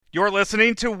You're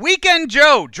listening to Weekend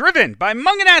Joe, driven by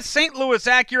Munganast St. Louis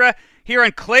Acura here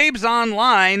on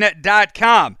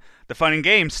ClaibsOnline.com. The fun and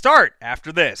games start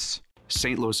after this.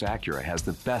 St. Louis Acura has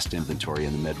the best inventory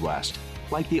in the Midwest,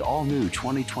 like the all-new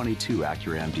 2022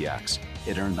 Acura MDX.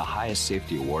 It earned the highest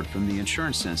safety award from the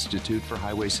Insurance Institute for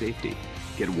Highway Safety.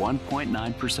 Get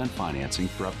 1.9% financing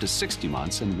for up to 60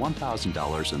 months and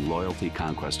 $1,000 in loyalty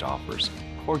conquest offers.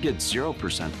 Or get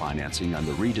 0% financing on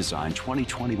the redesigned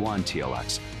 2021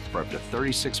 TLX for up to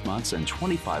 36 months and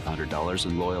 $2,500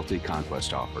 in loyalty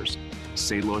conquest offers.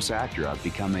 St. Louis Acura,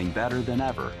 becoming better than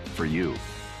ever for you.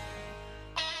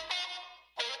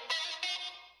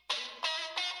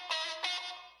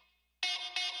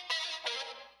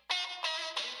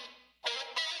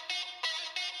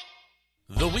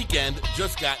 The weekend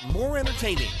just got more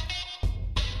entertaining.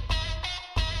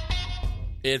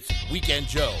 It's Weekend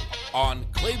Joe on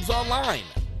Claibs Online,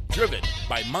 driven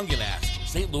by Munganast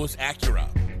St. Louis Acura.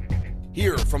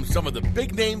 Hear from some of the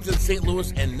big names in St.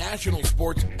 Louis and national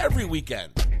sports every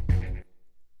weekend.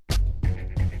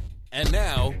 And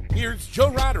now, here's Joe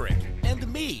Roderick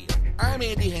and me. I'm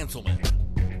Andy Hanselman.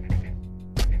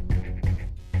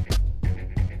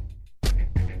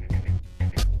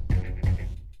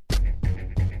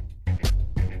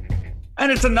 And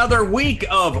it's another week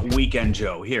of Weekend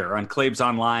Joe here on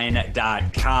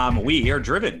ClaibsOnline.com. We are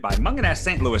driven by Munganast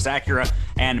St. Louis Acura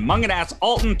and Munganast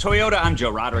Alton Toyota. I'm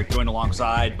Joe Roderick, joined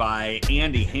alongside by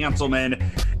Andy Hanselman.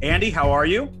 Andy, how are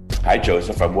you? Hi,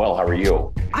 Joseph. I'm well. How are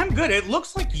you? I'm good. It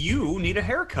looks like you need a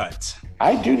haircut.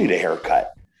 I do need a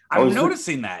haircut. I'm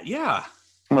noticing that, yeah.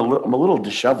 I'm a little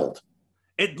disheveled.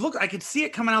 I could see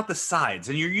it coming out the sides,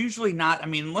 and you're usually not. I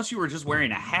mean, unless you were just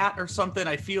wearing a hat or something,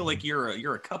 I feel like you're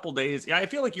a couple days. Yeah, I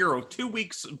feel like you're 2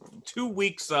 weeks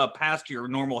past your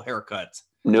normal haircut.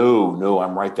 No,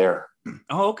 I'm right there.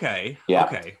 Oh, okay. Yeah.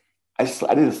 Okay. I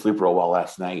didn't sleep real well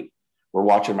last night. We're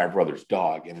watching my brother's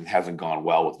dog, and it hasn't gone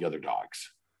well with the other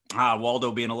dogs.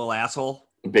 Waldo being a little asshole.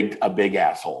 A big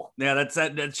asshole. Yeah,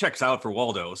 that checks out for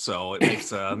Waldo, so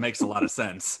it makes a lot of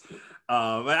sense.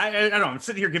 But I don't know. I'm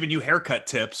sitting here giving you haircut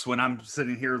tips when I'm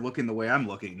sitting here looking the way I'm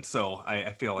looking. So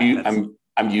I feel like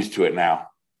I'm used to it now.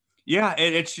 Yeah,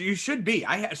 it's you should be.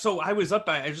 I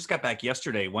just got back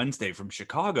yesterday, Wednesday from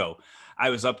Chicago. I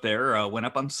was up there, went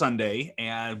up on Sunday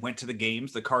and went to the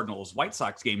games, the Cardinals White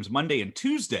Sox games Monday and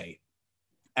Tuesday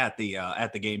at the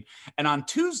game. And on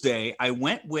Tuesday, I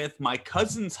went with my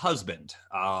cousin's husband.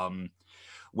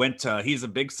 He's a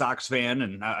big Sox fan,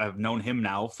 and I've known him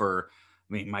now for,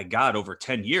 I mean, my God, over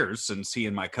 10 years since he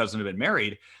and my cousin have been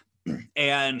married.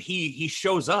 And he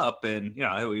shows up, and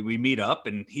we meet up,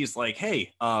 and he's like,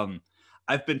 "Hey,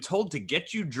 I've been told to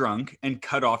get you drunk and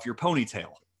cut off your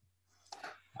ponytail."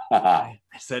 I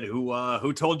said,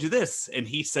 "Who told you this?" And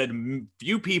he said,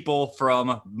 "Few people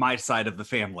from my side of the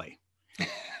family."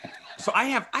 So I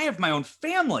have my own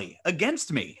family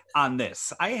against me on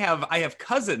this. I have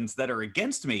cousins that are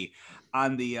against me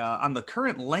on the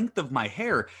current length of my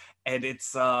hair. And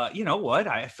it's, you know what?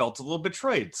 I felt a little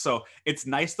betrayed. So it's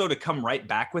nice, though, to come right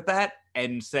back with that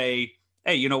and say,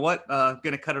 hey, you know what? I'm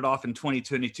going to cut it off in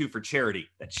 2022 for charity.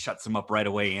 That shuts them up right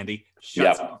away, Andy.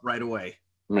 Shuts them up right away.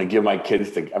 I'm going to give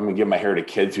my hair to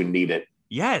kids who need it.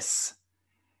 Yes,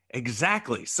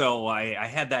 exactly. So I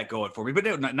had that going for me.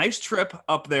 But nice trip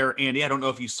up there, Andy. I don't know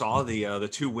if you saw the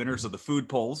two winners of the food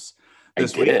polls. I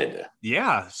did.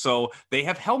 Yeah. So they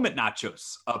have helmet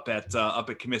nachos up at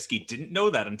Comiskey. Didn't know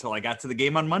that until I got to the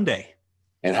game on Monday.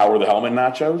 And how were the helmet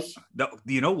nachos?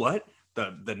 You know what?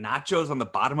 The nachos on the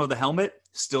bottom of the helmet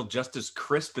still just as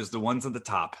crisp as the ones on the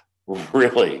top.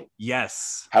 Really?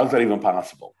 Yes. How's that even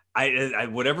possible? I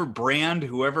whatever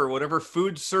brand, whatever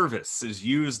food service is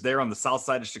used there on the south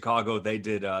side of Chicago, they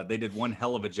did one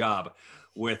hell of a job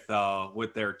with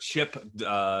their chip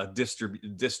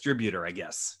distributor, I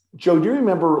guess. Joe, do you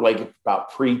remember like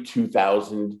about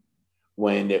pre-2000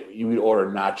 when you would order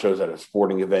nachos at a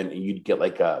sporting event and you'd get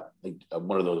like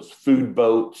one of those food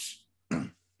boats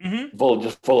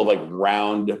full of like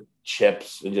round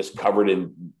chips and just covered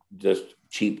in just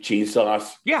cheap cheese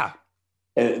sauce? Yeah.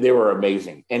 And they were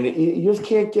amazing. And you just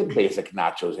can't get basic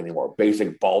nachos anymore.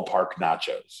 Basic ballpark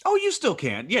nachos. Oh, you still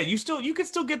can. Yeah, you can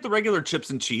still get the regular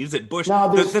chips and cheese at Busch.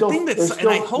 No,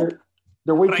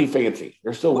 they're way too fancy.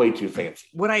 They're still way too fancy.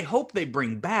 What I hope they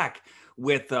bring back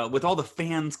with all the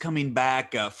fans coming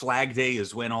back, Flag Day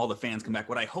is when all the fans come back.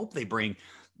 What I hope they bring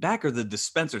back are the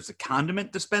dispensers, the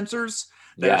condiment dispensers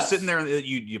that are sitting there.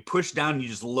 You push down, and you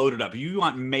just load it up. If you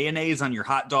want mayonnaise on your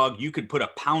hot dog, you could put a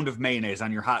pound of mayonnaise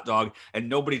on your hot dog, and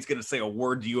nobody's going to say a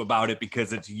word to you about it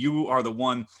because you are the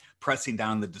one pressing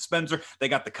down the dispenser. They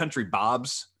got the Country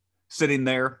Bob's sitting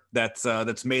there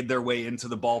that's made their way into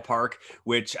the ballpark,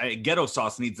 which Ghetto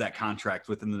Sauce needs that contract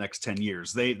within the next 10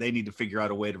 years. They need to figure out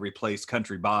a way to replace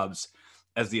Country Bob's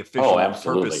as the official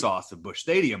purpose sauce of Busch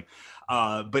Stadium.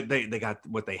 But they got,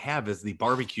 what they have is the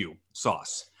barbecue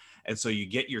sauce. And so you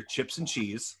get your chips and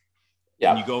cheese,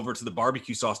 and you go over to the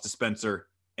barbecue sauce dispenser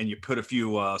and you put a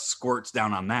few squirts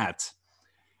down on that.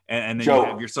 And then Joe, you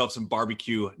have yourself some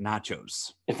barbecue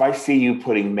nachos. If I see you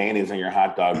putting mayonnaise on your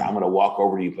hot dog, I'm going to walk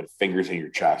over to you, put fingers in your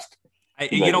chest.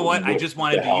 You know what? I just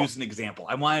wanted to use an example.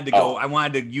 I wanted to go. I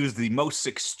wanted to use the most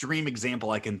extreme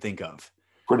example I can think of.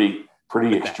 Pretty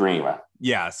extreme.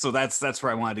 Yeah. So that's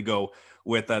where I wanted to go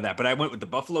with that. But I went with the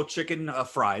buffalo chicken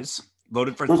fries,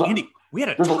 loaded fries. Andy, we had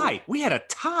a tie. We had a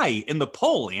tie in the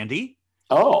poll, Andy.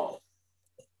 Oh.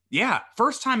 Yeah,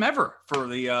 first time ever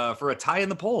for a tie in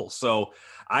the poll. So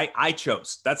I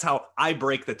chose. That's how I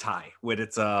break the tie. When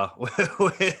it's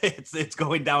it's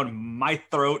going down my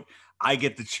throat, I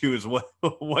get to choose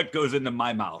what goes into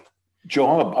my mouth.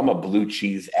 Joe, I'm a blue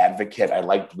cheese advocate. I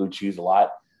like blue cheese a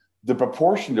lot. The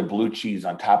proportion to blue cheese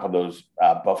on top of those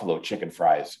buffalo chicken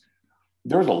fries,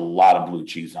 there's a lot of blue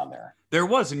cheese on there. There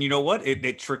was, and you know what?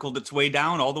 It trickled its way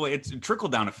down all the way. It's a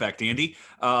trickle-down effect, Andy.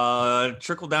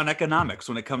 Trickle-down economics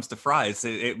when it comes to fries.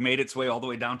 It made its way all the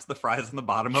way down to the fries on the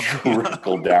bottom of the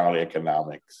trickle-down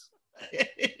economics.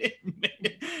 It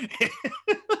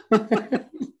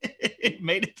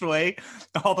made its way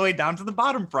all the way down to the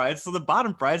bottom fries, so the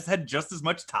bottom fries had just as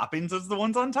much toppings as the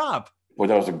ones on top. Well,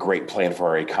 that was a great plan for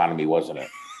our economy, wasn't it?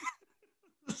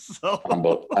 So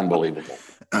unbelievable.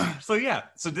 So yeah,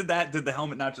 did the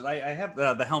helmet nachos. I have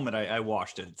the helmet. I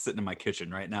washed it. It's sitting in my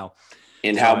kitchen right now.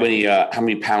 And so how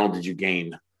many pounds did you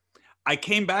gain? I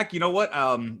came back. You know what?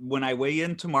 When I weigh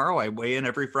in tomorrow, I weigh in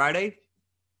every Friday.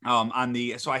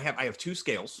 So I have two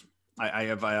scales. I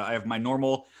have my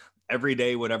normal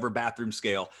everyday whatever bathroom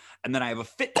scale, and then I have a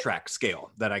Fit Track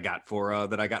scale that I got for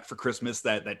Christmas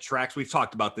that tracks. We've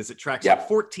talked about this. It tracks like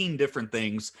 14 different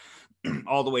things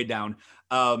all the way down.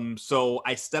 So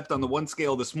I stepped on the one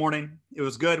scale this morning. It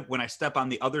was good. When I step on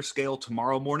the other scale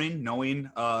tomorrow morning, knowing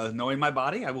my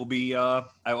body, I will be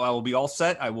all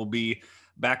set. I will be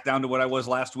back down to what I was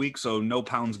last week. So no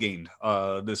pounds gained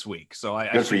this week. So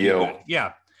good for you. Good.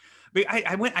 Yeah. But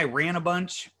I ran a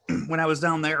bunch when I was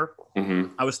down there.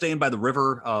 Mm-hmm. I was staying by the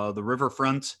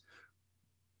riverfront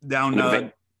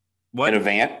down. What? In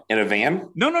a van?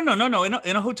 No.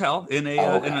 In a hotel, in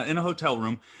a hotel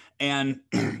room. And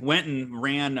went and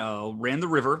ran the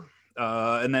river,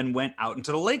 and then went out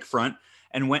into the lakefront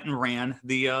and went and ran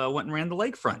the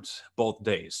lakefront both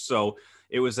days. So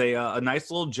it was a nice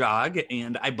little jog,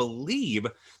 and I believe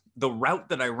the route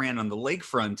that I ran on the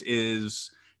lakefront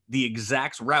is the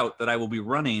exact route that I will be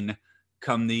running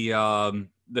come the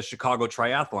Chicago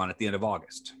Triathlon at the end of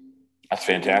August. That's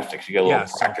fantastic. So you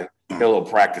get a little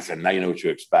practice, and now you know what you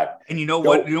expect. And you know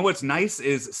what? You know what's nice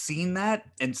is seeing that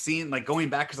and seeing, like, going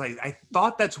back, because I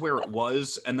thought that's where it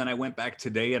was, and then I went back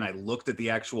today and I looked at the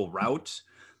actual route,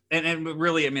 and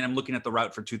really, I mean, I'm looking at the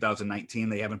route for 2019.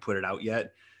 They haven't put it out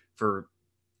yet for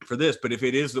this, but if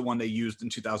it is the one they used in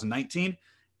 2019,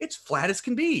 it's flat as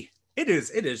can be. It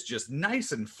is just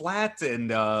nice and flat, and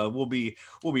will be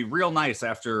real nice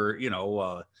after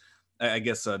I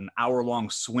guess an hour-long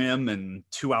swim and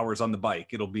 2 hours on the bike.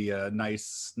 It'll be a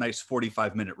nice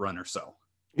 45-minute run or so.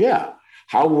 Yeah.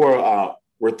 How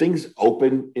were things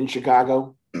open in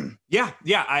Chicago? Yeah.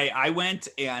 I went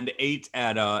and ate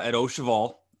at Au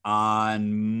Cheval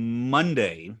on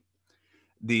Monday,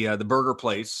 the burger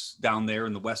place down there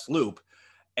in the West Loop,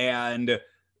 and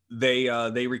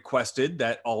they requested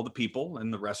that all the people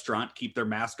in the restaurant keep their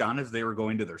mask on as they were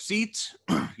going to their seats.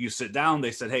 You sit down.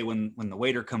 They said, hey, when the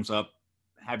waiter comes up,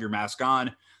 have your mask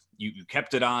on. You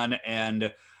kept it on.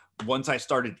 And once I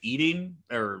started eating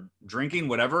or drinking,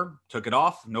 whatever, took it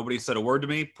off. Nobody said a word to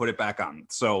me, put it back on.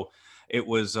 So it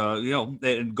was,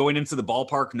 going into the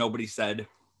ballpark, nobody said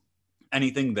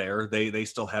anything there. They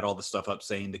still had all the stuff up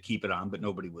saying to keep it on, but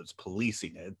nobody was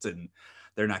policing it. And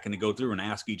they're not going to go through and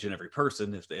ask each and every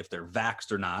person if they're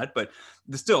vaxxed or not. But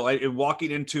still, walking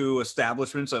into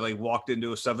establishments, I walked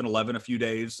into a 7-Eleven a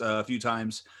few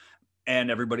times,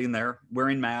 and everybody in there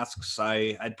wearing masks.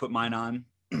 I'd put mine on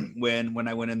when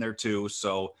I went in there too.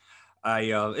 So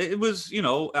it was,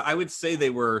 I would say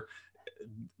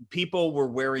people were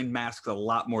wearing masks a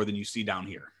lot more than you see down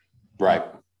here. Right.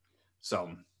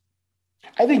 So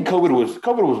I think COVID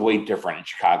was way different in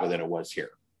Chicago than it was here.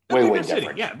 Way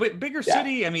different. Yeah, but bigger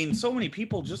city. I mean, so many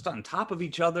people just on top of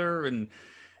each other and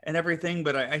everything.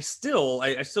 But I still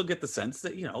get the sense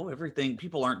that, everything,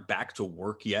 people aren't back to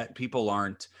work yet. People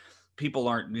aren't, people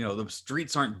aren't, the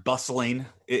streets aren't bustling,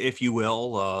 if you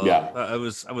will. I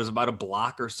was about a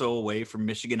block or so away from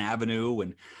Michigan Avenue,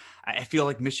 and I feel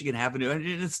like Michigan Avenue, and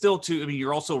it's still too, I mean,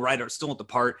 you're also still at the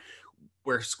part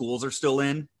where schools are still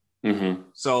in. Mm-hmm.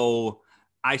 So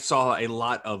I saw a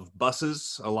lot of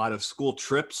buses, a lot of school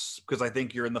trips, because I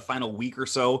think you're in the final week or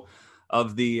so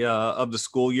of the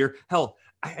school year. Hell,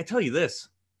 I tell you this,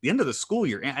 the end of the school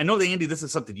year, I know that, Andy, this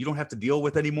is something you don't have to deal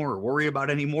with anymore or worry about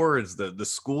anymore, is the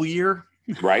school year.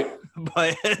 Right.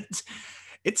 But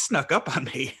it snuck up on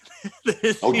me.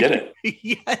 Oh, did it?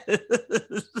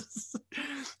 Yes.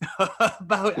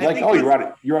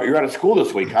 You're out of school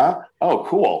this week, huh? Oh,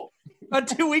 cool. About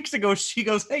 2 weeks ago, she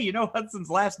goes, "Hey, Hudson's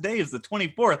last day is the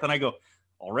 24th." And I go,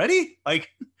 "Already?" Like,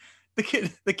 the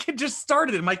kid just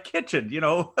started in my kitchen,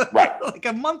 right, like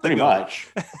a month Pretty ago. Much.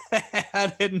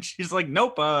 And she's like,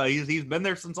 "Nope, he's been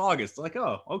there since August." Like,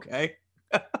 oh, okay.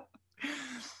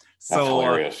 So, that's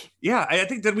hilarious. Yeah, I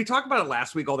think, did we talk about it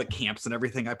last week? All the camps and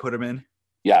everything I put him in.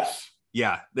 Yes.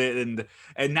 Yeah, and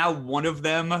now one of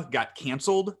them got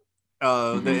canceled.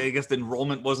 I guess the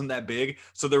enrollment wasn't that big,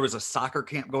 so there was a soccer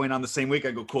camp going on the same week.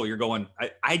 I go, cool, you're going.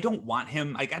 I don't want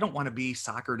him. Like, I don't want to be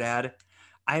soccer dad.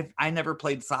 I never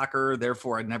played soccer,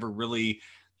 therefore I never really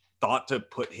thought to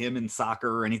put him in soccer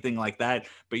or anything like that.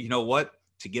 But you know what?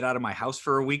 To get out of my house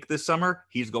for a week this summer,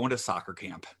 he's going to soccer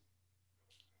camp.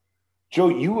 Joe,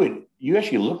 you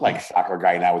actually look like a soccer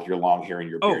guy now with your long hair and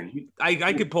your beard.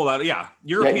 I could pull out. Yeah,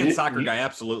 European soccer guy,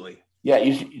 absolutely. Yeah,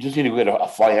 you just need to get a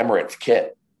Fly Emirates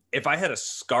kit. If I had a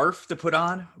scarf to put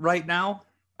on right now,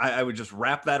 I would just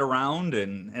wrap that around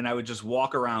and I would just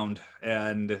walk around,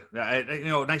 and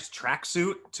a nice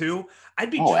tracksuit too.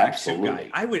 I'd be tracksuit guy.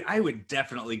 I would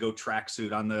definitely go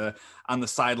tracksuit on the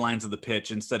sidelines of the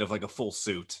pitch instead of like a full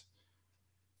suit.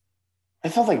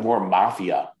 It sounds like more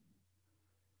mafia.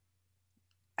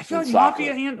 I feel like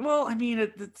mafia well, I mean,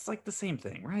 it's like the same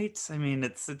thing, right? I mean,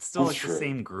 it's still That's true. The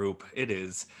same group. It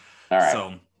is. All right.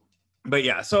 So, but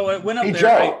yeah, so I went up there.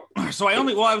 Joe. I was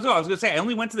going to say, I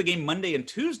only went to the game Monday and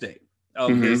Tuesday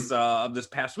of this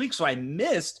past week. So I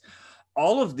missed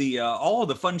all of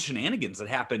the fun shenanigans that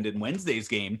happened in Wednesday's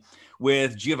game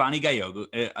with Giovanni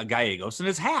Gallegos and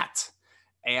his hat.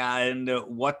 And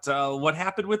what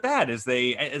happened with that is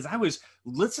as I was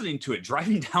listening to it,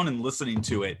 driving down and listening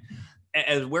to it,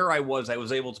 as where I was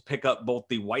able to pick up both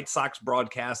the White Sox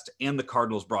broadcast and the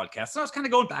Cardinals broadcast. And I was kind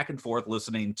of going back and forth,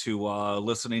 listening to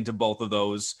both of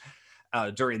those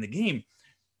during the game.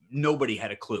 Nobody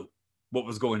had a clue what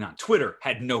was going on. Twitter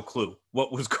had no clue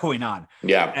what was going on.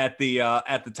 Yeah. At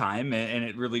the time, and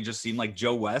it really just seemed like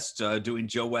Joe West doing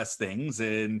Joe West things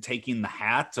and taking the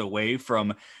hat away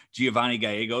from Giovanni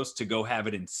Gallegos to go have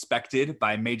it inspected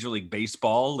by Major League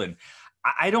Baseball. And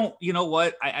I don't, you know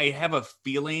what? I have a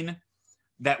feeling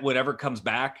that whatever comes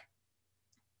back,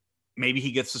 maybe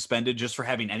he gets suspended just for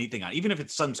having anything on, even if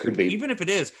it's sunscreen, even if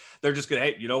it is, they're just gonna,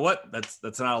 hey, you know what?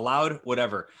 That's not allowed,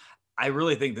 whatever. I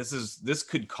really think this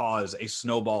could cause a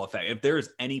snowball effect. If there is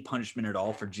any punishment at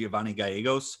all for Giovanni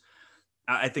Gallegos,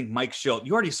 I think Mike Shildt,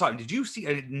 you already saw it. Did you see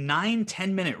a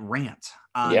 9-10 minute rant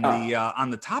on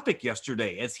the topic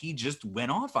yesterday as he just went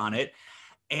off on it?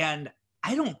 And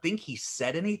I don't think he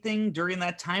said anything during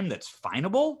that time that's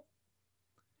finable.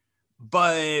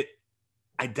 But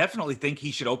I definitely think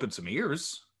he should open some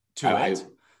ears to it.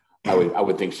 I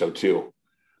would think so too.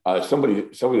 Somebody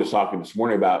was talking this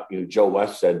morning about, Joe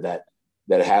West said that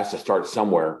it has to start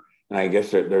somewhere, and I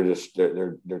guess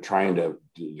they're trying to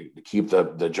keep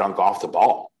the junk off the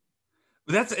ball.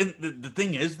 But the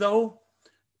thing is, though,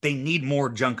 they need more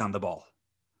junk on the ball.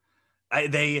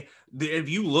 If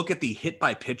you look at the hit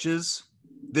by pitches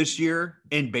this year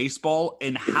in baseball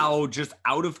and how just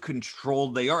out of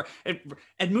control they are.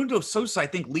 Edmundo Sosa, I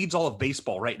think, leads all of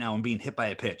baseball right now in being hit by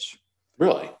a pitch.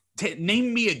 Really?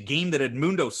 Name me a game that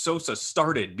Edmundo Sosa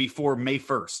started before May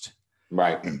 1st.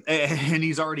 Right. And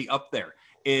he's already up there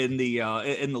in the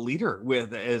leader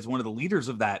as one of the leaders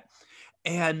of that.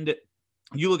 And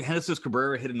you look, Genesis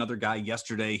Cabrera hit another guy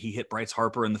yesterday. He hit Bryce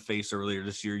Harper in the face earlier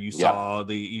this year. You saw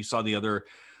the other,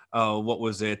 what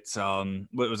was it?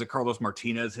 Carlos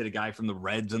Martinez hit a guy from the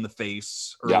Reds in the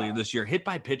face earlier this year. Hit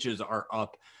by pitches are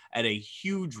up at a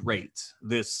huge rate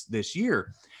this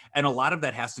year. And a lot of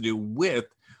that has to do with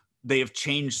they have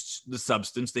changed the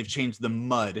substance. They've changed the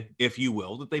mud, if you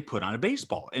will, that they put on a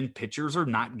baseball. And pitchers are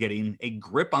not getting a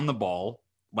grip on the ball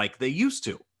like they used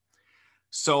to.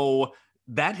 So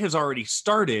that has already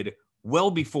started well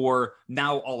before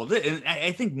now all of it. And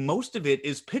I think most of it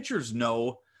is pitchers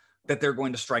know that they're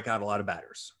going to strike out a lot of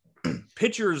batters.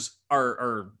 Pitchers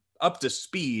are up to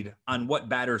speed on what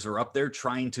batters are up there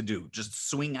trying to do. Just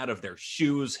swing out of their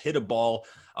shoes, hit a ball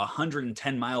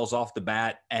 110 miles off the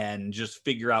bat, and just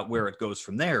figure out where it goes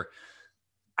from there.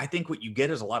 I think what you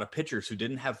get is a lot of pitchers who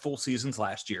didn't have full seasons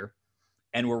last year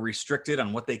and were restricted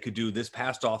on what they could do this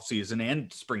past offseason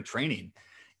and spring training,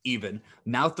 even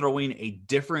now throwing a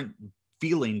different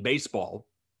feeling baseball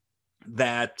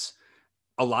that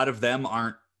a lot of them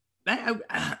aren't.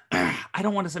 I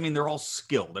don't want to say, I mean, they're all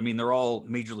skilled. I mean, they're all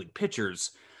major league pitchers,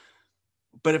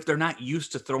 but if they're not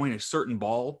used to throwing a certain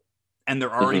ball and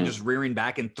they're already just rearing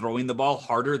back and throwing the ball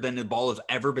harder than the ball has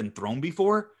ever been thrown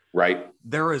before, right,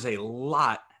 there is a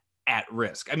lot at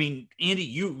risk. I mean, Andy,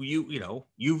 you know,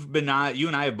 you and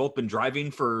I have both been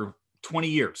driving for 20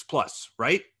 years plus,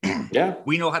 right? Yeah.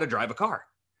 We know how to drive a car.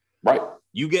 Right.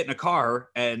 You get in a car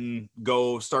and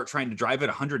go start trying to drive at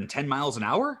 110 miles an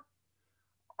hour.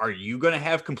 Are you going to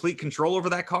have complete control over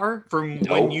that car from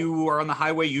when you are on the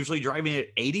highway, usually driving at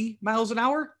 80 miles an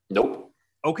hour? Nope.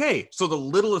 Okay. So the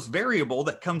littlest variable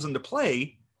that comes into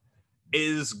play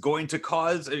is going to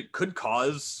could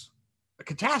cause a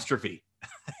catastrophe.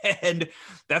 And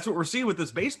that's what we're seeing with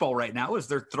this baseball right now is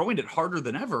they're throwing it harder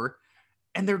than ever.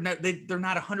 And they're not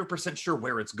 100% sure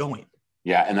where it's going.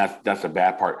 Yeah. And that's the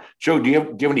bad part. Joe, do you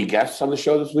have any guests on the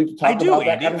show this week to talk about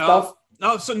that kind of stuff?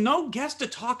 No, so no guest to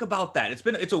talk about that.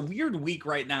 It's a weird week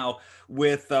right now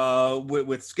with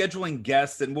scheduling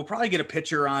guests, and we'll probably get a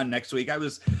pitcher on next week.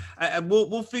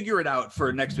 We'll figure it out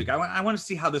for next week. I want to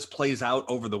see how this plays out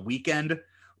over the weekend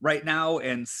right now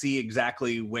and see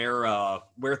exactly where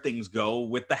things go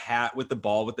with the hat, with the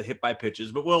ball, with the hit by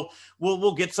pitches. But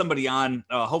we'll get somebody on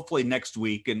hopefully next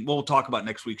week, and we'll talk about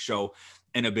next week's show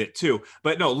in a bit too.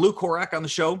 But no, Lou Korak on the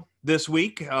show this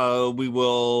week. We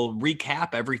will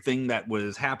recap everything that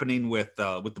was happening with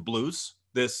the Blues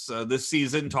this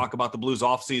season, talk about the Blues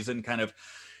off season, kind of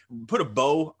put a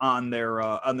bow on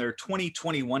their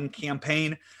 2021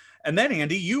 campaign. And then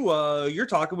Andy, you're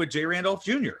talking with Jay Randolph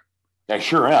Jr. I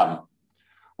sure am.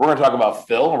 We're going to talk about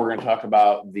Phil, and we're going to talk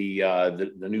about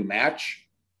the new match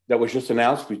that was just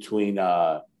announced between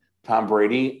Tom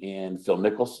Brady and Phil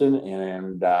Nicholson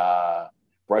and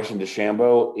Bryson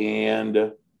DeChambeau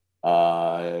and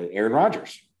Aaron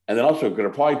Rodgers. And then also going to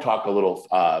probably talk a little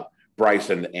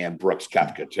Bryson and Brooks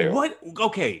Koepka too. What?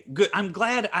 Okay, good. I'm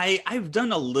glad I've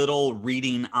done a little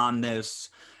reading on this,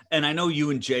 and I know you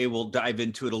and Jay will dive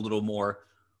into it a little more.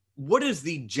 What is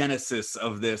the genesis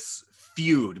of this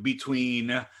feud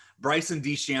between Bryson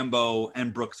DeChambeau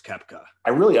and Brooks Koepka? I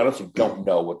really honestly don't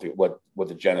know what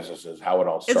the genesis is, how it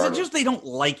all started. Is it just they don't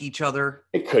like each other?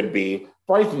 It could be.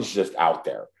 Bryson's just out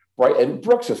there, right? And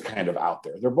Brooks is kind of out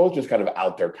there. They're both just kind of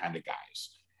out there kind of guys.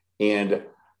 And,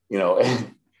 you know,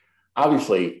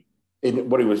 obviously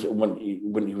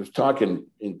when he was talking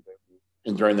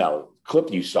and during that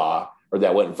clip you saw, or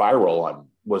that went viral on,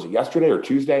 was it yesterday or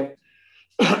Tuesday?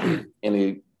 And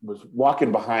he was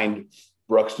walking behind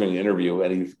Brooks during the interview,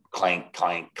 and he's clank,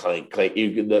 clank, clank, clank.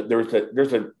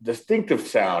 There's a distinctive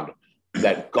sound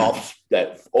that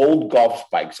old golf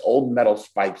spikes, old metal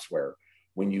spikes wear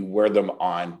when you wear them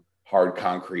on hard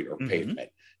concrete or pavement.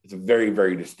 It's a very,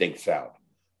 very distinct sound.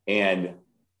 And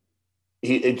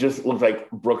it just looked like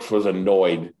Brooks was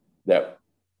annoyed that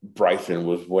Bryson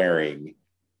was wearing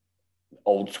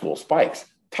old school spikes.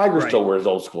 Tiger still wears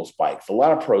old school spikes. A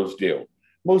lot of pros do.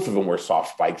 Most of them wear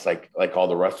soft spikes like all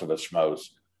the rest of us schmoes.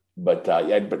 But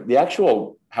but the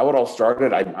actual, how it all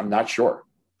started, I'm not sure.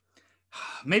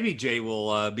 Maybe Jay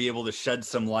will be able to shed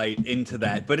some light into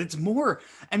that. But it's more,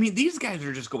 I mean, these guys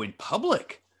are just going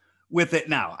public with it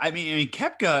now. I mean,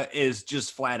 Koepka is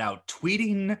just flat out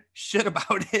tweeting shit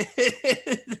about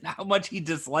it, how much he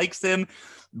dislikes him.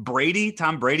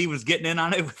 Tom Brady was getting in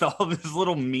on it with all of his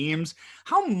little memes.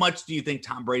 How much do you think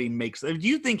Tom Brady makes? Do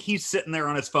you think he's sitting there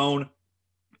on his phone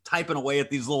typing away at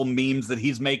these little memes that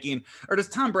he's making? Or does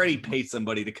Tom Brady pay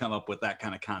somebody to come up with that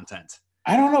kind of content?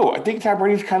 I don't know. I think Tom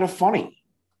Brady's kind of funny.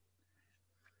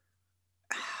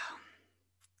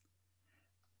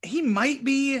 He might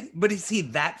be, but is he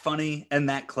that funny and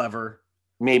that clever?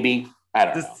 Maybe. I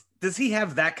don't know. Does he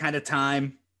have that kind of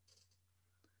time?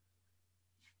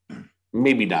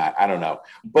 Maybe not. I don't know.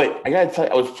 But I got to tell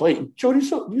you, I was playing. Joe, do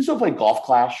you still play Golf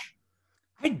Clash?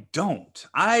 I don't.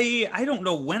 I don't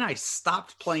know when I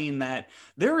stopped playing that.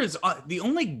 There is the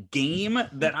only game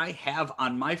that I have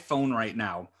on my phone right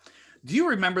now. Do you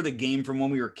remember the game from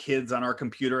when we were kids on our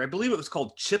computer? I believe it was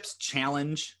called Chips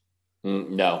Challenge.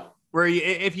 No. Where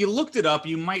if you looked it up,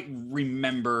 you might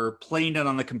remember playing it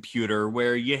on the computer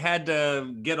where you had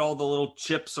to get all the little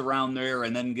chips around there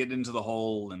and then get into the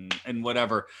hole and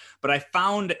whatever. But I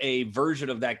found a version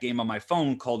of that game on my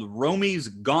phone called Romy's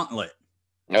Gauntlet.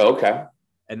 Oh, okay.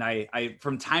 And I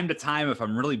from time to time, if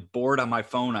I'm really bored on my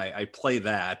phone, I play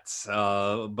that,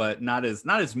 but not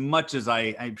as much as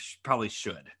I probably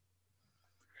should.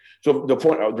 So the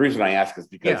reason I ask is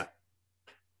because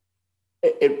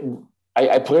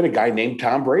I played a guy named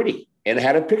Tom Brady and it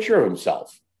had a picture of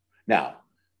himself. Now,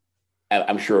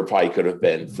 I'm sure it probably could have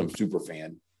been some super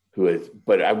fan who is,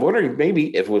 but I'm wondering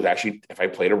maybe if I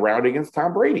played a round against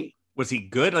Tom Brady. Was he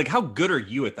good? Like, how good are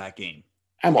you at that game?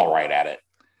 I'm all right at it.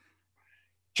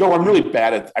 Joe, I'm really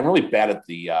bad at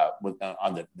the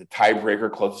on the tiebreaker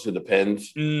closest to the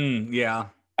pins. Yeah.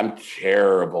 I'm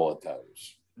terrible at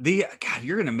those. God,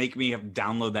 you're gonna make me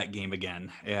download that game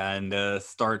again and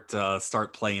start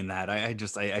playing that.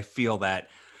 I feel that,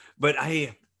 but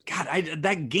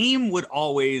that game would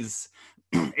always,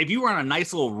 if you were on a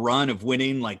nice little run of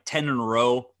winning like 10 in a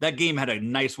row, that game had a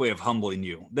nice way of humbling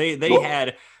you. They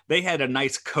had a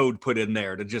nice code put in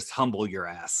there to just humble your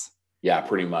ass. Yeah,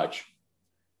 pretty much.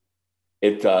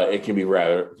 It can be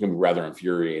rather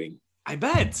infuriating. I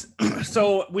bet.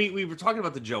 So we were talking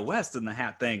about the Joe West and the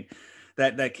hat thing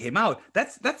that came out.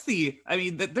 That's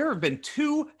there have been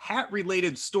 2 hat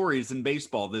related stories in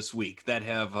baseball this week that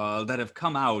have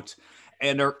come out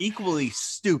and are equally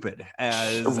stupid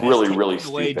as really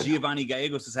stupid. Giovanni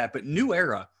Gallegos' hat. But New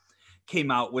Era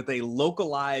came out with a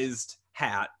localized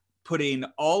hat, putting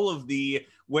all of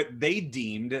what they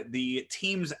deemed the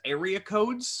team's area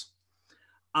codes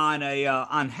on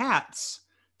hats,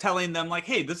 telling them like,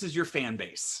 hey, this is your fan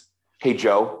base. Hey,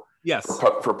 Joe. Yes.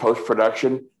 For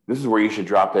post-production, this is where you should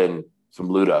drop in some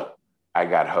Luda. I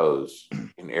got hose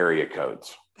in area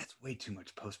codes. That's way too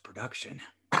much post-production.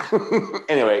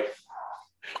 Anyway,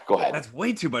 go ahead. That's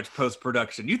way too much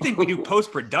post-production. You think we do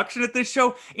post-production at this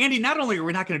show? Andy, not only are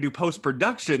we not going to do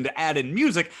post-production to add in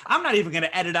music, I'm not even going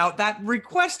to edit out that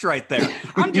request right there.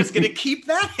 I'm just going to keep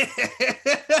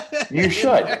that. You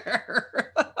should.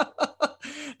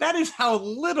 That is how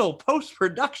little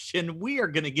post-production we are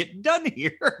going to get done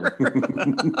here.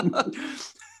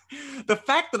 The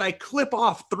fact that I clip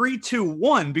off 3, 2,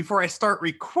 1 before I start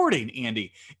recording,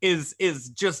 Andy, is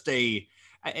just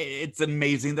it's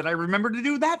amazing that I remember to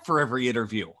do that for every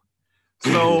interview.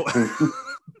 So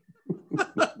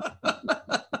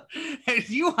and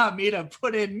you want me to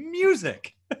put in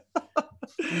music.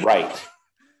 Right.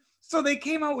 So they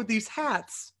came out with these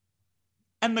hats,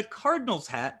 and the Cardinals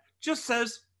hat just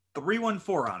says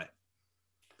 314 on it.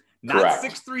 Not Correct.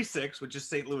 636, which is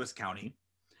St. Louis County.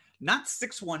 Not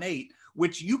 618,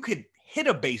 which you could hit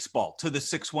a baseball to the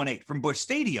 618 from Busch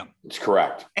Stadium. It's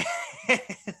correct.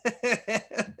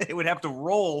 It would have to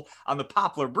roll on the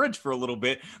Poplar Bridge for a little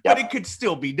bit, but it could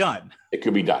still be done. It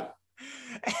could be done.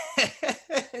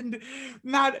 And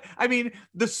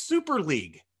the Super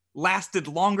League lasted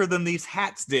longer than these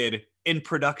hats did in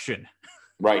production.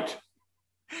 Right.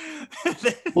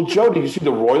 Well, Joe, did you see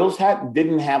the Royals hat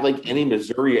didn't have like any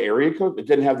Missouri area code? It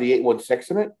didn't have the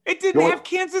 816 in it? It didn't have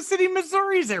Kansas City,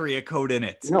 Missouri's area code in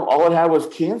it. No, all it had was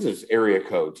Kansas area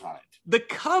codes on it. The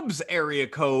Cubs area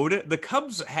code, the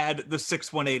Cubs had the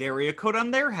 618 area code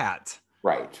on their hat.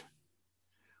 Right.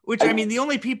 Which, the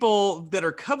only people that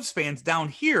are Cubs fans down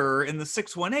here in the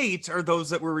 618 are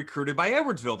those that were recruited by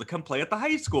Edwardsville to come play at the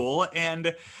high school.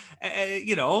 And,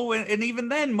 and even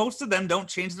then, most of them don't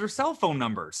change their cell phone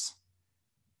numbers.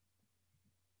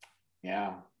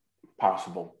 Yeah,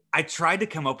 possible. I tried to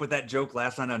come up with that joke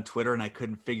last night on Twitter, and I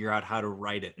couldn't figure out how to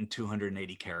write it in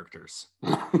 280 characters.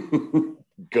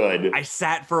 Good. I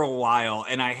sat for a while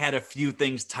and I had a few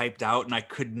things typed out and I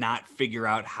could not figure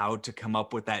out how to come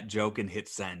up with that joke and hit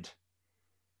send.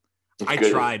 I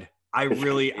tried. I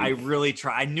really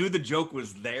tried. I knew the joke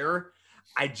was there.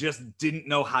 I just didn't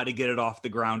know how to get it off the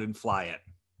ground and fly it.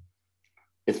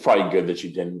 It's probably good that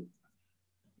you didn't.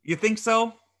 You think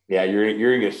so? Yeah, you're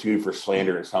going to get sued for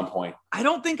slander at some point. I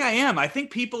don't think I am. I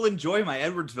think people enjoy my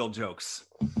Edwardsville jokes.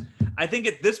 I think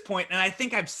at this point, and I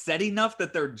think I've said enough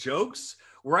that they're jokes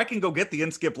where I can go get the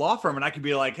Inskip law firm and I could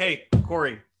be like, hey,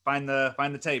 Corey, find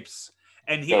the tapes.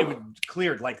 And it would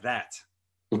cleared like that.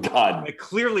 Done. Like,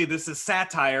 clearly this is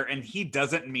satire and he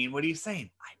doesn't mean what he's saying.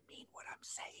 I mean what I'm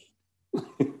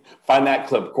saying. Find that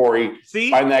clip, Corey. See?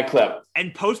 Find that clip.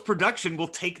 And post-production will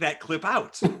take that clip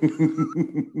out.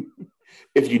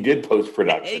 If you did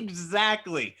post-production.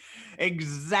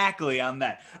 Exactly on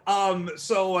that.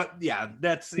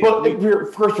 That's... Well,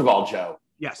 first of all, Joe.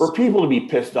 Yes. For people to be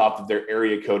pissed off that their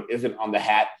area code isn't on the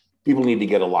hat, people need to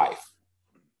get a life.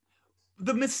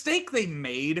 The mistake they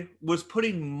made was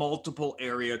putting multiple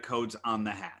area codes on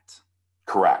the hat.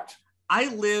 Correct.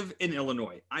 I live in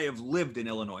Illinois. I have lived in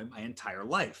Illinois my entire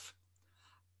life.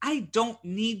 I don't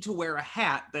need to wear a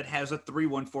hat that has a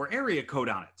 314 area code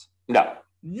on it. No.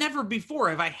 Never before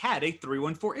have I had a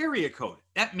 314 area code.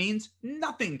 That means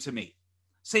nothing to me.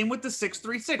 Same with the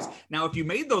 636. Now, if you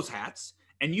made those hats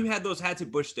and you had those hats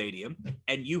at Busch Stadium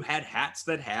and you had hats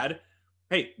that had,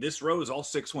 hey, this row is all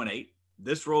 618,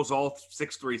 this row's all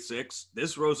 636,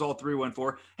 this row's all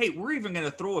 314. Hey, we're even going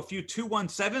to throw a few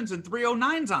 217s and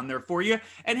 309s on there for you.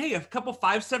 And hey, a couple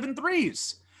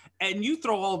 573s. And you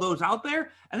throw all those out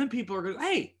there, and then people are going,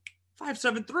 hey,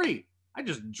 573. I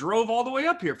just drove all the way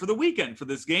up here for the weekend for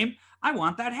this game. I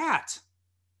want that hat.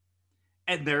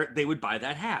 And they would buy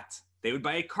that hat. They would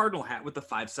buy a Cardinal hat with the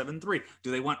 573.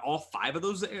 Do they want all 5 of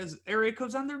those area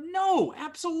codes on there? No,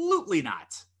 absolutely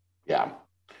not. Yeah.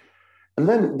 And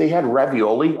then they had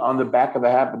ravioli on the back of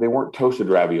the hat, but they weren't toasted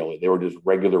ravioli. They were just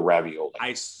regular ravioli.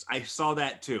 I saw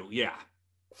that too. Yeah.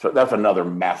 So that's another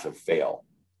massive fail.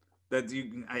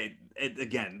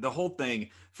 Again, the whole thing,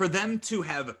 for them to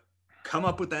have come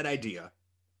up with that idea,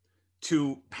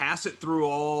 to pass it through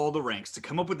all the ranks, to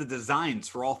come up with the designs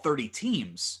for all 30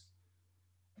 teams,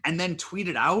 and then tweet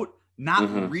it out,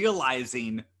 not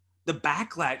realizing the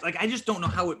backlash. Like, I just don't know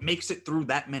how it makes it through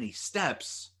that many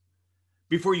steps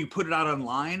before you put it out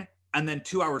online and then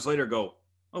 2 hours later go,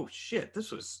 oh shit,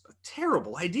 this was a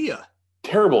terrible idea.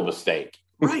 Terrible mistake.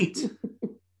 Right.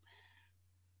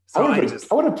 So I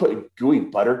would have put gooey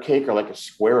butter cake or like a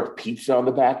square of pizza on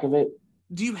the back of it.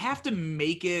 Do you have to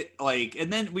make it like,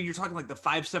 and then when you're talking like the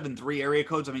 573 area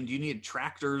codes, I mean, do you need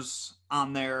tractors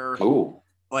on there? Ooh.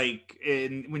 Like,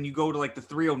 when you go to like the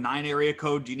 309 area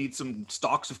code, do you need some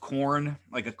stalks of corn,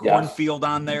 like a cornfield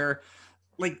on there?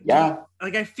 Like,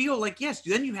 I feel like, yes,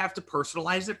 then you have to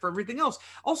personalize it for everything else.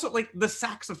 Also, like the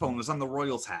saxophone was on the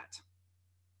Royals hat.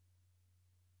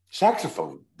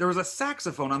 Saxophone? There was a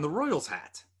saxophone on the Royals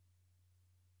hat.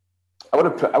 I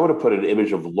would have put an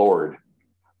image of Lorde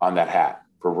on that hat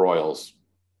for Royals.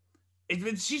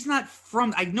 She's not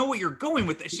from, I know what you're going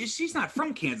with. She's not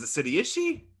from Kansas City, is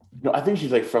she? No, I think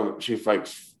she's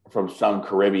from some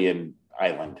Caribbean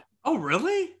island. Oh,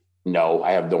 really? No,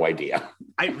 I have no idea.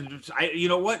 I you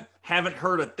know what? Haven't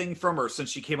heard a thing from her since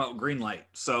she came out with Greenlight.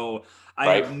 So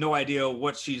I have no idea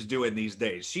what she's doing these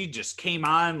days. She just came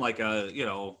on like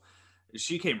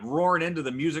she came roaring into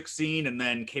the music scene and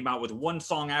then came out with one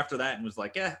song after that and was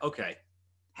like, okay.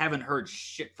 Haven't heard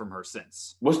shit from her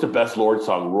since. What's the best Lorde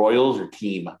song, Royals or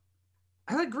Team?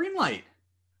 I like Greenlight.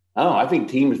 Oh, I think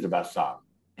Team is the best song.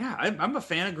 Yeah, I'm a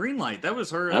fan of Greenlight. That was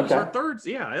her third.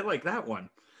 Yeah, I like that one.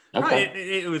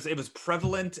 Okay. It was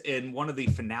prevalent in one of the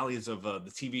finales of the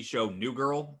TV show New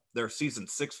Girl, their season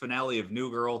 6 finale of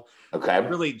New Girl. Okay.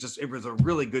 It was a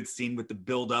really good scene with the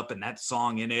build up and that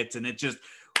song in it. And it just,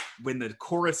 when the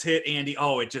chorus hit, Andy,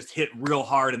 it just hit real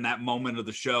hard in that moment of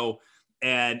the show.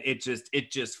 And it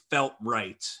just felt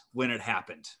right when it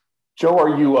happened. Joe,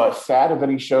 are you sad of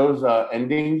any shows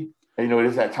ending? You know, it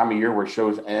is that time of year where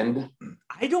shows end.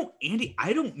 I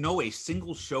don't know a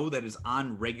single show that is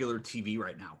on regular TV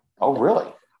right now. Oh,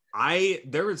 really?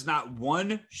 There is not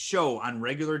one show on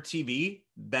regular TV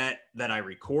that I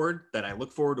record that I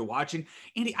look forward to watching.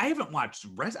 Andy, I haven't watched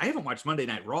Monday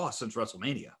Night Raw since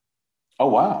WrestleMania. Oh,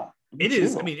 wow. It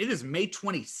is May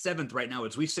 27th right now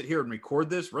as we sit here and record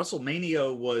this.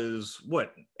 WrestleMania was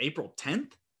what, April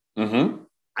 10th? Mm-hmm.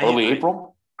 Early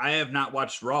April? I have not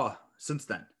watched Raw since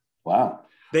then. Wow.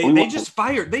 They just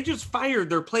fired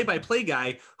their play-by-play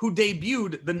guy who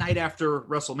debuted the night after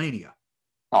WrestleMania.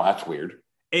 Oh, that's weird.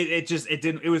 It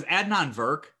was Adnan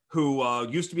Virk, who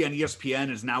used to be on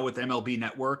ESPN, is now with MLB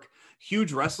Network.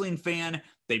 Huge wrestling fan.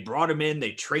 They brought him in,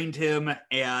 they trained him,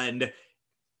 and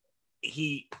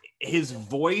his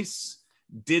voice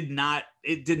did not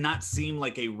seem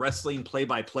like a wrestling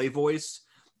play-by-play voice.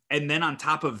 And then on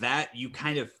top of that, you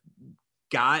kind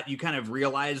of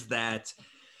realized that.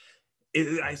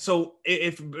 So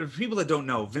if people that don't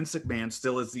know, Vince McMahon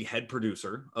still is the head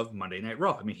producer of Monday Night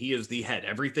Raw. I mean, he is the head.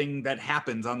 Everything that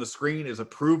happens on the screen is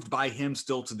approved by him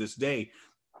still to this day.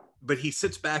 But he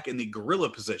sits back in the gorilla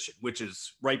position, which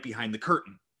is right behind the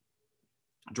curtain,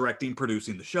 directing,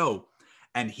 producing the show.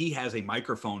 And he has a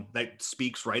microphone that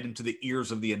speaks right into the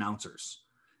ears of the announcers.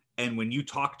 And when you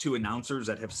talk to announcers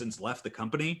that have since left the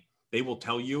company, they will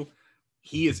tell you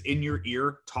he is in your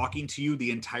ear talking to you the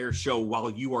entire show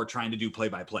while you are trying to do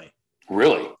play-by-play.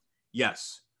 Really?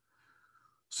 Yes.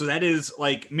 So that is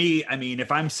like me. I mean,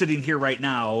 if I'm sitting here right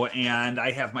now and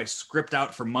I have my script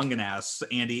out for Munganess,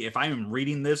 Andy, if I am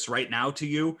reading this right now to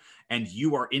you and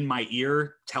you are in my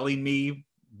ear telling me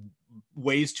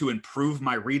ways to improve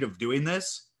my read of doing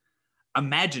this,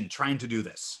 imagine trying to do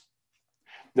this.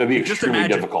 That'd be extremely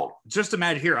difficult. Just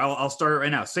imagine here. I'll start it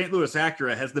right now. St. Louis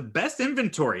Acura has the best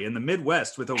inventory in the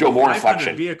Midwest with over Joe,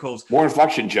 500 vehicles. More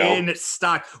inflection, Joe. In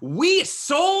stock. We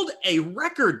sold a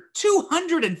record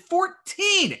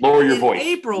 214. Lower your voice.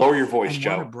 April. Lower your voice, and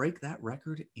Joe. Want to break that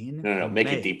record in No. Make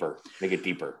May. it deeper. Make it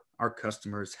deeper. Our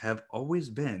customers have always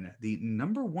been the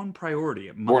number one priority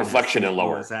at more inflection and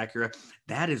lower. Acura.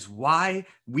 That is why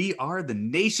we are the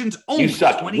nation's only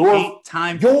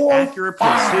 28-time Acura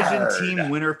Precision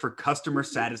Team winner for customer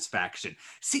satisfaction.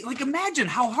 See, like, imagine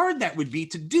how hard that would be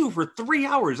to do for 3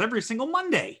 hours every single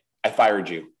Monday. I fired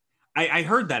you. I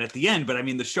heard that at the end, but I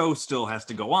mean, the show still has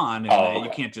to go on, and you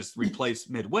can't just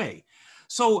replace midway.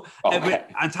 So, but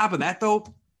on top of that, though,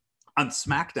 on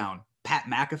SmackDown, Pat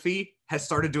McAfee has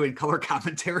started doing color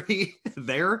commentary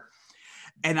there.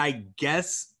 And I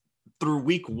guess through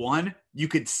week 1, you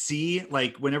could see,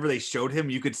 like, whenever they showed him,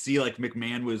 you could see, like,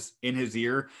 McMahon was in his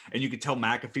ear, and you could tell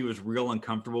McAfee was real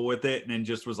uncomfortable with it, and then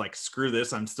just was like, screw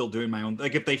this, I'm still doing my own.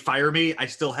 Like, if they fire me, I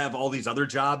still have all these other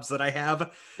jobs that I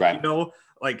have. Right. You know,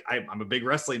 like, I'm a big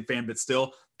wrestling fan, but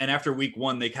still. And after week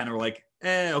 1, they kind of were like,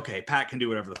 okay, Pat can do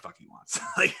whatever the fuck he wants.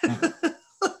 Like,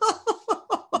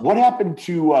 what happened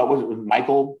to was it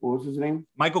Michael? What was his name?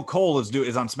 Michael Cole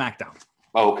is on SmackDown.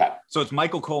 Oh, okay. So it's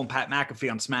Michael Cole and Pat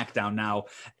McAfee on SmackDown now.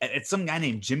 It's some guy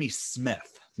named Jimmy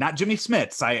Smith, not Jimmy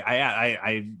Smiths.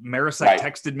 Marisite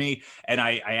texted me and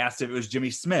I asked if it was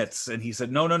Jimmy Smiths, and he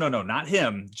said no, not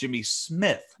him. Jimmy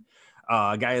Smith,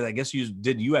 a guy that I guess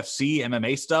did UFC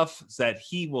MMA stuff. That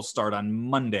he will start on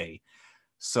Monday.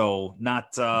 So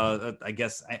not. I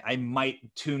guess I might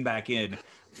tune back in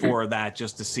for that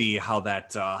just to see how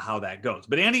that goes.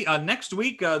 But Andy, next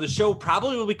week the show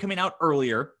probably will be coming out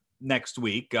earlier next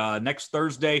week. Next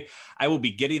Thursday, I will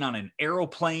be getting on an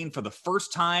aeroplane for the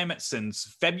first time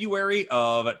since February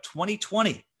of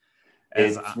 2020.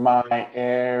 It's my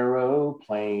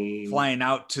aeroplane. Flying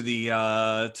out to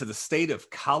the state of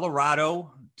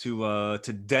Colorado, to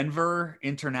Denver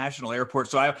International Airport.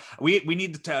 So we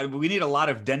need a lot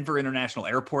of Denver International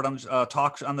Airport on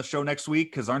talks on the show next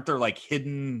week, because aren't there like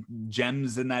hidden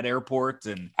gems in that airport?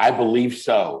 And I believe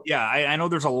so. Yeah, I know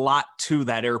there's a lot to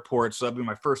that airport, so that'll be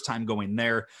my first time going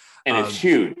there. And it's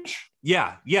huge.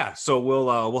 Yeah. So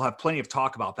we'll have plenty of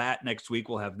talk about that next week.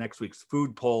 We'll have next week's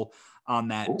food poll on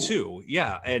that too.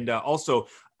 Yeah. And also,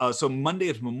 so Monday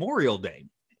is Memorial Day.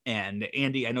 And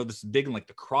Andy, I know this is big in like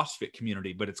the CrossFit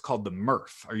community, but it's called the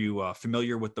Murph. Are you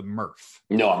familiar with the Murph?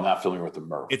 No, I'm not familiar with the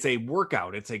Murph. It's a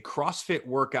workout. It's a CrossFit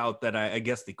workout that I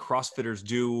guess the CrossFitters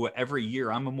do every year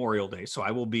on Memorial Day. So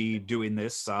I will be doing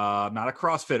this. I'm not a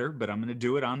CrossFitter, but I'm going to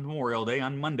do it on Memorial Day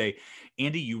on Monday.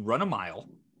 Andy, you run a mile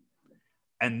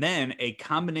and then a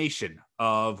combination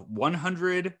of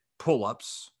 100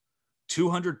 pull-ups,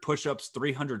 200 push-ups,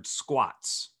 300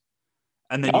 squats,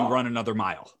 and then you run another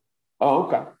mile. Oh,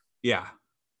 okay. Yeah.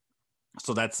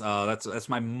 So that's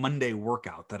my Monday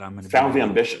workout that I'm going to sounds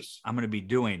ambitious. I'm going to be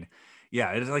doing.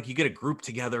 Yeah, it's like you get a group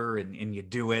together and you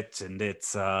do it, and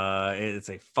it's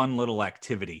a fun little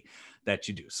activity that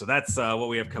you do. So that's what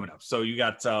we have coming up. So you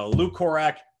got Lou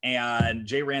Korak and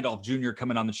Jay Randolph Jr.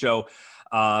 coming on the show.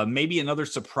 Maybe another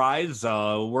surprise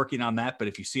working on that, but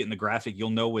if you see it in the graphic, you'll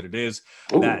know what it is.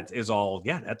 Ooh. That is all.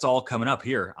 Yeah, that's all coming up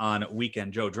here on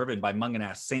Weekend Joe, driven by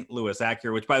Munganass St. Louis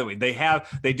Acura, which, by the way,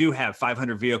 they do have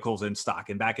 500 vehicles in stock.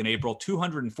 And back in April,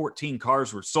 214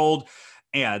 cars were sold.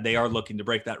 And they are looking to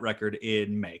break that record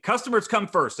in May. Customers come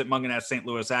first at Munganass St.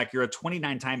 Louis Acura,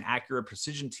 29-time Acura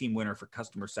Precision Team winner for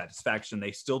customer satisfaction.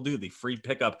 They still do the free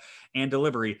pickup and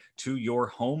delivery to your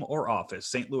home or office.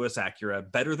 St. Louis Acura,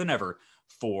 better than ever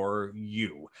for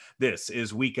you. This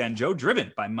is Weekend Joe,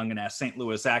 driven by Munganass St.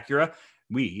 Louis Acura.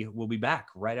 We will be back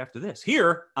right after this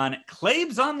here on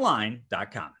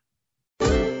ClaibsOnline.com.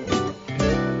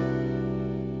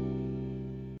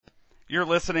 You're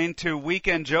listening to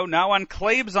Weekend Joe, now on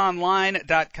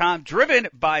ClaibsOnline.com, driven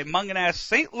by Munganass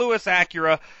St. Louis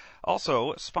Acura,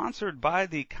 also sponsored by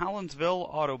the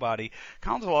Collinsville Auto Body.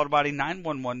 Collinsville Auto Body,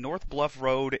 911 North Bluff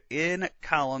Road in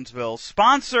Collinsville.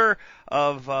 Sponsor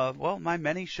of, my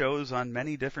many shows on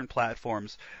many different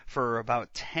platforms for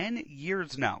about 10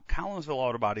 years now. Collinsville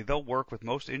Auto Body, they'll work with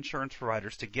most insurance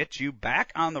providers to get you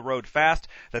back on the road fast.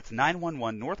 That's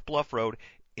 911 North Bluff Road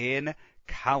in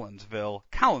Collinsville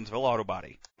Auto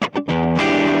Body.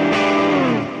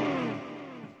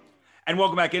 And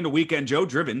welcome back into Weekend Joe,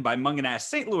 driven by Munganass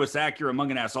St. Louis Acura,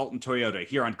 Munganass Alton Toyota,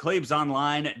 here on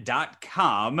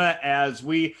ClaibsOnline.com. As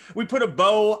we put a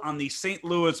bow on the St.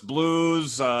 Louis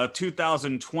Blues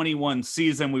 2021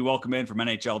 season, we welcome in from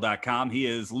NHL.com. He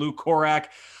is Lou Korak.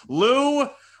 Lou,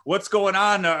 What's going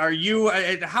on? Are you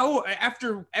how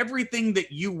after everything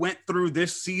that you went through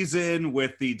this season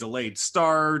with the delayed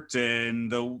start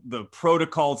and the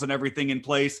protocols and everything in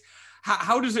place?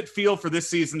 How does it feel for this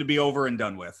season to be over and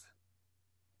done with?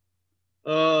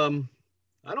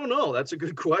 I don't know. That's a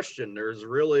good question. There's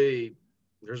really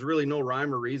no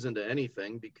rhyme or reason to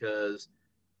anything because,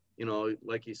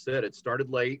 like you said, it started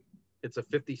late. It's a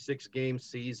 56 game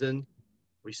season.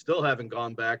 We still haven't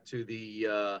gone back to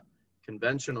the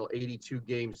conventional 82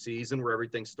 game season where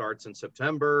everything starts in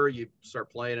September. You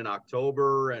start playing in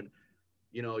October, and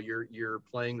you're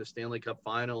playing the Stanley Cup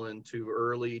final into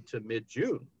early to mid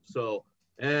June. So,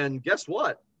 and guess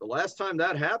what? The last time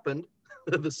that happened,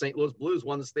 the St. Louis Blues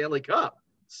won the Stanley Cup.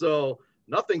 So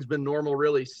nothing's been normal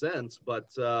really since. But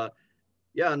I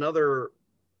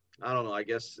don't know. I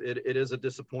guess it is a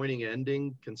disappointing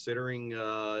ending considering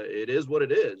it is what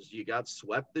it is. You got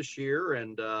swept this year,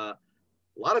 and a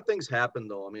lot of things happened,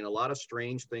 though. I mean, a lot of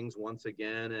strange things once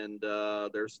again, and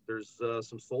there's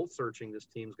some soul searching this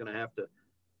team's going to have to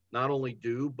not only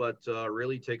do, but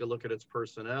really take a look at its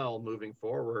personnel moving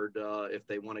forward if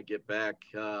they want to get back.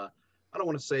 I don't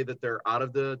want to say that they're out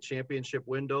of the championship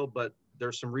window, but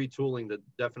there's some retooling that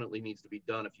definitely needs to be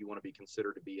done if you want to be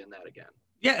considered to be in that again.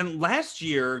 Yeah, and last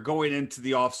year going into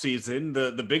the offseason,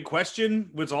 the big question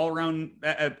was all around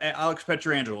Alex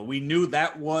Pietrangelo. We knew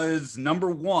that was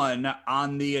number one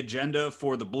on the agenda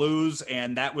for the Blues,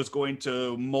 and that was going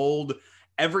to mold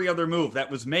every other move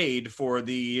that was made for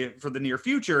the near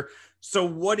future. So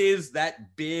what is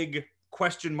that big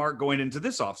question mark going into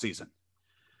this offseason?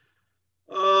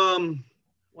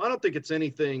 Well, I don't think it's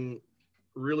anything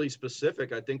really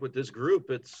specific. I think with this group,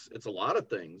 it's a lot of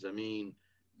things. I mean,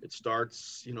 it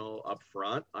starts, up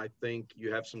front. I think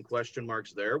you have some question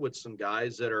marks there with some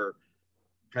guys that are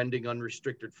pending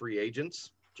unrestricted free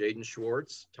agents: Jaden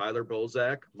Schwartz, Tyler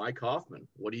Bozak, Mike Hoffman.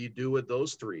 What do you do with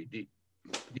those three? Do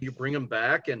you bring them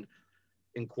back and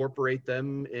incorporate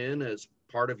them in as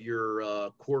part of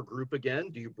your core group again?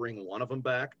 Do you bring one of them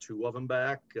back, two of them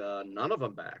back, none of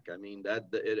them back? I mean,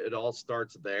 it all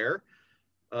starts there.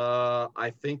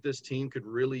 I think this team could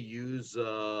really use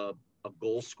a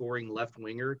goal-scoring left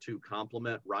winger to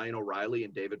complement Ryan O'Reilly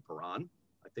and David Perron.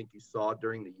 I think you saw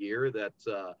during the year that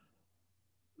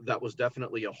that was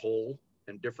definitely a hole,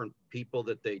 and different people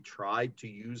that they tried to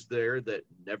use there that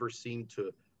never seemed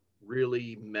to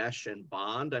really mesh and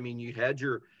bond. I mean, you had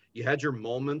your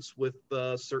moments with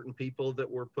certain people that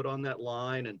were put on that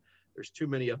line, and there's too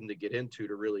many of them to get into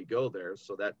to really go there.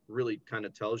 So that really kind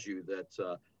of tells you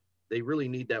that they really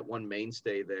need that one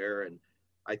mainstay there. And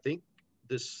I think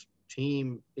this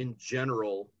team in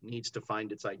general needs to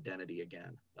find its identity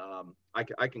again.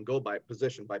 I can go by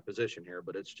position here,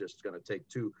 but it's just going to take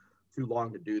too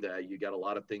long to do that. You got a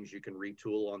lot of things you can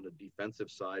retool on the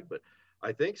defensive side, but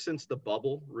I think since the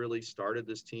bubble really started,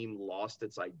 this team lost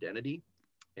its identity.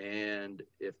 And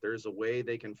if there's a way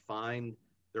they can find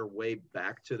their way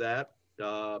back to that,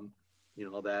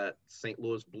 that St.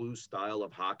 Louis Blues style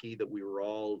of hockey that we were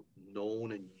all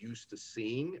known and used to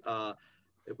seeing,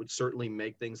 it would certainly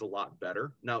make things a lot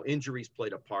better. Now, injuries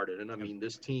played a part in it. I mean,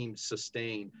 this team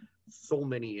sustained so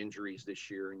many injuries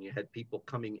this year, and you had people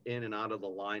coming in and out of the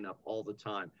lineup all the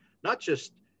time. Not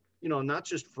just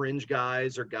fringe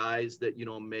guys or guys that,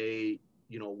 may,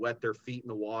 wet their feet in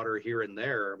the water here and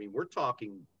there. I mean, we're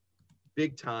talking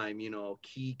big time,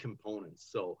 key components.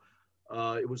 So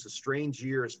it was a strange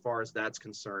year as far as that's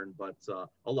concerned, but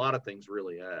a lot of things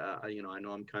really. I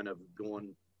know I'm kind of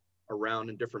going around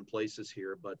in different places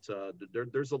here, but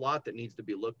there's a lot that needs to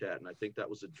be looked at, and I think that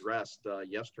was addressed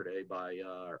yesterday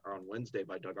on Wednesday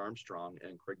by Doug Armstrong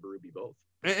and Craig Berube both.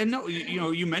 And no,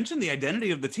 you mentioned the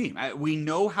identity of the team. We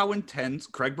know how intense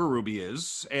Craig Berube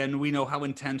is, and we know how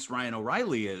intense Ryan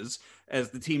O'Reilly is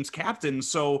as the team's captain.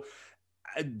 So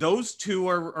those two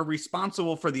are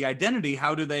responsible for the identity.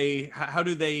 How do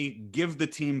they give the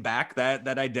team back that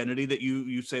identity that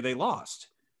you say they lost?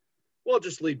 Well,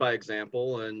 just lead by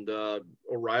example. And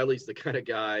O'Reilly's the kind of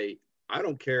guy, I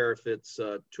don't care if it's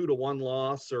a 2-1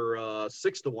 loss or a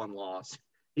 6-1 loss,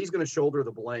 he's going to shoulder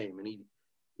the blame. And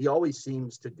he always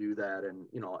seems to do that. And,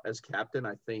 as captain,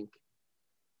 I think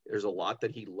there's a lot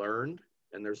that he learned,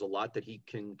 and there's a lot that he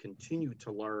can continue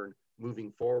to learn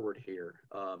moving forward here.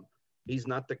 He's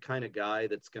not the kind of guy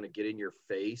that's going to get in your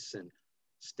face and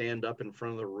stand up in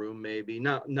front of the room maybe.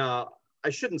 Now, I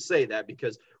shouldn't say that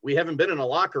because we haven't been in a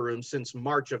locker room since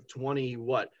March of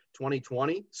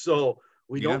 2020. So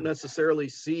we don't necessarily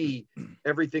see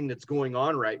everything that's going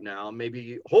on right now.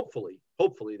 Maybe, hopefully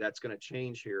that's going to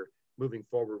change here moving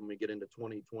forward when we get into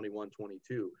 2021,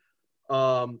 22.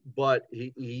 But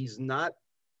he's not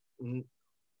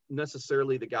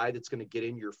necessarily the guy that's going to get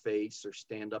in your face or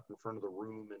stand up in front of the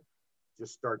room and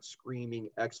just start screaming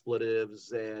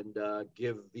expletives and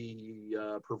give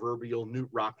the proverbial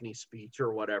Newt Rockney speech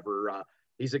or whatever.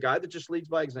 He's a guy that just leads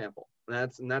by example.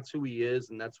 And that's who he is,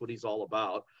 and that's what he's all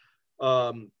about.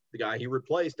 The guy he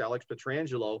replaced, Alex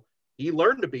Pietrangelo, he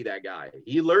learned to be that guy.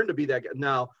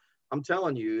 Now, I'm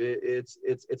telling you,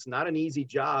 it's not an easy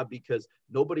job because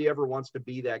nobody ever wants to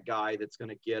be that guy that's going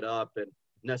to get up and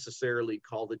necessarily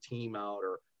call the team out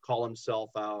or call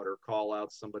himself out or call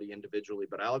out somebody individually.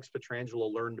 But Alex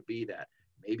Pietrangelo learned to be that.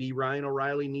 Maybe Ryan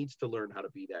O'Reilly needs to learn how to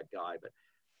be that guy, but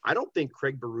I don't think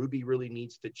Craig Berube really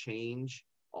needs to change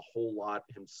a whole lot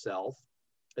himself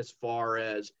as far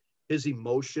as his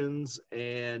emotions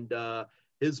and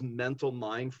his mental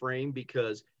mind frame,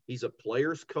 because he's a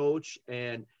player's coach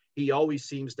and he always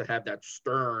seems to have that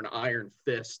stern iron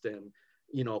fist and,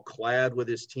 clad with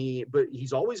his team, but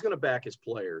he's always going to back his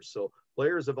players. So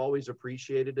players have always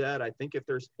appreciated that. I think if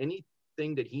there's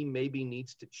anything that he maybe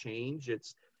needs to change,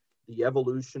 it's the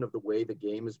evolution of the way the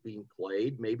game is being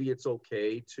played. Maybe it's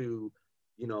okay to,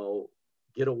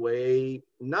 get away,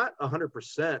 not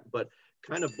 100%, but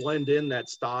kind of blend in that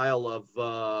style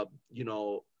of,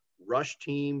 rush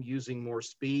team using more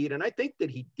speed. And I think that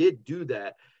he did do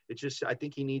that. It's just, I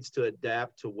think he needs to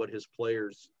adapt to what his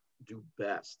players do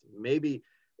best. Maybe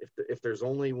if there's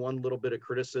only one little bit of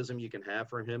criticism you can have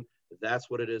for him, that's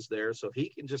what it is there. So if he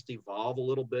can just evolve a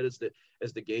little bit as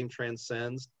the game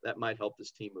transcends, that might help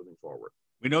this team moving forward.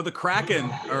 We know the Kraken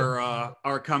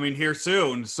are coming here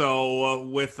soon. So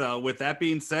with that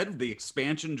being said, the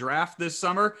expansion draft this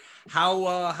summer,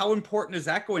 how important is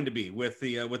that going to be with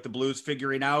the Blues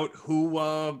figuring out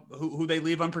who they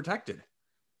leave unprotected?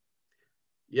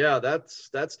 Yeah, that's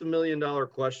the $1 million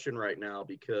question right now,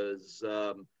 because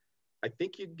I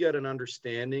think you'd get an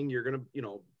understanding.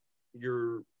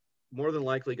 You're more than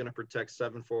likely going to protect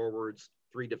 7 forwards,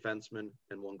 3 defensemen,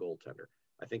 and 1 goaltender.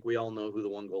 I think we all know who the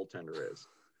 1 goaltender is.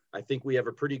 I think we have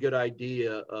a pretty good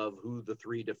idea of who the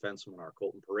 3 defensemen are: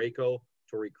 Colton Parayko,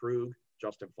 Torrey Krug,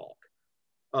 Justin Falk.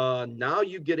 Now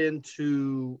you get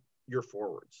into your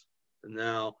forwards.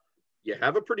 Now you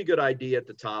have a pretty good idea at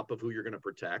the top of who you're going to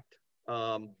protect.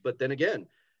 But then again,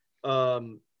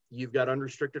 you've got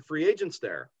unrestricted free agents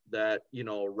there that,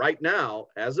 right now,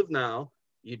 as of now,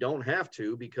 you don't have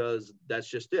to, because that's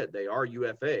just it. They are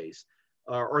UFAs,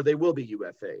 or they will be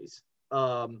UFAs.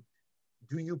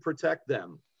 Do you protect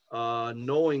them,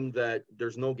 knowing that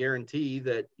there's no guarantee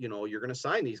that, you're going to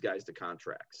sign these guys to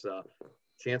contracts?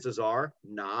 Chances are,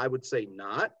 I would say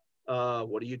not.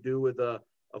 What do you do with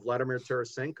Vladimir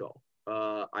Tarasenko?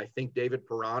 I think David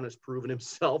Perron has proven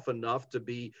himself enough to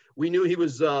be. We knew he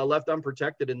was left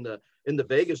unprotected in the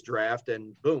Vegas draft,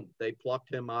 and boom, they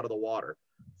plucked him out of the water.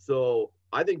 So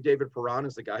I think David Perron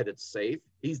is the guy that's safe.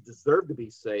 He's deserved to be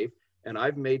safe, and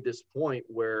I've made this point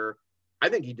where I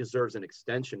think he deserves an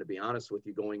extension, to be honest with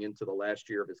you, going into the last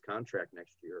year of his contract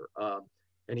next year.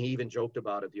 And he even joked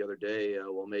about it the other day.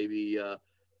 Maybe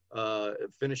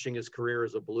finishing his career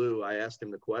as a Blue. I asked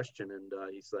him the question, and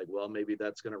he's like, well, maybe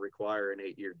that's going to require an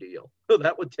 8-year deal. So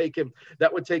that would take him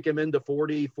into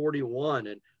 40,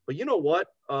 41. But you know what?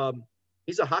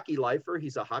 He's a hockey lifer.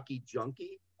 He's a hockey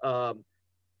junkie.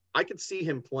 I could see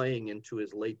him playing into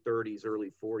his late 30s,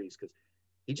 early 40s, because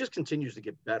he just continues to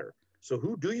get better. So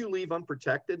who do you leave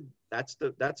unprotected? That's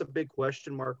a big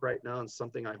question mark right now, and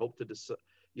something I hope to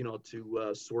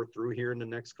sort through here in the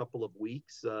next couple of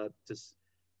weeks.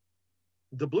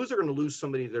 The Blues are going to lose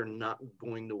somebody they're not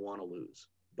going to want to lose.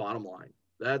 Bottom line,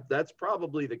 that's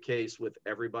probably the case with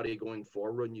everybody going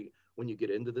forward when you get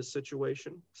into this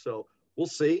situation. So we'll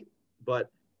see, but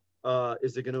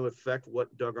is it going to affect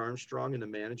what Doug Armstrong and the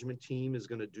management team is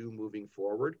going to do moving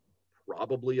forward?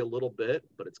 Probably a little bit,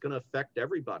 but it's going to affect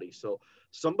everybody. So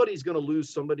somebody's going to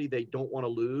lose somebody they don't want to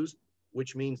lose,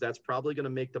 which means that's probably going to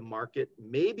make the market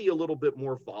maybe a little bit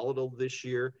more volatile this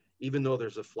year, even though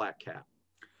there's a flat cap.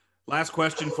 Last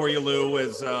question for you, Lou,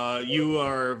 is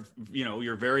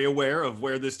you're very aware of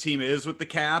where this team is with the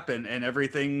cap and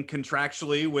everything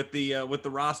contractually with the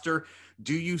roster.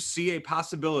 Do you see a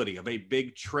possibility of a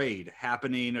big trade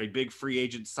happening, a big free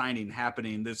agent signing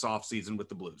happening this offseason with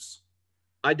the Blues?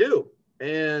 I do.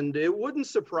 And it wouldn't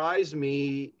surprise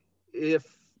me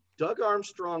if Doug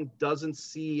Armstrong doesn't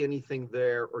see anything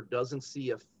there or doesn't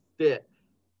see a fit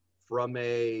from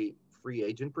a free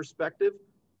agent perspective.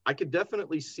 I could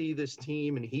definitely see this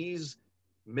team, and he's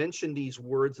mentioned these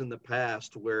words in the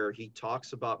past where he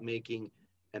talks about making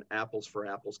an apples for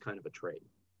apples kind of a trade,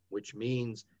 which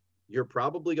means you're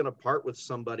probably going to part with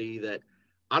somebody that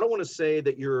I don't want to say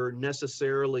that you're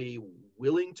necessarily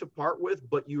willing to part with,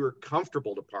 but you're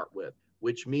comfortable to part with.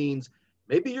 which means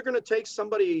maybe you're going to take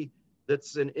somebody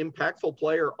that's an impactful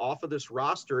player off of this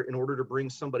roster in order to bring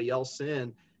somebody else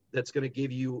in that's going to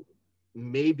give you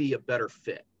maybe a better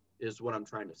fit, is what I'm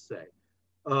trying to say.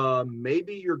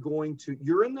 Maybe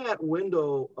you're in that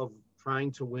window of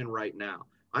trying to win right now.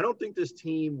 I don't think this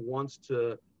team wants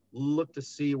to look to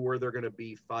see where they're going to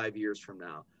be 5 years from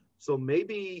now. So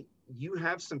maybe you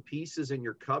have some pieces in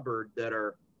your cupboard that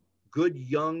are good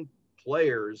young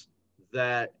players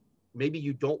that maybe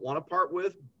you don't want to part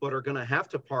with, but are going to have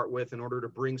to part with in order to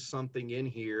bring something in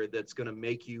here that's going to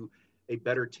make you a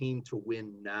better team to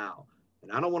win now.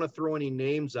 And I don't want to throw any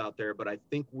names out there, but I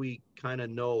think we kind of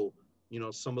know,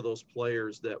 some of those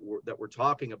players that we're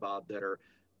talking about that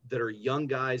are young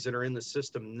guys that are in the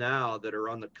system now that are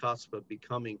on the cusp of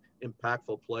becoming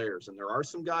impactful players. And there are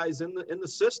some guys in the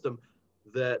system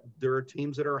that there are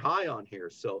teams that are high on here.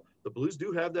 So the Blues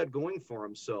do have that going for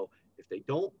them. So if they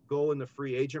don't go in the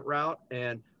free agent route,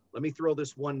 and let me throw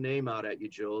this one name out at you,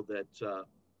 Joe, that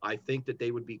I think that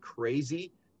they would be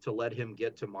crazy to let him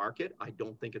get to market. I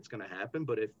don't think it's going to happen,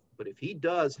 but if he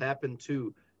does happen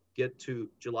to get to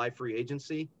July free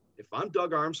agency, if I'm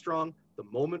Doug Armstrong, the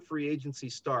moment free agency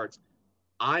starts,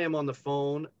 I am on the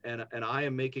phone and I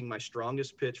am making my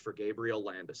strongest pitch for Gabriel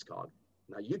Landeskog.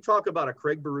 Now, you talk about a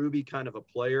Craig Berube kind of a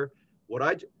player.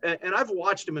 And I've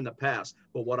watched him in the past,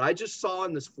 but what I just saw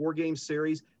in this 4-game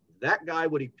series, that guy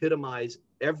would epitomize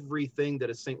everything that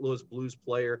a St. Louis Blues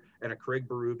player and a Craig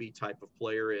Berube type of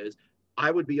player is.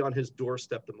 I would be on his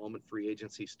doorstep the moment free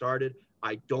agency started.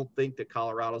 I don't think that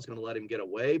Colorado's going to let him get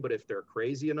away, but if they're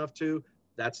crazy enough to,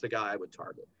 that's the guy I would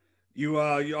target. You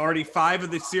already 5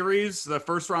 of the series, the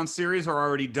first round series, are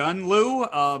already done. Lou,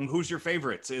 who's your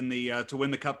favorites in the to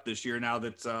win the cup this year? Now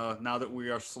that we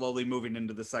are slowly moving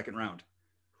into the second round.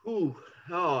 Oh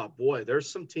boy,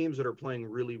 there's some teams that are playing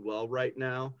really well right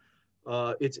now.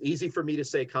 It's easy for me to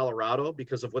say Colorado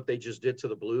because of what they just did to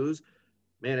the Blues.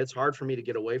 Man, it's hard for me to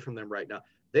get away from them right now.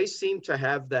 They seem to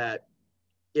have that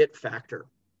it factor,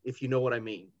 if you know what I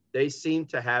mean. They seem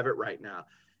to have it right now,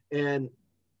 and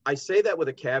I say that with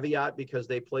a caveat because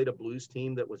they played a Blues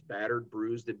team that was battered,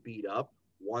 bruised, and beat up,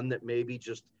 one that maybe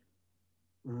just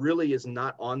really is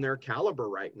not on their caliber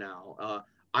right now.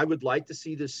 I would like to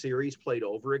see this series played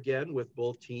over again with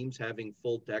both teams having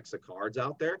full decks of cards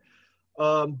out there.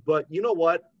 But you know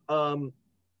what?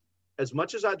 As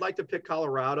much as I'd like to pick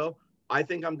Colorado, I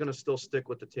think I'm going to still stick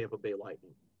with the Tampa Bay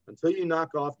Lightning. Until you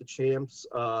knock off the champs,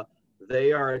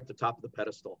 they are at the top of the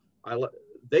pedestal.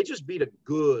 They just beat a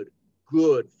good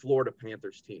Florida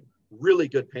Panthers team, really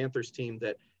good Panthers team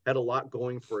that had a lot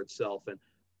going for itself. And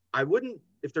I wouldn't,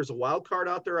 if there's a wild card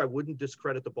out there, I wouldn't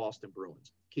discredit the Boston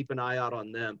Bruins. Keep an eye out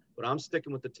on them, but I'm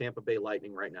sticking with the Tampa Bay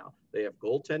Lightning right now. They have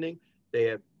goaltending. They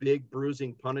have big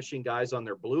bruising, punishing guys on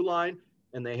their blue line,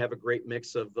 and they have a great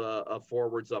mix of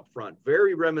forwards up front.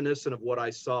 Very reminiscent of what I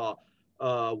saw,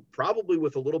 probably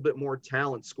with a little bit more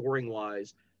talent scoring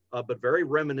wise, but very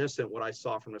reminiscent what I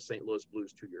saw from the St. Louis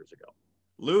Blues 2 years ago.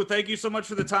 Lou, thank you so much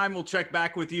for the time. We'll check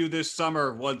back with you this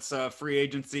summer once free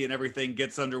agency and everything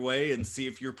gets underway and see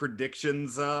if your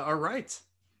predictions are right.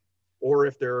 Or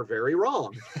if they're very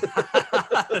wrong.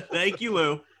 Thank you,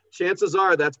 Lou. Chances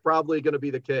are that's probably going to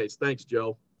be the case. Thanks,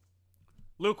 Joe.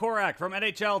 Lou Korak from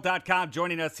NHL.com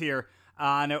joining us here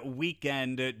on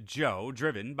Weekend Joe,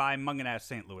 driven by Mungenast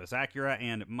St. Louis Acura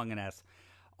and Mungenast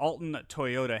Alton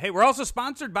Toyota. Hey, we're also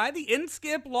sponsored by the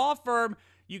Inskip Law Firm.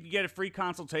 You can get a free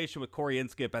consultation with Corey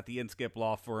Inskip at the Inskip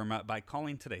Law Firm by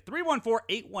calling today.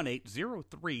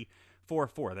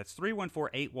 314-818-0344. That's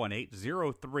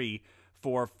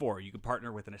 314-818-0344. You can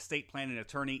partner with an estate planning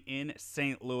attorney in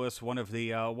St. Louis, one of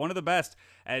the best,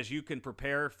 as you can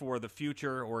prepare for the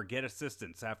future or get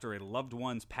assistance after a loved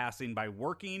one's passing by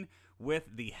working with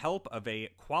the help of a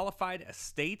qualified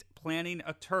estate planning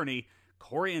attorney,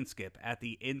 Corey Inskip at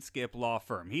the Inskip Law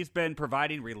Firm. He's been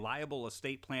providing reliable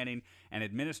estate planning and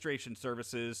administration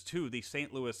services to the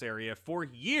St. Louis area for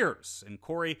years, and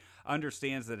Corey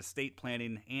understands that estate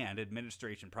planning and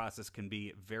administration process can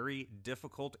be very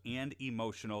difficult and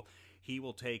emotional. He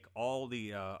will take all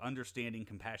the understanding,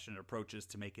 compassionate approaches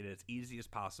to make it as easy as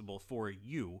possible for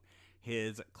you,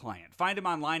 his client. Find him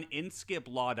online,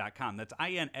 inskiplaw.com. That's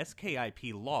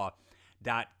INSKIP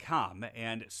Law.com,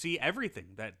 and see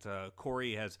everything that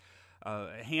Corey has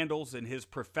handles in his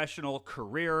professional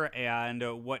career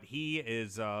and what he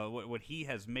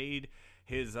has made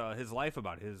his life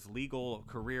about, his legal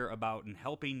career about, and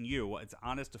helping you. It's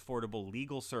honest, affordable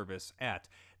legal service at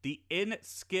the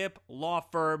Inskip Law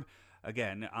Firm.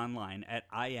 Again, online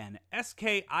at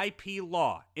INSKIP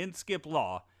Law,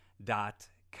 inskiplaw.com.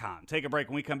 Take a break.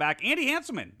 When we come back, Andy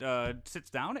Hanselman sits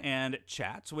down and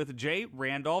chats with Jay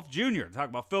Randolph Jr. Talk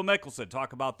about Phil Mickelson,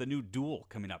 talk about the new duel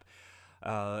coming up,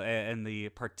 and the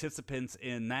participants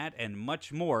in that, and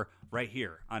much more right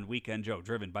here on Weekend Joe,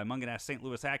 driven by Munganast St.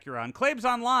 Louis Acura on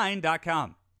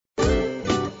ClaimsOnline.com.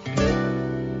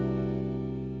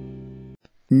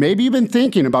 Maybe you've been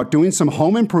thinking about doing some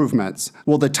home improvements.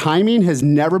 Well, the timing has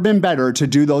never been better to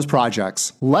do those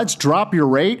projects. Let's drop your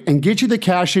rate and get you the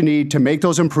cash you need to make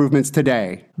those improvements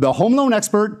today.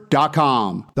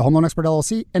 TheHomeLoanExpert.com. The Home Loan Expert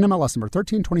LLC, NMLS number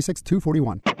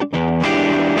 1326241.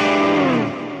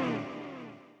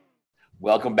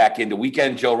 Welcome back into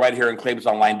Weekend Joe right here on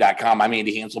ClaimsOnline.com. I'm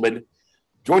Andy Hanselman,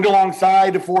 joined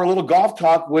alongside for a little golf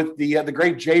talk with the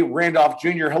great Jay Randolph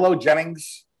Jr. Hello,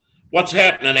 Jennings. What's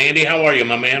happening, Andy? How are you,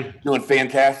 my man? Doing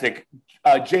fantastic.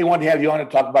 Jay, wanted to have you on to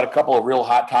talk about a couple of real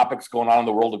hot topics going on in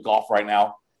the world of golf right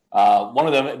now. One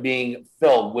of them being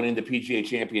Phil winning the PGA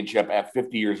Championship at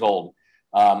 50 years old.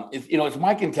 It's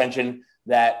my contention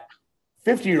that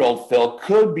 50-year-old Phil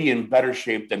could be in better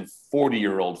shape than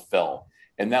 40-year-old Phil.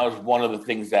 And that was one of the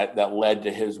things that led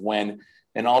to his win.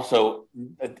 And also,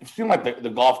 it seemed like the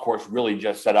golf course really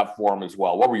just set up for him as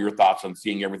well. What were your thoughts on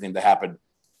seeing everything that happened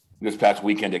this past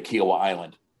weekend at Kiowa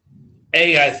Island?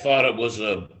 I thought it was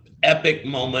an epic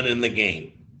moment in the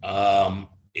game.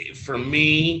 For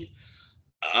me,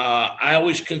 I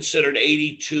always considered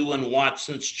 82 and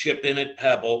Watson's chip in at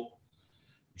Pebble,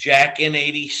 Jack in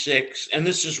 86, and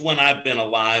this is when I've been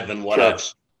alive and what I've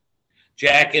seen.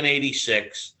 Jack in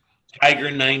 86, Tiger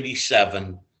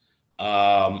 97,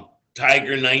 Tiger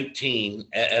 19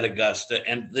 at Augusta,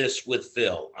 and this with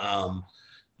Phil.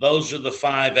 Those are the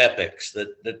five epics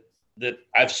that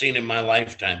I've seen in my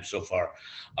lifetime so far.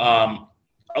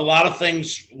 A lot of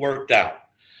things worked out.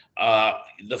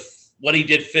 What he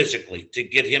did physically to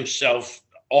get himself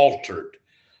altered,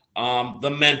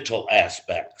 the mental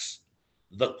aspects,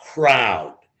 the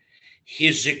crowd,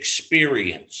 his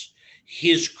experience,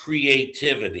 his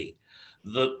creativity,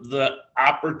 the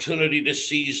opportunity to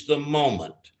seize the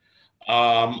moment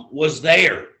was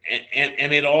there.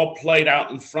 And it all played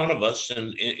out in front of us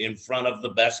and in front of the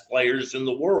best players in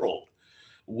the world,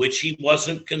 which he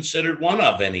wasn't considered one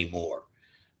of anymore.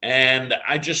 And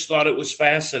I just thought it was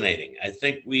fascinating. I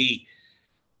think we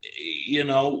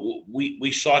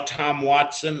saw Tom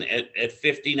Watson at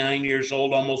 59 years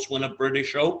old almost win a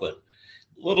British Open.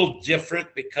 A little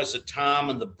different because of Tom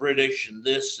and the British and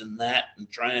this and that and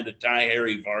trying to tie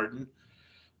Harry Vardon.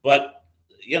 But,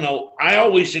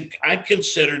 I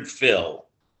considered Phil,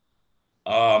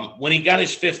 when he got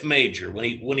his fifth major, when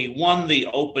he won the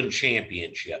Open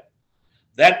Championship,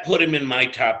 that put him in my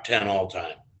top 10 all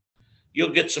time. You'll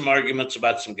get some arguments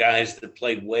about some guys that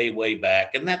played way, way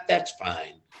back, and that's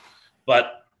fine.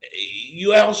 But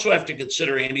you also have to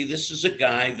consider, Andy, this is a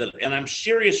guy that, and I'm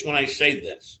serious when I say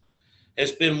this,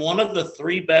 has been one of the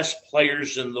three best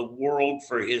players in the world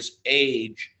for his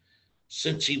age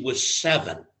since he was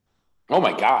 7. Oh,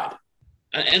 my God.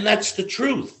 And that's the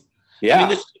truth. Yeah. I mean,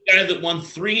 this is the guy that won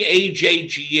 3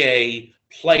 AJGA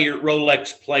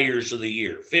Rolex Players of the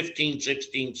Year, 15,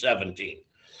 16, 17.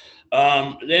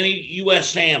 Then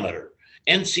U.S. Amateur,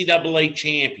 NCAA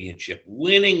Championship,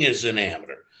 winning as an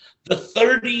amateur. The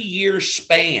 30-year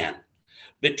span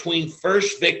between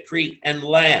first victory and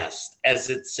last as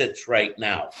it sits right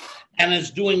now, and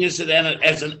is doing as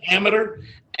an amateur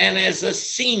and as a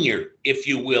senior, if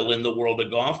you will, in the world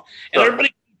of golf. And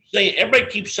everybody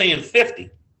keeps saying 50.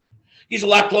 He's a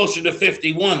lot closer to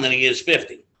 51 than he is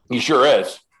 50. He sure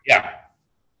is. Yeah.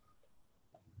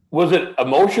 Was it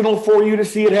emotional for you to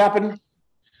see it happen?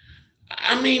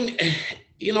 I mean,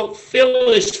 Phil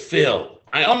is Phil.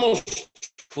 I almost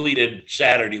tweeted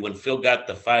Saturday when Phil got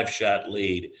the 5-shot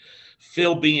lead,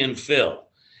 Phil being Phil.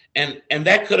 And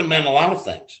that could have meant a lot of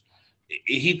things.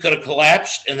 He could have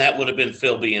collapsed, and that would have been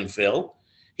Phil being Phil.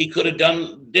 He could have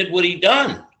did what he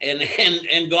done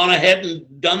and gone ahead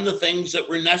and done the things that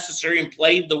were necessary and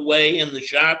played the way and the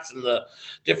shots and the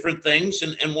different things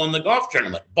and won the golf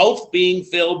tournament. Both being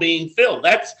Phil.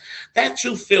 That's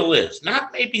who Phil is.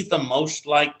 Not maybe the most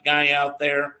liked guy out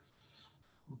there,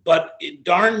 but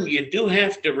darn, you do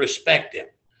have to respect him.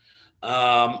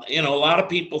 A lot of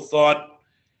people thought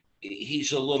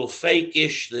he's a little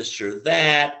fake-ish, this or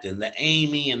that, and the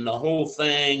Amy and the whole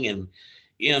thing, and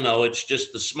it's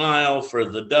just the smile for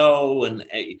the dough. And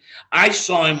I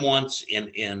saw him once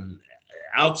in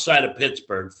outside of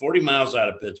Pittsburgh, 40 miles out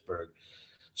of Pittsburgh,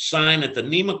 sign at the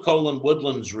Nemacolin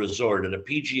Woodlands Resort at a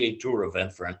PGA Tour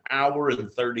event for an hour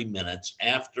and 30 minutes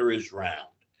after his round.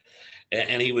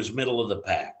 And he was middle of the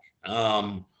pack.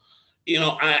 I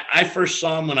first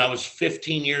saw him when I was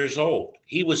 15 years old.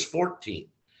 He was 14.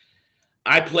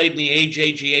 I played in the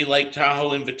AJGA Lake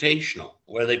Tahoe Invitational,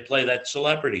 where they play that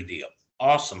celebrity deal.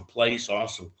 Awesome place,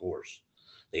 awesome course.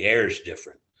 The air is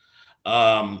different.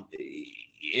 And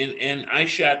I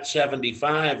shot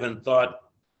 75 and thought,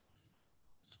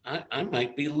 I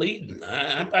might be leading.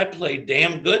 I played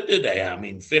damn good today. I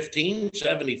mean,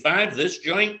 1575, this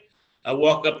joint. I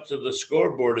walk up to the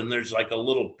scoreboard and there's like a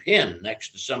little pin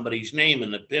next to somebody's name,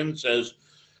 and the pin says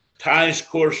ties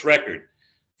course record,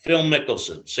 Phil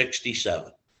Mickelson,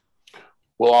 67.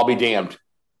 Well, I'll be damned.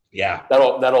 Yeah,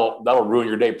 that'll ruin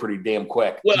your day pretty damn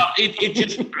quick. Well, it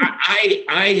just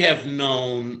I have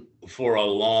known for a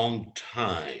long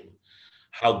time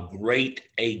how great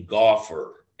a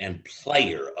golfer and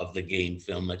player of the game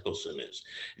Phil Mickelson is.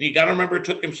 And you got to remember, it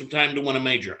took him some time to win a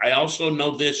major. I also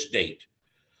know this date,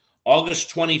 August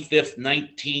 25th,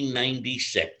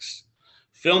 1996.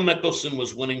 Phil Mickelson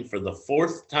was winning for the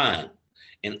fourth time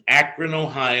in Akron,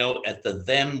 Ohio at the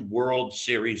then World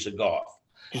Series of Golf.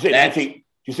 Did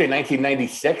you say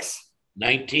 1996?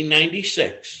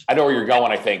 1996. I know where you're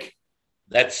going, I think.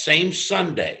 That same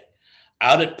Sunday,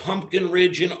 out at Pumpkin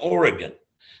Ridge in Oregon,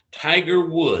 Tiger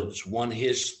Woods won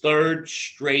his third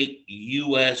straight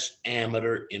U.S.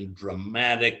 amateur in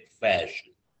dramatic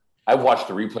fashion. I watched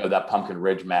the replay of that Pumpkin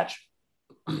Ridge match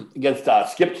against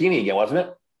Skip Keeney again, wasn't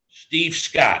it? Steve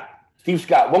Scott.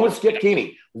 When was Skip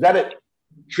Keeney? Was that it?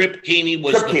 Trip Keeney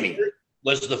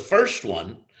was the first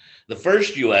one, the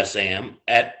first U.S. Am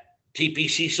at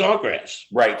TPC Sawgrass.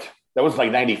 Right. That was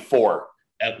like 94.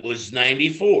 That was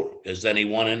 94, because then he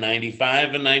won in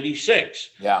 95 and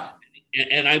 96. Yeah.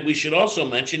 And we should also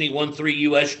mention he won 3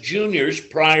 U.S. juniors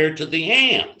prior to the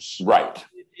AMs. Right.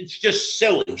 It's just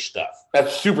silly stuff.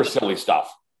 That's super silly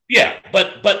stuff. Yeah,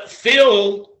 but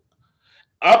Phil,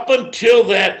 up until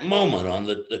that moment on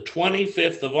the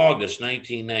 25th of August,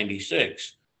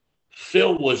 1996,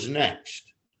 Phil was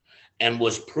next and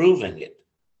was proving it.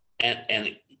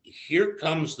 And here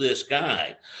comes this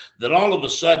guy that all of a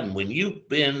sudden, when you've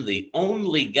been the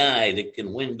only guy that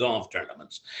can win golf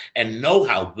tournaments and know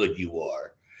how good you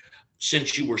are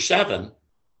since you were 7,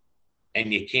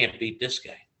 and you can't beat this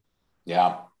guy.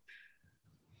 Yeah.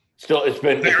 Still, it's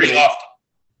been very often.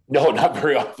 No, not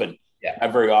very often. Yeah.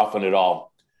 Not very often at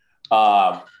all.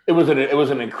 It was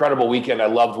an incredible weekend. I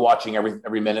loved watching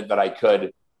every minute that I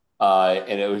could.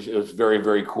 And it was very,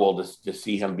 very cool to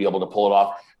see him be able to pull it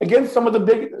off against some of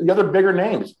the other bigger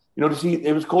names. You know,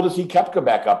 it was cool to see Koepka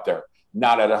back up there,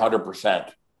 not at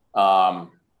 100%, and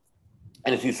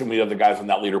to see some of the other guys on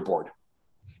that leaderboard.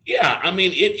 Yeah, I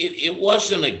mean, it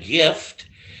wasn't a gift.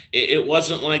 It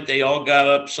wasn't like they all got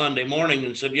up Sunday morning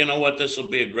and said, you know what, this will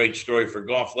be a great story for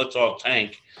golf. Let's all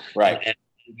tank, right, and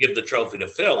give the trophy to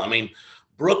Phil. I mean,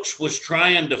 Brooks was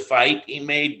trying to fight. He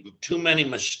made too many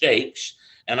mistakes.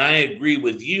 And I agree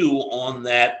with you on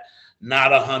that,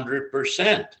 not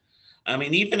 100%. I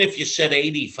mean, even if you said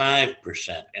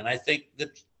 85%, and I think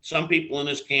that some people in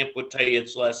his camp would tell you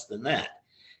it's less than that.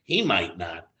 He might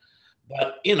not.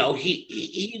 But, you know,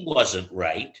 he wasn't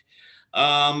right.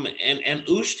 And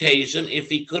Oosthuizen,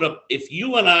 if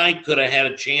you and I could have had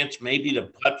a chance maybe to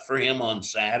putt for him on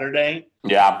Saturday,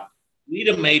 yeah, we'd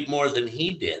have made more than he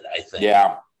did, I think.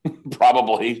 Yeah.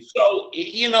 Probably. So,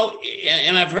 you know,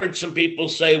 and I've heard some people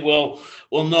say, well,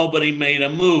 nobody made a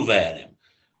move at him.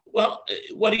 Well,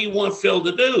 what do you want Phil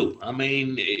to do? I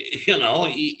mean, you know,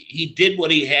 he did what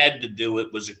he had to do.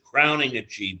 It was a crowning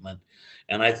achievement.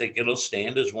 And I think it'll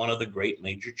stand as one of the great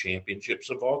major championships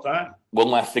of all time. One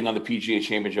last thing on the PGA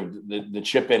Championship, the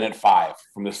chip in at 5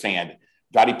 from the sand.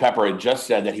 Dottie Pepper had just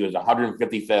said that he was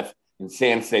 155th in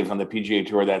sand saves on the PGA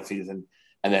Tour that season.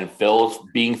 And then Phil's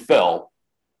being Phil,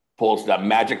 pulls that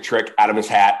magic trick out of his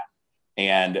hat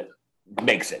and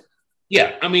makes it.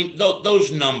 Yeah, I mean,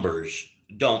 those numbers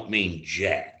don't mean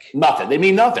jack. Nothing. They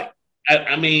mean nothing.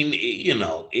 I mean, you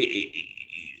know,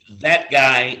 that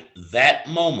guy, that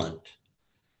moment,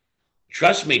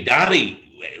 trust me,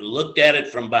 Dottie looked at it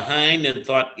from behind and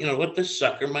thought, you know what, this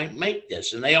sucker might make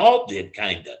this. And they all did,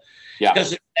 kind of. Yeah.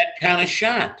 Because it's that kind of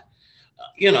shot.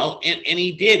 You know, and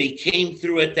he did. He came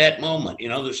through at that moment. You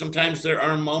know, sometimes there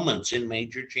are moments in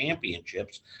major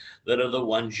championships that are the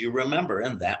ones you remember,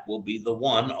 and that will be the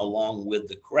one along with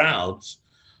the crowds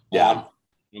on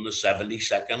the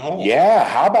 72nd hole. Yeah.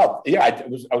 How about,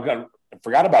 I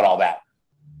forgot about all that.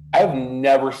 I've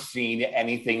never seen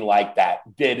anything like that.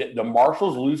 Did the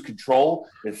marshals lose control?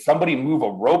 Did somebody move a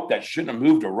rope that shouldn't have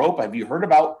moved a rope? Have you heard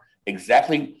about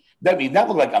exactly that? I mean, that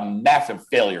looked like a massive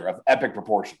failure of epic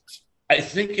proportions. I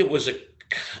think it was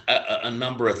a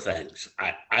number of things.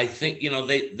 I think, you know,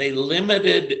 they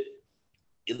limited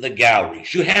the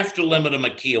galleries. You have to limit them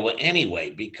at Kiawah anyway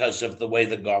because of the way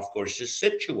the golf course is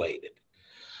situated.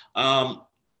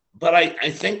 But I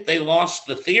think they lost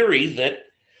the theory that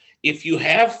if you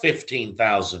have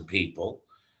 15,000 people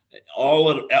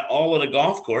all at a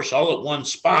golf course, all at one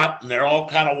spot, and they're all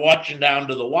kind of watching down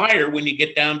to the wire, when you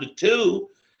get down to two,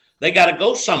 they got to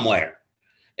go somewhere.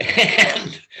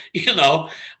 And,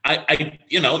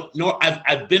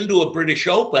 I've been to a British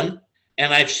Open,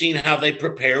 and I've seen how they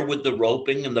prepare with the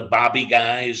roping and the bobby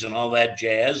guys and all that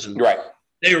jazz. And right.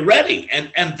 They're ready.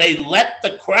 And they let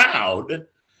the crowd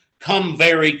come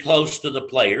very close to the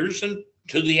players and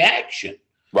to the action.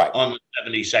 Right. On the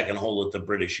 72nd hole at the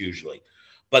British usually.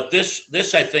 But this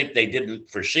I think they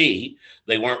didn't foresee.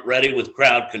 They weren't ready with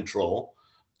crowd control.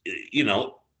 In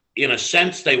a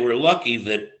sense, they were lucky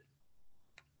that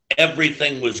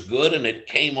everything was good and it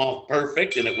came off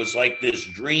perfect. And it was like this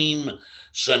dream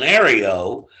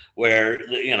scenario where,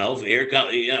 here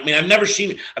comes, I've never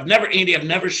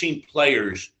seen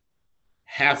players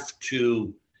have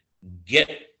to get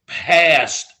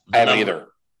past I haven't either.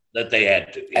 That they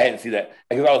had to. I didn't see that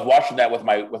because I was watching that with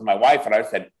my wife, and I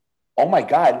said, "Oh my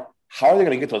God, how are they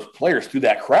going to get those players through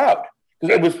that crowd?"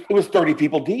 Because it was 30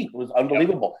 people deep. It was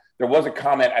unbelievable. There was a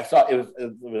comment I saw. It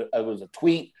was a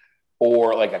tweet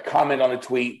or like a comment on a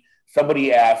tweet.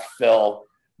 Somebody asked Phil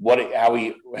how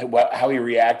he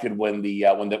reacted when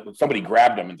somebody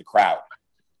grabbed him in the crowd.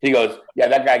 He goes, "Yeah,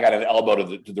 that guy got an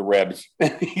elbow to the ribs.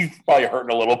 He's probably hurting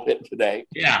a little bit today."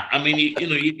 Yeah,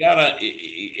 you gotta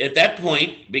at that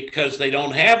point, because they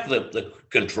don't have the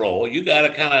control. You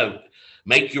gotta kind of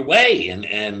make your way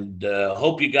and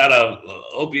hope you got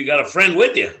a friend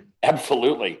with you.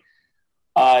 Absolutely.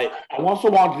 I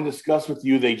also wanted to discuss with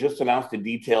you. They just announced the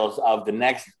details of the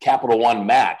next Capital One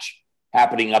match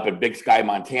happening up at Big Sky,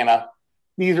 Montana.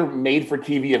 These are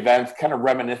made-for-TV events, kind of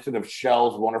reminiscent of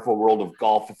Shell's Wonderful World of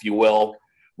Golf, if you will,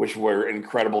 which were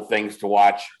incredible things to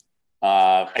watch.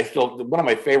 One of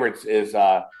my favorites is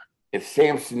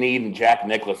Sam Snead and Jack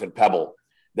Nicklaus at Pebble.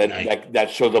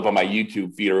 That shows up on my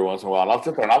YouTube feed every once in a while. And I'll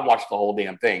sit there and I'll watch the whole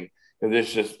damn thing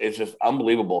because it's just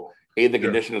unbelievable. A, the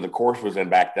condition of the course was in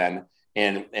back then,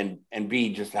 and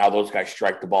B, just how those guys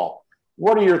strike the ball.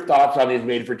 What are your thoughts on these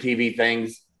made-for-TV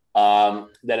things?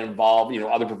 That involve,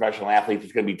 other professional athletes?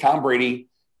 It's going to be Tom Brady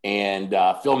and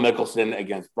Phil Mickelson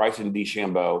against Bryson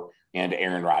DeChambeau and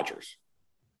Aaron Rodgers.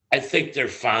 I think they're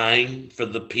fine for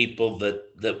the people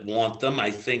that want them.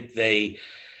 I think they,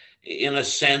 in a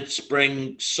sense,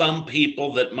 bring some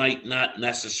people that might not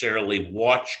necessarily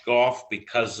watch golf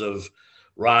because of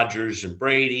Rodgers and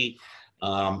Brady.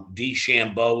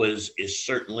 DeChambeau is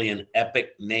certainly an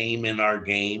epic name in our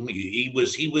game. He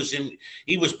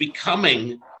was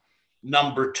becoming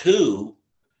number two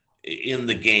in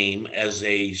the game as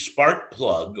a spark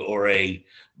plug or a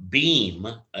beam,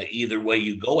 either way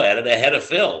you go at it, ahead of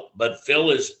Phil. But Phil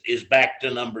is back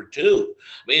to number two.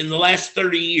 In the last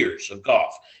 30 years of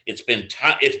golf, it's been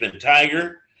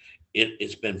Tiger,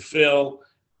 it's been Phil,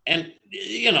 and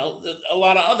a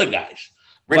lot of other guys.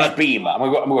 Rich Beam. I'm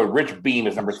gonna go with Rich Beam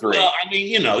as number three.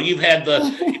 Well, you've had the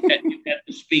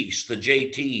Spieths, the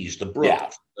JTs, the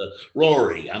Brooks, the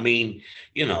Rory.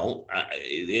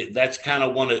 That's kind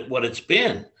of what it's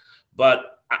been.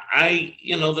 But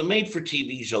the made for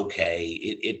TV is okay.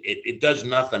 It does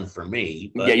nothing for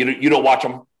me. But yeah, you don't watch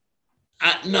them.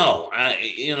 No,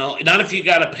 not if you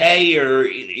got to pay or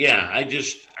I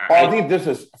think this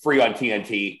is free on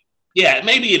TNT. Yeah,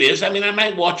 maybe it is. I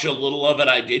might watch a little of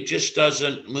it. It just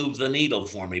doesn't move the needle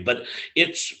for me. But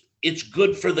it's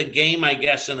good for the game, I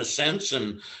guess, in a sense,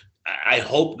 and I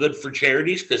hope good for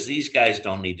charities because these guys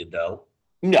don't need to dough.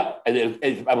 No, I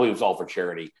believe it's all for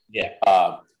charity. Yeah.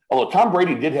 Although Tom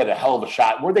Brady did hit a hell of a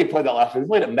shot. Where they played that last week? They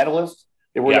played at Medalist.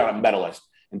 They were on a Medalist.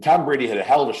 And Tom Brady hit a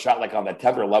hell of a shot like on the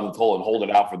 10th or 11th hole and hold it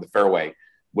out for the fairway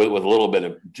with a little bit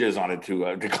of jizz on it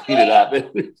to clean it up.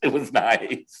 It was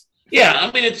nice.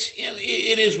 Yeah,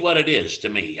 it is what it is to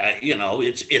me.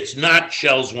 It's not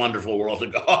Shell's Wonderful World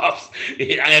of Golf.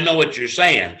 I know what you're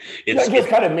saying. It's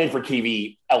kind of made for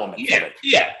TV elements of it.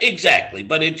 Yeah, exactly.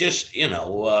 But it just,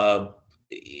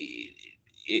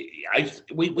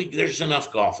 there's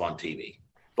enough golf on TV.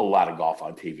 A lot of golf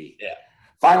on TV. Yeah.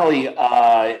 Finally,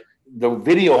 the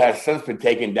video has since been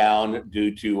taken down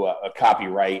due to a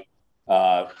copyright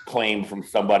claim from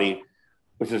somebody,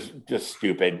 which is just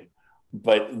stupid.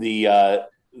 But the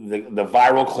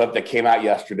viral clip that came out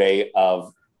yesterday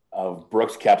of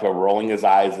Brooks Koepka rolling his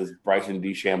eyes as Bryson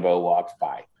DeChambeau walks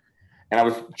by,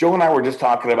 and Joe and I were just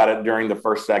talking about it during the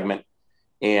first segment,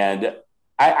 and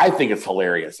I think it's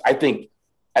hilarious. I think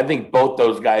both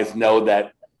those guys know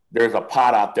that there's a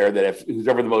pot out there that if who's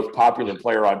ever the most popular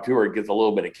player on tour gets a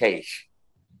little bit of cash.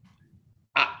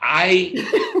 I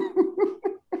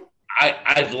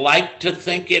I'd like to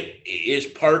think it is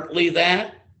partly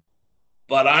that,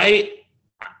 but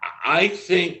I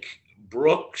think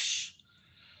Brooks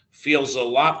feels a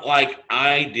lot like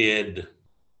I did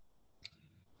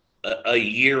a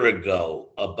year ago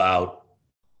about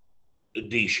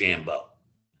DeChambeau,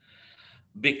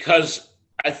 because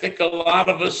I think a lot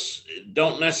of us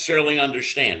don't necessarily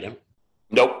understand him.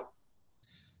 Nope.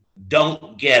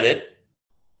 Don't get it.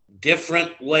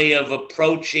 Different way of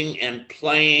approaching and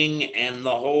playing and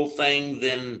the whole thing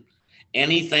than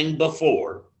anything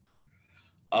before.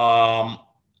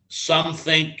 Some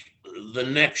think the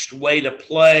next way to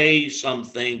play, some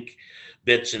think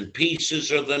bits and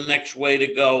pieces are the next way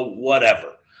to go,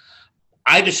 whatever.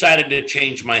 I decided to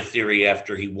change my theory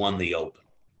after he won the Open.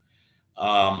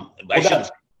 I feel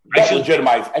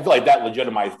like that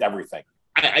legitimized everything.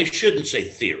 I shouldn't say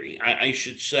theory. I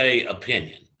should say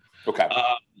opinion. Okay.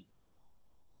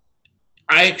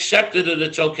 I accepted that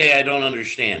it's okay. I don't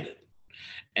understand it.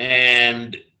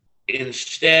 And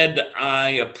instead, I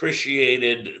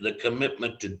appreciated the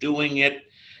commitment to doing it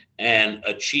and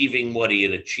achieving what he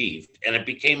had achieved. And it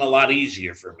became a lot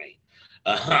easier for me.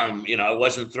 I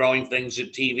wasn't throwing things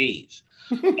at TVs.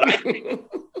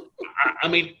 I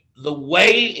mean, the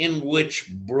way in which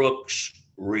Brooks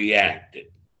reacted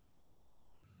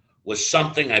was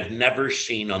something I've never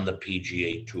seen on the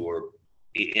PGA Tour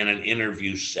in an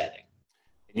interview setting.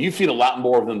 You've seen a lot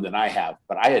more of them than I have,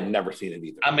 but I had never seen it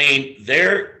either. I mean,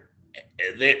 there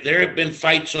have been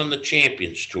fights on the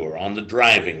Champions Tour, on the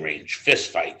driving range,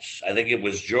 fist fights. I think it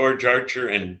was George Archer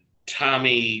and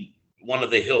Tommy, one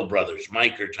of the Hill brothers,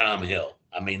 Mike or Tom Hill.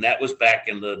 I mean, that was back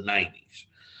in the 90s.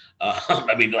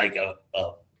 I mean, like a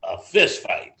fist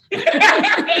fight,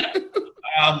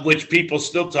 which people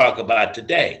still talk about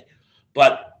today.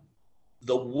 But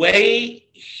the way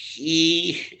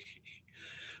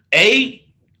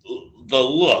the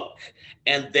look,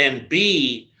 and then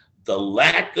B, the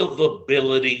lack of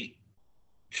ability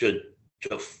to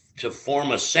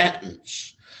form a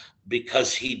sentence,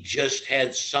 because he just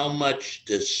had so much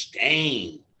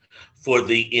disdain for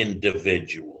the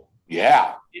individual.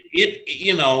 Yeah.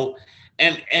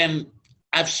 And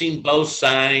I've seen both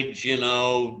sides,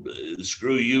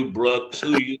 screw you, Brooks,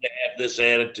 who you to have this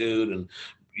attitude, and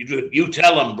you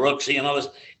tell him, Brooksy, and all this.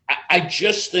 I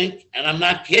just think, and I'm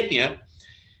not kidding you,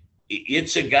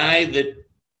 it's a guy that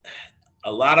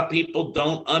a lot of people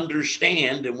don't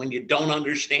understand. And when you don't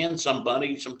understand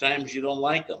somebody, sometimes you don't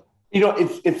like them.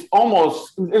 It's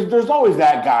almost, there's always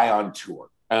that guy on tour,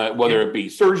 whether it be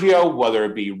Sergio, whether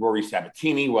it be Rory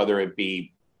Sabatini, whether it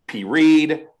be P.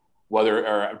 Reed,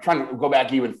 or I'm trying to go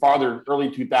back even farther, early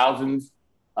 2000s,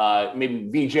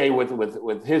 maybe VJ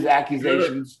with his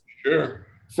accusations. Sure.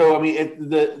 So, I mean,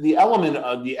 the element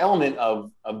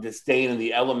of disdain and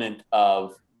the element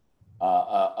of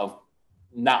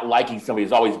not liking somebody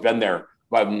has always been there,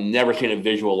 but I've never seen it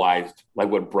visualized like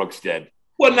what Brooks did.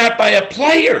 Well, not by a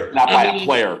player. A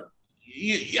player.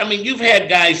 You've had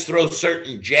guys throw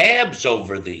certain jabs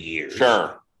over the years.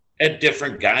 Sure. At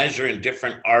different guys or in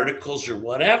different articles or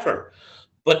whatever,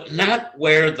 but not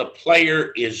where the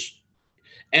player is.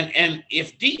 And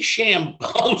if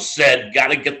DeChambeau said, got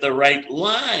to get the right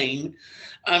line,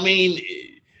 I mean,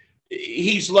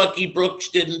 he's lucky Brooks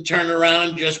didn't turn around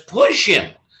and just push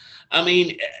him. I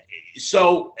mean,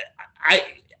 so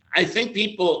I think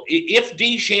people, if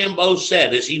DeChambeau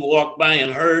said, as he walked by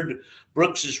and heard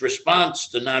Brooks's response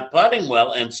to not putting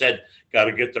well and said, got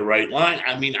to get the right line.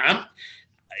 I mean, and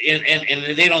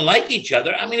they don't like each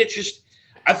other. I mean, it's just,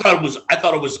 I thought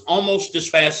it was almost as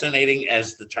fascinating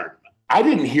as the tournament. I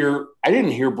didn't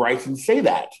hear Bryson say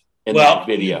that in that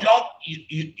video.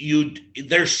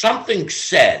 There's something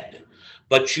said,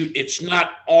 but it's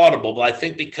not audible. But I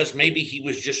think because maybe he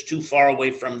was just too far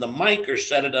away from the mic or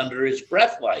said it under his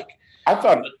breath. I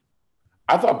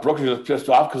thought Brooks was pissed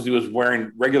off because he was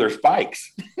wearing regular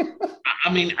spikes.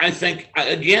 I mean, I think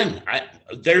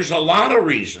there's a lot of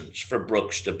reasons for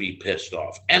Brooks to be pissed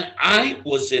off, and I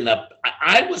was a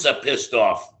pissed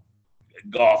off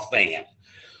golf fan.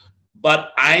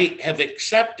 But I have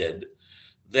accepted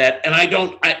that, and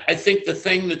I think the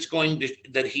thing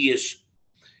that he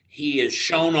has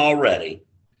shown already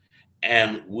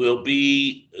and will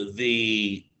be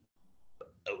the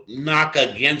knock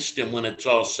against him when it's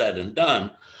all said and done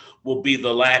will be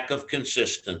the lack of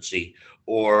consistency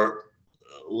or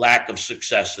lack of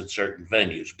success at certain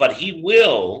venues. But he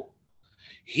will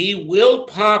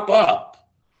pop up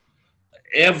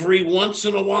every once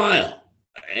in a while.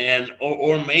 And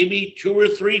or maybe 2 or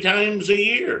 3 times a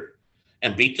year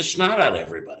and beat the snot out of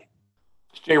everybody.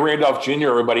 Jay Randolph Jr.,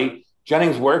 everybody.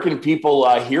 Jennings, where can people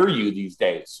hear you these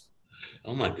days?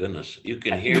 Oh my goodness. You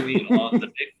can hear me on the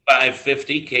Big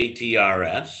 550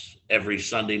 KTRS every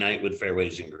Sunday night with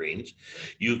Fairways and Greens.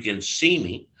 You can see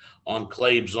me on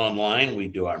Claves Online. We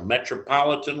do our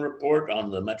Metropolitan Report on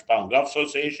the Metropolitan Golf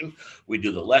Association. We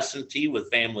do the Lesson Tee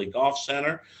with Family Golf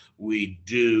Center. We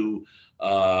do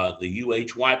the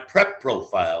UHY Prep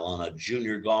Profile on a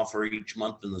junior golfer each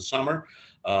month in the summer,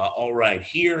 all right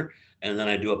here. And then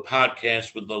I do a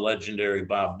podcast with the legendary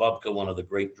Bob Bubka, one of the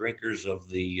great drinkers of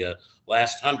the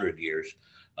last 100 years,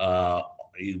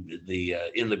 in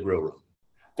the grill room.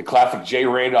 The classic Jay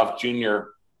Randolph Jr.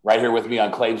 right here with me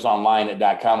on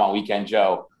ClavesOnline.com on Weekend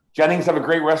Joe. Jennings, have a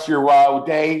great rest of your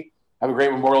day. Have a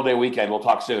great Memorial Day weekend. We'll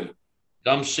talk soon.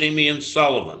 Come see me in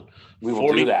Sullivan. We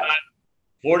will do that.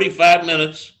 45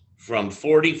 minutes from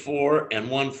 44 and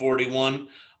 141.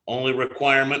 Only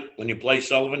requirement when you play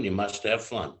Sullivan, you must have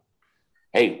fun.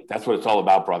 Hey, that's what it's all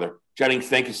about, brother. Jennings,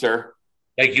 thank you, sir.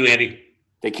 Thank you, Andy.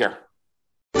 Take care.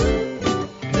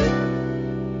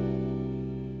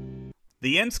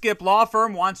 The Inskip Law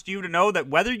Firm wants you to know that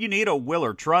whether you need a will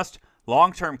or trust,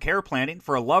 long-term care planning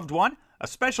for a loved one, a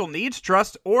special needs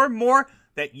trust, or more,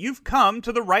 that you've come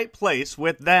to the right place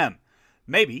with them.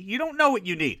 Maybe you don't know what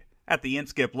you need. At the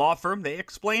Inskip Law Firm, they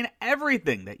explain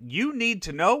everything that you need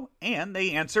to know, and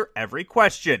they answer every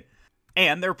question.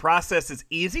 And their process is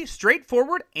easy,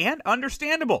 straightforward, and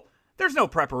understandable. There's no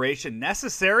preparation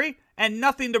necessary and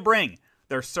nothing to bring.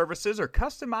 Their services are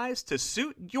customized to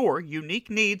suit your unique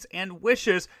needs and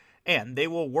wishes, and they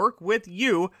will work with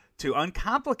you to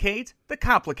uncomplicate the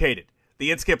complicated.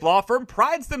 The Inskip Law Firm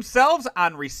prides themselves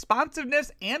on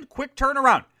responsiveness and quick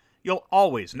turnaround. You'll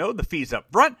always know the fees up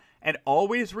front and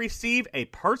always receive a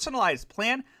personalized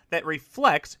plan that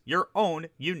reflects your own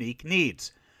unique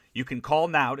needs. You can call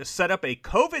now to set up a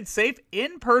COVID-safe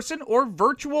in-person or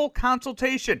virtual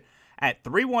consultation at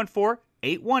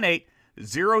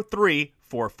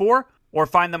 314-818-0344 or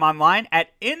find them online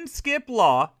at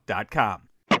inskiplaw.com.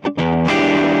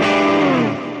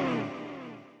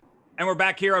 And we're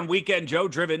back here on Weekend Joe,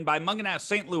 driven by Mungenast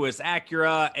St. Louis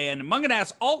Acura and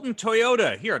Mungenast Alton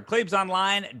Toyota here at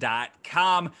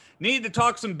ClavesOnline.com. Need to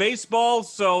talk some baseball,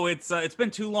 so it's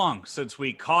been too long since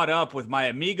we caught up with my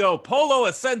amigo Polo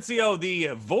Asensio, the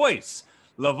voice,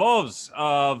 la voz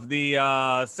of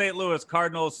the St. Louis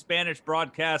Cardinals Spanish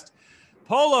broadcast.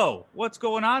 Polo, what's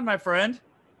going on, my friend?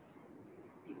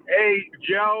 Hey,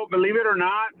 Joe, believe it or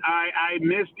not, I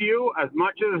missed you as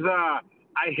much as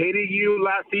I hated you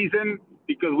last season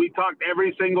because we talked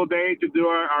every single day to do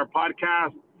our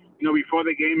podcast, before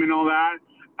the game and all that.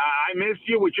 I missed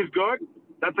you, which is good.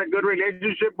 That's a good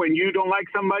relationship when you don't like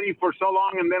somebody for so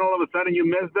long and then all of a sudden you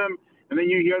miss them and then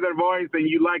you hear their voice and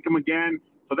you like them again.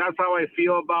 So that's how I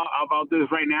feel about this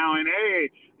right now. And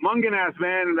hey, Mungenast,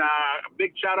 man,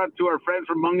 big shout out to our friends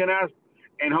from Mungenast,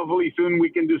 and hopefully soon we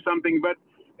can do something. But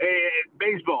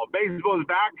baseball is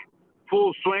back,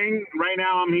 full swing. Right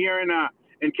now I'm here in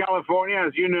California.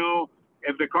 As you know,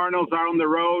 if the Cardinals are on the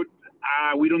road,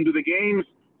 we don't do the games.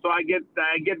 So I get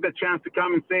the chance to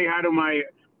come and say hi to my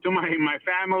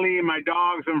family, my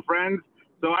dogs and friends.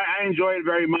 So I enjoy it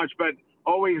very much, but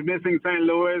always missing St.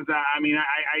 Louis.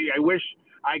 I wish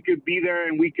I could be there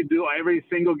and we could do every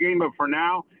single game, but for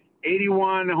now,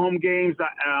 81 home games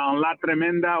on La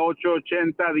Tremenda,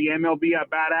 880, the MLB at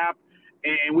Bat app,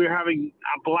 and we're having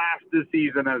a blast this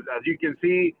season, as you can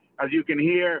see, as you can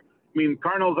hear. I mean,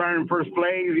 Cardinals are in first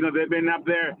place. They've been up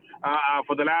there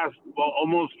for the last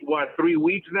almost 3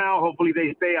 weeks now. Hopefully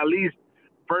they stay at least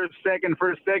first, second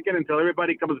until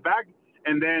everybody comes back.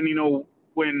 And then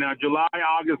when July,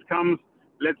 August comes,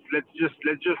 let's just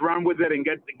run with it and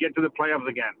get to the playoffs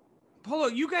again. Polo,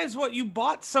 you guys, you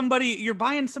bought somebody? You're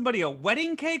buying somebody a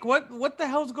wedding cake? What the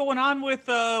hell's going on with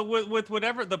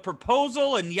whatever the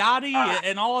proposal and Yachty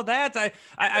and all of that?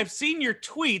 I've seen your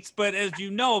tweets, but as you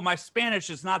know, my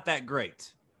Spanish is not that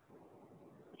great.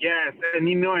 Yes, and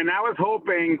and I was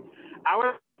hoping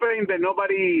that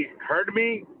nobody heard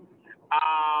me.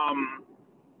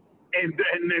 And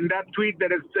that tweet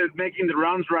that is making the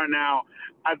rounds right now,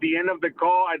 at the end of the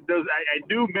call, I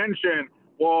do mention,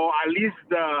 well, at least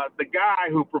the guy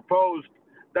who proposed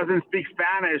doesn't speak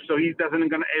Spanish, so he's not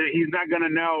gonna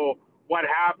know what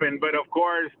happened. But of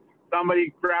course,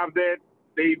 somebody grabbed it.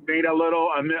 They made a little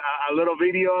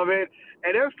video of it,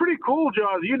 and it was pretty cool,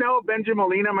 Joe. As you know, Benjamin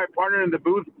Molina, my partner in the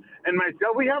booth, and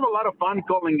myself, we have a lot of fun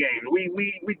calling games.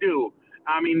 We do.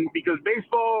 I mean, because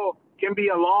baseball can be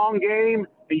a long game,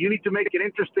 and you need to make it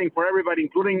interesting for everybody,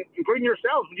 including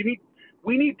yourselves.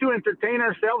 We need to entertain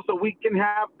ourselves so we can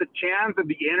have the chance and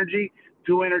the energy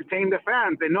to entertain the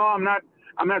fans. And no, I'm not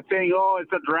saying, oh,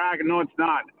 it's a drag. No, it's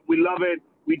not. We love it.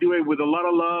 We do it with a lot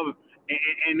of love,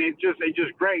 and it's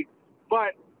just great.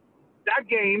 But that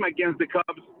game against the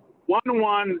Cubs,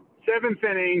 1-1, seventh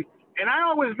inning, and I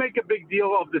always make a big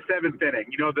deal of the seventh inning.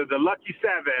 You know, the lucky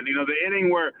seven. You know, the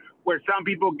inning where some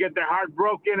people get their heart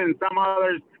broken and some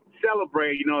others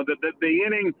celebrate. You know, the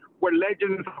inning where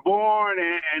legends are born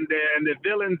and the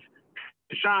villains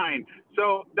shine.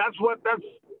 So that's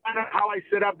kind of how I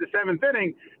set up the seventh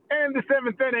inning. And the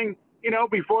seventh inning, you know,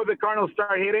 before the Cardinals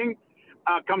start hitting,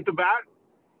 come to bat,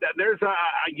 there's a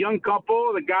young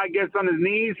couple. The guy gets on his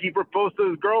knees. He proposed to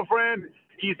his girlfriend.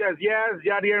 He says yes.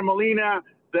 Yadier Molina,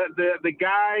 the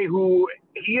guy who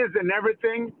he is in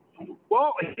everything.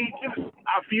 Well, he gives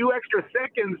a few extra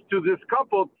seconds to this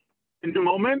couple in the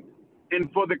moment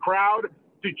and for the crowd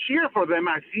to cheer for them,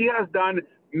 as he has done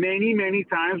many, many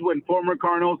times when former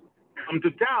Cardinals come to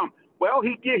town. Well,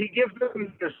 he gives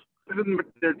them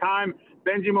their time.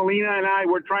 Bengie Molina and I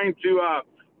were trying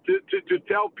to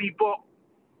tell people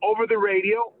over the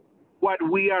radio what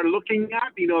we are looking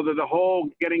at. You know, the whole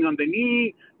getting on the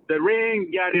knee, the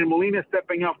ring, Yadier Molina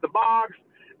stepping off the box.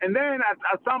 And then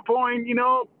at some point, you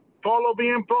know, Polo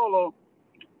being Polo,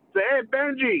 say, hey,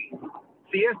 Benji,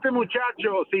 si este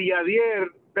muchacho, si Yadier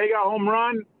pega a home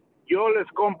run, yo les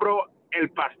compro el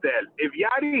pastel. If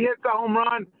Yadi hits a home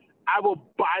run, I will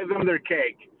buy them their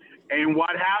cake. And what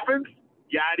happens?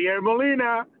 Yadier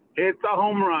Molina hits a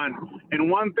home run. And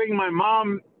one thing my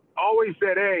mom always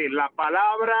said, hey, la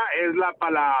palabra es la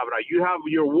palabra. You have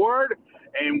your word,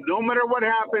 and no matter what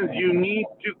happens, you need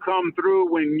to come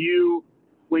through when you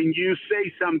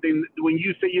say something, when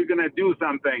you say you're going to do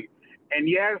something. And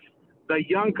yes, the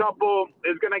young couple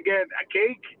is going to get a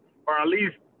cake, or at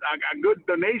least a good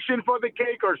donation for the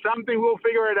cake or something. We'll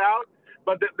figure it out.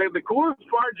 But the coolest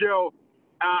part, Joe,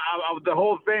 of the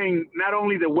whole thing, not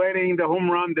only the wedding, the home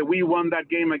run that we won that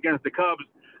game against the Cubs,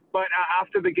 but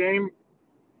after the game,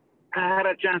 I had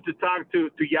a chance to talk to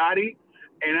Yadi,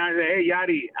 and I said, hey,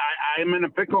 Yadi, I'm in a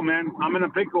pickle, man. I'm in a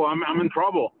pickle. I'm in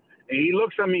trouble. And he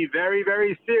looks at me very,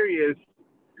 very serious,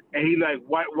 and he's like,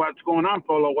 what's going on,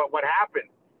 Polo? What happened?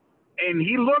 And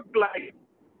he looked like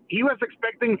he was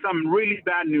expecting some really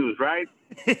bad news, right?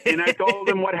 And I told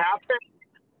him what happened.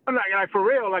 I'm like, for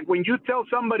real, like when you tell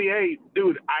somebody, hey,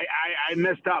 dude, I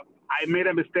messed up. I made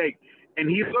a mistake. And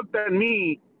he looked at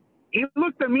me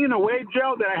in a way,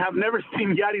 Joe, that I have never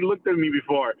seen Yadi look at me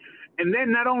before. And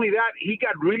then not only that, he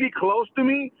got really close to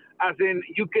me, as in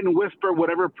you can whisper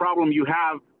whatever problem you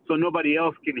have so nobody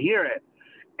else can hear it.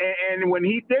 And when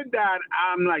he did that,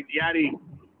 I'm like, Yadi,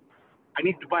 I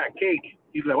need to buy a cake.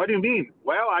 He's like, what do you mean?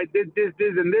 Well, I did this,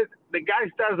 and this. The guy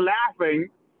starts laughing.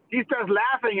 He starts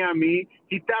laughing at me.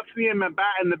 He taps me in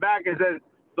the back and says,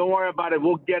 don't worry about it.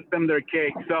 We'll get them their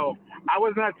cake. So I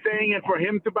was not saying it for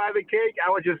him to buy the cake. I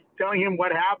was just telling him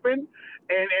what happened.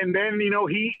 And then, you know,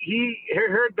 he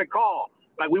heard the call.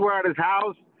 Like we were at his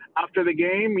house after the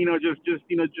game, you know,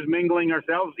 just mingling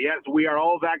ourselves. Yes, we are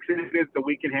all vaccinated, so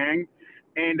we can hang.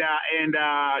 And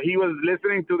he was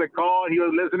listening to the call. He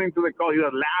was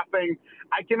laughing.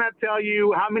 I cannot tell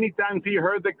you how many times he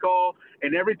heard the call,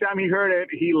 and every time he heard it,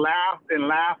 he laughed and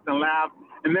laughed and laughed.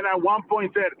 And then at one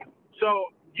point said, so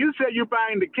you said you're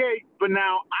buying the cake, but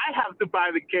now I have to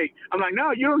buy the cake. I'm like,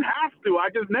 no, you don't have to. I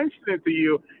just mentioned it to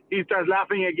you. He starts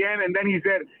laughing again, and then he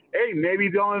said, hey, maybe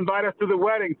they'll invite us to the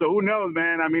wedding. So who knows,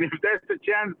 man? I mean, if there's a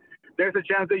chance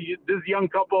that this young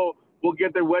couple will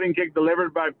get their wedding cake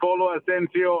delivered by Polo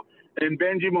Asensio and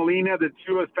Bengie Molina, the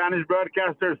two Spanish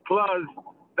broadcasters, plus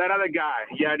that other guy,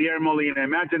 Yadier Molina.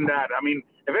 Imagine that. I mean,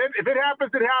 if it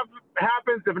happens, it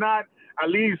happens. If not, at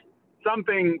least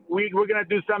something. We're gonna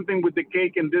do something with the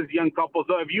cake and this young couple.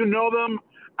 So if you know them,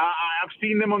 I've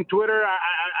seen them on Twitter.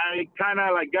 I kind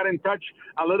of like got in touch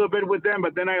a little bit with them,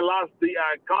 but then I lost the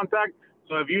contact.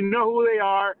 So if you know who they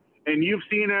are and you've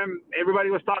seen them, everybody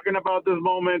was talking about this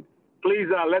moment. Please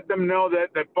let them know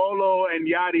that Polo and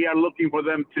Yadi are looking for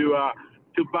them to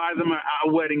buy them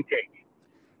a wedding cake.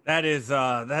 That is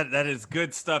that is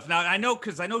good stuff. Now I know,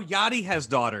 because I know Yadi has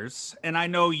daughters, and I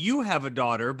know you have a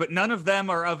daughter, but none of them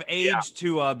are of age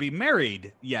to be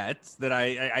married yet. That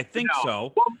I think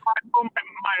so. Well,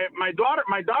 my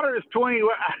daughter is 20.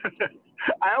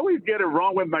 I always get it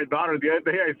wrong with my daughter. The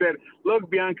other day I said, look,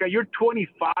 Bianca, you're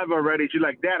 25 already. She's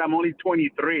like, Dad, I'm only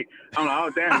 23. I'm like, oh,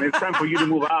 damn, it's time for you to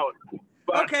move out.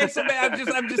 But, okay, so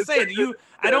I'm just saying,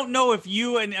 I don't know if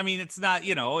you, and I mean, it's not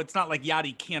like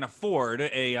Yadi can't afford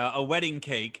a wedding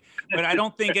cake, but I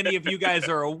don't think any of you guys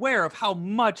are aware of how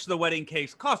much the wedding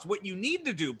cakes cost. What you need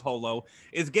to do, Polo,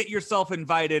 is get yourself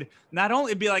invited. Not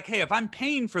only be like, hey, if I'm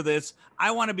paying for this,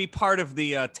 I want to be part of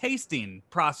the tasting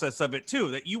process of it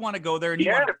too. That you want to go there and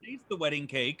you want to taste the wedding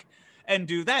cake. and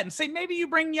do that, and say maybe you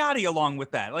bring Yachty along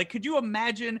with that. Like, could you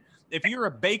imagine if you're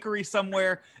a bakery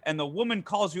somewhere and the woman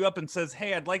calls you up and says,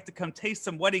 hey, I'd like to come taste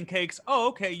some wedding cakes. Oh,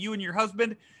 okay, you and your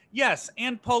husband? Yes,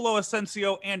 and Polo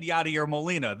Asensio and Yadier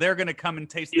Molina. They're going to come and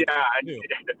taste the cake too.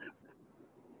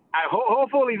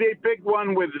 Hopefully they pick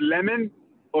one with lemon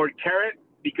or carrot,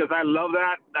 because I love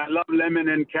that. I love lemon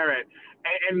and carrot.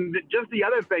 And just the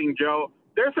other thing, Joe,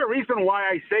 there's a reason why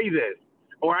I say this,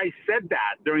 or I said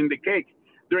that during the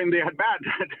at-bat.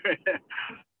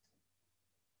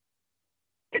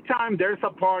 Anytime there's a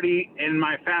party in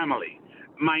my family,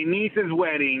 my niece's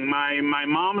wedding, my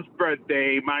mom's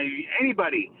birthday,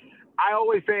 anybody, I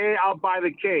always say, hey, I'll buy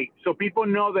the cake. So people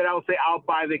know that I'll say, I'll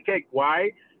buy the cake.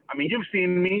 Why? I mean, you've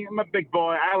seen me. I'm a big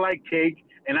boy. I like cake,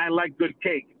 and I like good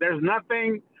cake. There's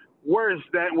nothing worse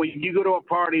than when you go to a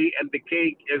party and the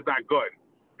cake is not good.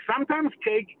 Sometimes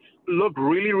cakes look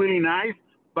really, really nice,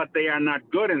 but they are not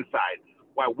good inside.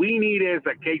 What we need is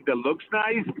a cake that looks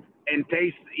nice and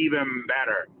tastes even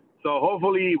better. So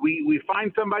hopefully we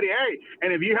find somebody. Hey,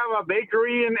 and if you have a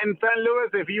bakery in San Luis,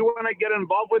 if you want to get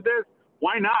involved with this,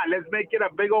 why not? Let's make it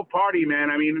a big old party, man.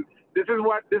 I mean, this is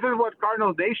what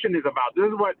Cardinals Nation is about. This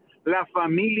is what La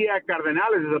Familia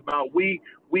Cardenales is about. We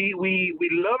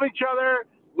love each other.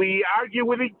 We argue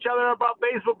with each other about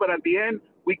baseball, but at the end,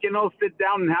 we can all sit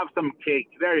down and have some cake.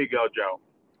 There you go, Joe.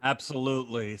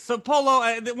 Absolutely. So, Polo,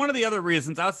 one of the other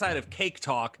reasons outside of cake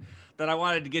talk that I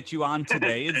wanted to get you on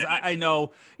today is I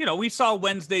know, we saw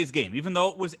Wednesday's game, even though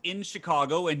it was in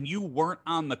Chicago and you weren't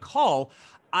on the call.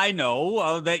 I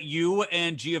know that you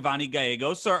and Giovanni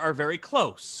Gallegos are very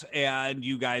close, and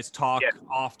you guys talk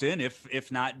often,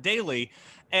 if not daily.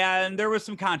 And there was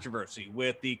some controversy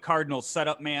with the Cardinals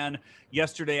setup man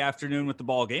yesterday afternoon with the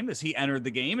ball game as he entered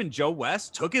the game, and Joe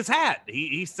West took his hat.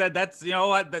 He said, "That's give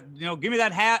me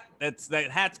that hat.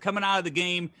 That hat's coming out of the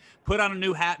game. Put on a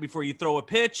new hat before you throw a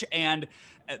pitch." And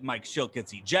Mike Shildt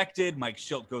gets ejected. Mike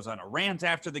Shildt goes on a rant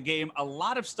after the game. A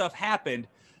lot of stuff happened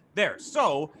there.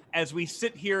 So as we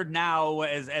sit here now,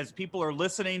 as people are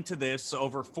listening to this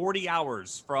over 40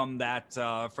 hours from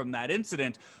that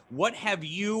incident, what have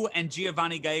you and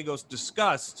Giovanni Gallegos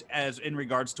discussed as in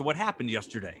regards to what happened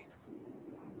yesterday?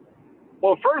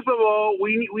 Well, first of all,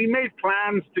 we made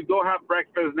plans to go have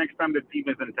breakfast next time the team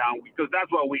is in town, because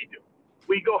that's what we do.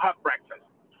 We go have breakfast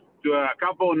to a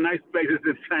couple of nice places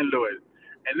in St. Louis.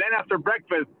 And then after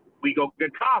breakfast, we go get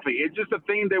coffee. It's just a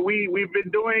thing that we've been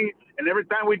doing, and every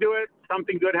time we do it,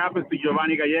 something good happens to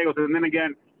Giovanni Gallegos. And then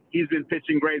again, he's been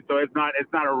pitching great, so it's not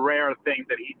a rare thing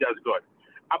that he does good.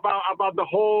 About the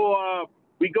whole,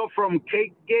 we go from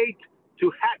Cake Gate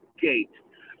to Hat Gate.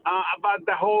 About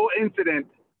the whole incident,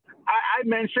 I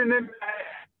mentioned it.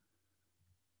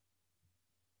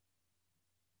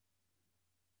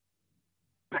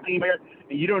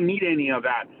 And you don't need any of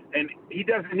that, and he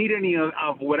doesn't need any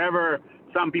of whatever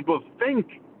some people think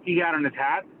he had on his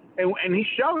hat, and he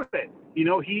showed it.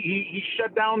 He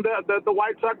shut down the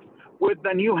White Sox with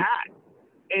the new hat,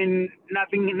 and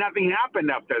nothing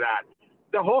happened after that.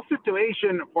 The whole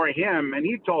situation for him, and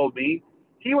he told me,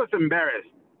 he was embarrassed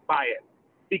by it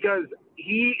because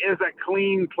he is a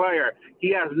clean player. He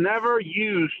has never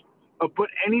used or put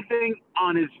anything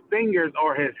on his fingers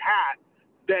or his hat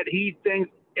that he thinks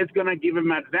is going to give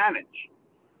him advantage.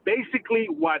 Basically,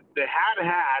 what the hat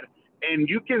had, and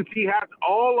you can see hats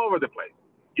all over the place.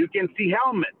 You can see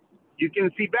helmets. You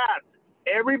can see bats.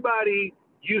 Everybody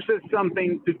uses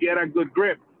something to get a good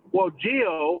grip. Well,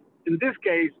 Gio, in this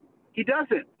case, he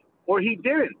doesn't, or he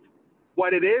didn't.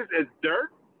 What it is dirt.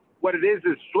 What it is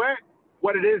sweat.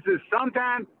 What it is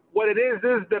suntan. What it is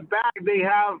the bag they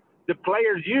have the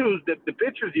players use, that the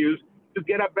pitchers use, to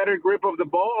get a better grip of the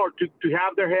ball or to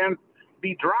have their hands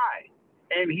be dry.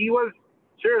 And he was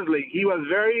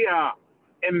very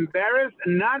embarrassed,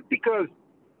 not because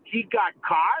he got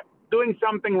caught doing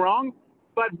something wrong,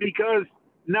 but because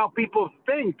now people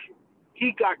think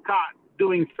he got caught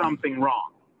doing something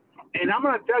wrong. And I'm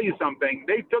going to tell you something.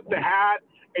 They took the hat,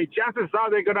 and chances are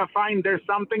they're going to find there's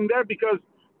something there, because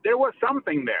there was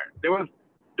something there. There was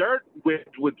dirt with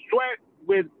sweat.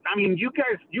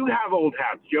 You have old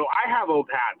hats, Joe. I have old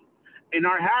hats. And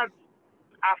our hats,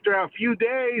 after a few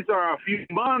days or a few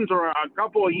months or a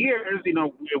couple of years,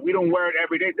 we don't wear it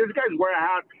every day. These guys wear a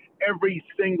hat every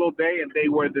single day, and they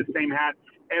wear the same hat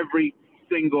every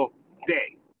single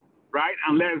day, right?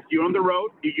 Unless you're on the road,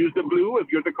 you use the blue.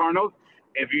 If you're the Cardinals,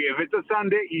 if it's a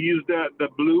Sunday, you use the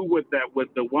blue with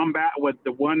the one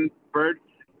bird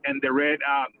and the red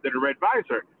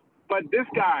visor. But this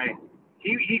guy,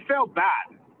 he felt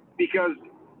bad because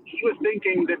he was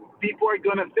thinking that people are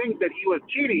going to think that he was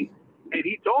cheating. And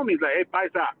he told me, he's like, hey,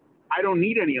 Paisa, I don't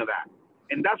need any of that.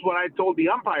 And that's what I told the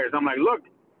umpires. I'm like, look,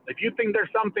 if you think there's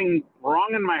something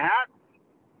wrong in my hat,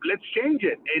 let's change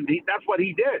it. And that's what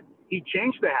he did. He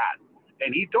changed the hat.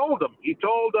 And he told them,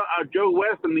 Joe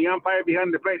West and the umpire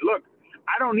behind the plate, look,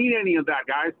 I don't need any of that,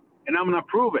 guys, and I'm going to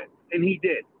prove it. And he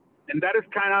did. And that is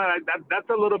kind of that's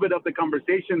a little bit of the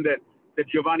conversation that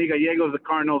Giovanni Gallegos, the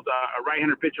Cardinals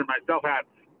right-hander pitcher, myself had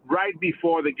right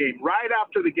before the game, right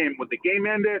after the game. When the game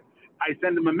ended, I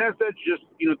sent him a message just,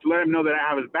 to let him know that I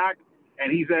have his back.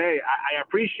 And he said, hey, I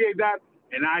appreciate that,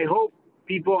 and I hope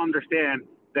people understand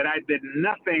that I did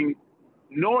nothing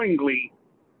knowingly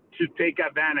to take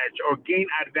advantage or gain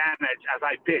advantage as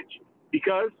I pitch,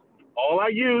 because all I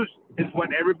use is what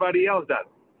everybody else does.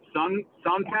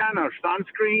 Suntan or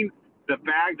sunscreen, the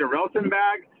bag, the Relson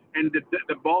bag, and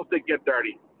the balls that get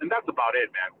dirty. And that's about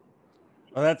it, man.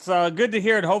 Well, that's good to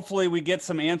hear. And hopefully we get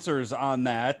some answers on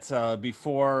that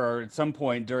before or at some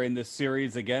point during this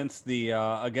series against the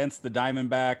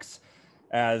Diamondbacks.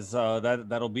 As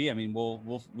that'll be. I mean,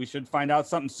 we should find out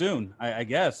something soon. I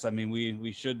guess. I mean,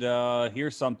 we should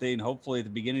hear something hopefully at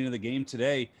the beginning of the game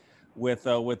today with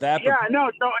that. Yeah, no.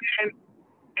 So and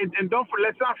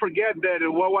let's not forget that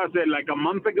what was it, like a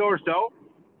month ago or so,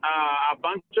 a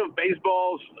bunch of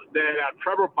baseballs that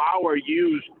Trevor Bauer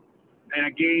used in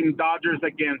a game, Dodgers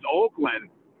against Oakland,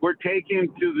 were taken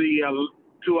to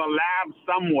a lab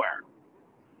somewhere.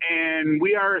 And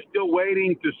we are still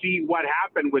waiting to see what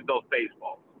happened with those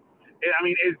baseballs. I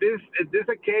mean, is this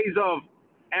a case of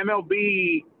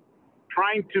MLB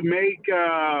trying to make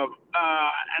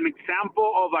an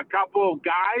example of a couple of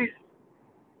guys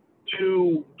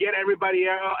to get everybody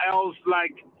else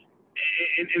like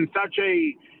in such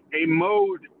a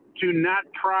mode to not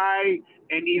try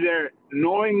and either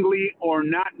knowingly or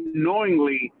not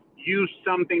knowingly use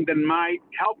something that might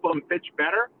help them pitch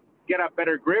better, get a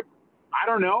better grip? I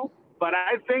don't know, but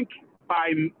I think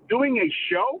by doing a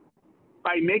show,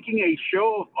 by making a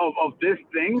show of these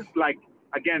things, like,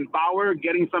 again, Bauer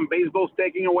getting some baseballs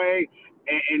taken away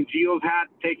and Gio's hat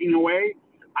taken away,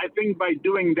 I think by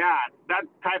doing that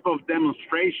type of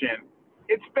demonstration,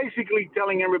 it's basically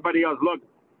telling everybody else, look,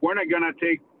 we're not gonna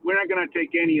take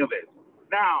any of it.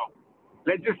 Now,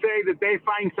 let's just say that they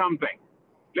find something.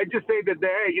 Let's just say that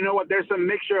you know what, there's a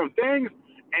mixture of things,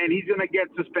 and he's gonna get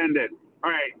suspended.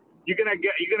 All right. You're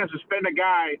gonna suspend a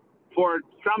guy for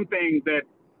something that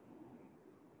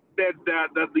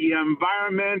the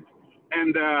environment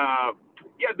and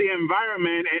the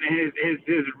environment and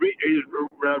his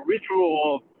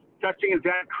ritual of touching his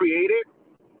hat created,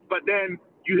 but then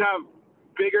you have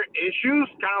bigger issues,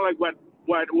 kind of like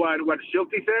what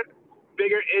Schulte said,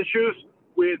 bigger issues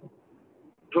with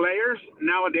players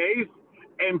nowadays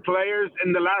and players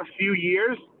in the last few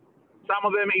years. Some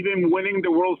of them even winning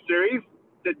the World Series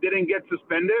that didn't get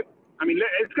suspended. I mean,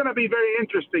 it's going to be very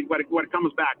interesting what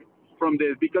comes back from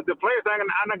this, because the players are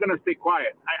not going to stay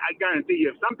quiet. I guarantee you.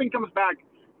 If something comes back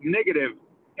negative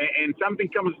and something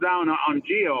comes down on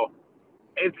Gio,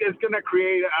 it's going to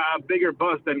create a bigger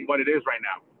buzz than what it is right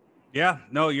now. Yeah,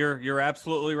 no, you're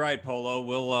absolutely right, Polo.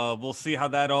 We'll see how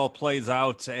that all plays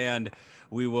out, and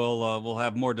we'll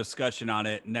have more discussion on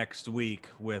it next week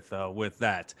with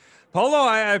that. Polo,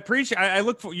 I appreciate. I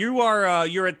look for you.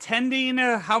 You're attending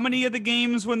how many of the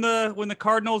games when the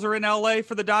Cardinals are in LA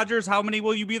for the Dodgers? How many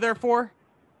will you be there for?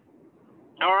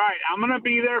 All right, I'm gonna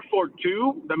be there for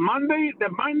 2. The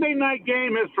Monday night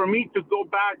game is for me to go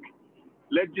back.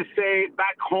 Let's just say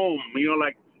back home.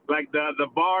 Like the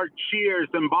bar Cheers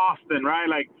in Boston, right?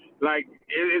 Like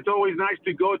it's always nice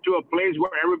to go to a place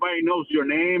where everybody knows your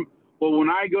name. But when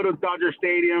I go to Dodger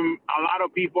Stadium, a lot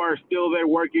of people are still there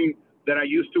working that I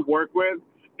used to work with,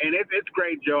 and it's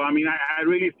great, Joe. I mean, I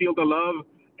really feel the love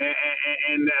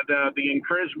and the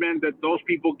encouragement that those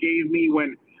people gave me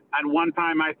when at one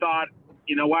time I thought,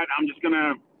 you know what, I'm just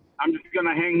gonna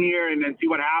hang here and see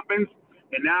what happens.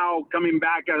 And now coming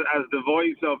back as the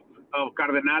voice of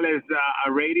Cardenales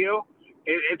radio,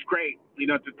 it's great,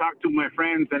 to talk to my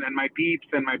friends and my peeps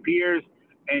and my peers,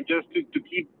 and just to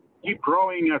keep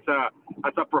growing as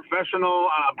a professional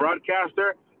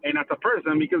broadcaster and as a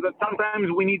person, because sometimes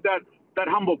we need that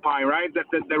humble pie, right?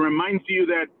 That reminds you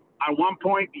that at one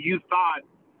point you thought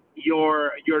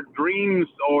your dreams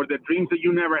or the dreams that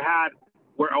you never had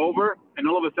were over, and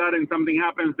all of a sudden something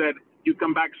happens that you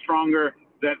come back stronger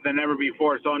than ever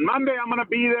before. So on Monday I'm gonna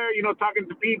be there, talking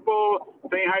to people,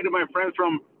 saying hi to my friends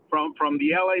from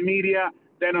the LA media.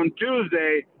 Then on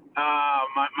Tuesday,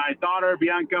 my daughter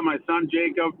Bianca, my son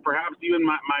Jacob, perhaps even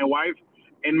my wife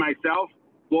and myself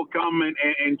will come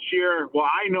and cheer. Well,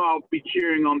 I know I'll be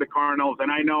cheering on the Cardinals, and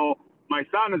I know my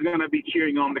son is going to be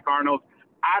cheering on the Cardinals.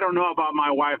 I don't know about my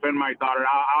wife and my daughter.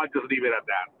 I'll just leave it at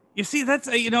that. You see, that's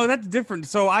that's different.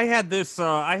 So I had this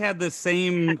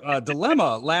same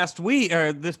dilemma last week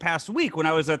or this past week when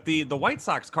I was at the White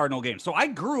Sox Cardinal game. So I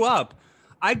grew up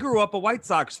a White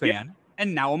Sox fan,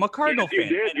 and now I'm a Cardinal fan.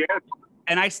 You did,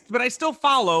 yes. But I still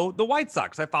follow the White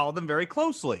Sox. I follow them very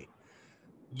closely.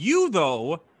 You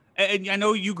though, and I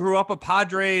know you grew up a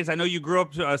Padres. I know you grew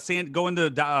up going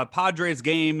to Padres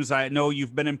games. I know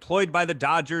you've been employed by the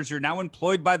Dodgers. You're now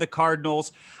employed by the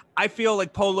Cardinals. I feel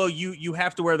like, Polo, you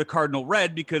have to wear the Cardinal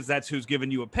red because that's who's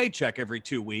giving you a paycheck every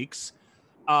 2 weeks.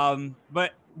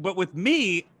 But with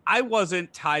me, I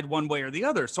wasn't tied one way or the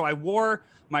other. So I wore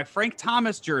my Frank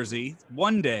Thomas jersey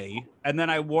one day, and then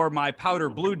I wore my powder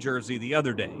blue jersey the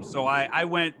other day. So I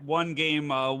went one game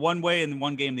one way and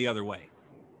one game the other way.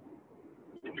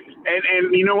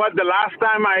 And you know what? The last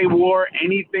time I wore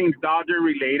anything Dodger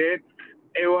related,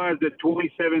 it was the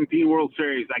 2017 World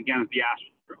Series against the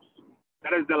Astros.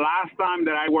 That is the last time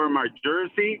that I wore my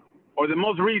jersey, or the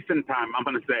most recent time, I'm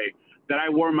going to say, that I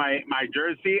wore my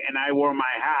jersey and I wore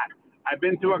my hat. I've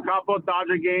been to a couple of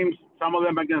Dodger games, some of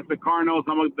them against the Cardinals,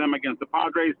 some of them against the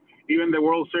Padres, even the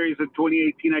World Series in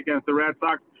 2018 against the Red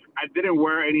Sox. I didn't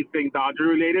wear anything Dodger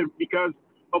related because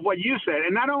of what you said.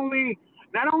 And not only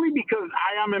because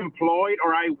I am employed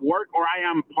or I work or I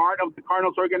am part of the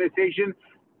Cardinals organization,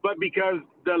 but because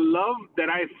the love that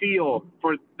I feel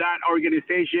for that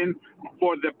organization,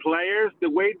 for the players, the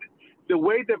way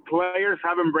the players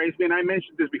have embraced me, and I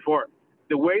mentioned this before,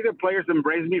 the way the players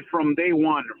embraced me from day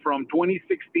one, from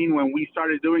 2016 when we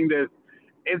started doing this,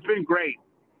 it's been great.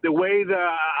 The way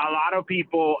a lot of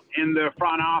people in the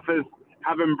front office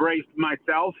have embraced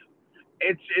myself,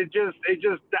 it just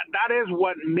that is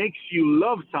what makes you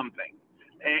love something,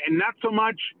 and not so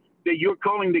much that you're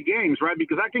calling the games, right?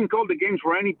 Because I can call the games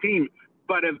for any team,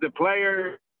 but if the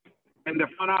player and the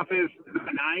front office is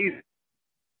nice,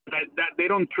 that they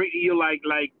don't treat you like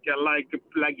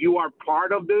you are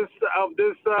part of this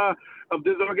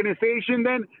organization,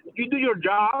 then you do your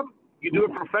job, you do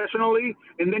it professionally,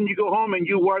 and then you go home and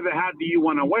you wear the hat that you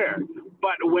want to wear.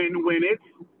 But when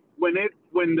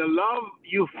the love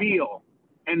you feel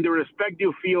and the respect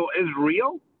you feel is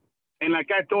real, and like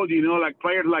I told you, like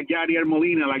players like Yadier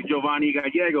Molina, like Giovanni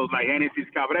Gallegos, like Genesis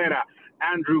Cabrera,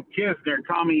 Andrew Kisner,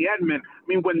 Tommy Edman. I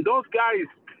mean, when those guys,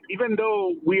 even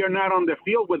though we are not on the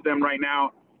field with them right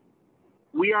now,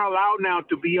 we are allowed now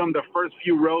to be on the first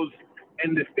few rows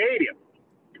in the stadium.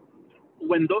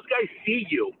 When those guys see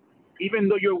you, even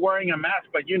though you're wearing a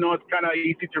mask, but it's kind of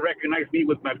easy to recognize me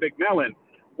with my big melon.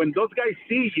 When those guys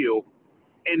see you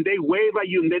and they wave at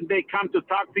you and then they come to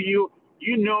talk to you,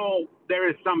 there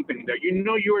is something there.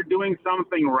 You are doing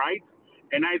something right.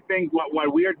 And I think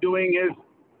what we are doing is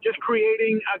just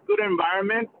creating a good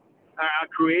environment,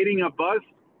 creating a buzz,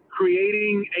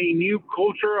 creating a new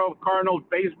culture of Cardinals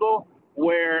baseball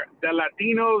where the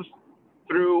Latinos,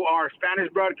 through our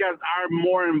Spanish broadcast, are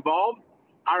more involved,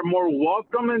 are more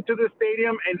welcome into the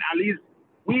stadium, and at least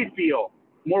we feel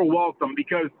more welcome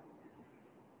because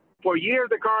for years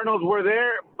the Cardinals were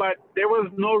there, but there was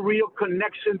no real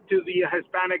connection to the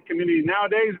Hispanic community.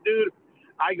 Nowadays, dude,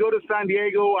 I go to San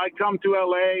Diego, I come to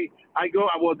LA,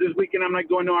 this weekend I'm not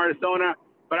going to Arizona,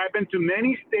 but I've been to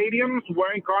many stadiums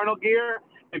wearing Cardinal gear,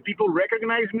 and people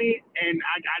recognize me, and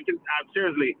I can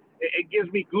seriously, it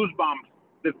gives me goosebumps,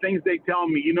 the things they tell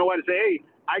me. You know what? I say, hey,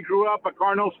 I grew up a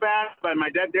Cardinals fan, but my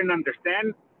dad didn't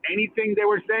understand anything they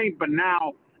were saying, but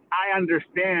now I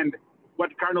understand what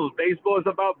Cardinals baseball is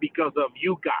about because of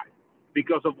you guys,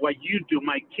 because of what you do.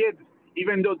 My kids,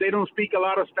 even though they don't speak a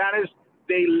lot of Spanish,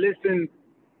 they listen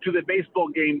to the baseball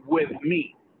game with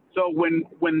me. So when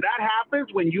that happens,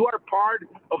 when you are part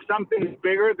of something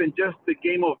bigger than just the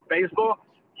game of baseball,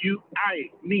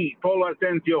 Polo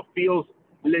Asensio, feels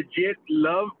legit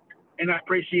love and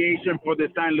appreciation for the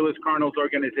St. Louis Cardinals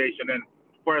organization. And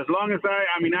for as long as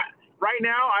right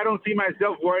now, I don't see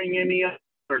myself wearing any.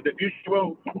 The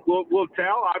future will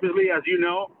tell. Obviously, as you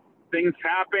know, things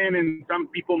happen and some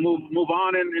people move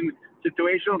on in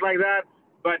situations like that.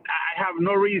 But I have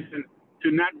no reason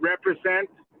to not represent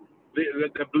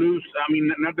the Blues. I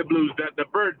mean, not the Blues, the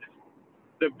Birds.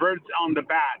 The Birds on the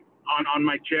bat, on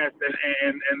my chest,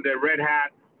 and the red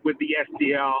hat with the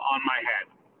STL on my head.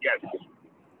 Yes.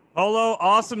 Polo,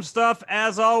 awesome stuff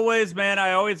as always, man.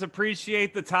 I always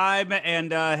appreciate the time.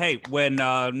 And hey, when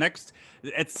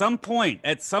at some point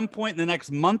in the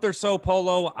next month or so,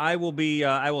 Polo, I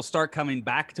will start coming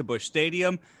back to Busch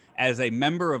Stadium as a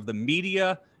member of the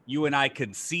media. you and I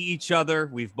can see each other.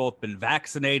 We've both been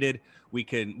vaccinated. We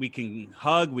can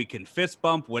hug, we can fist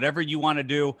bump, whatever you want to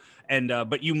do. And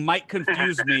but you might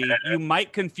confuse me. You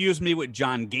might confuse me with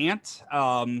John Gant.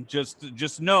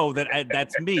 Just know that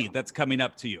that's me. That's coming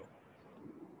up to you.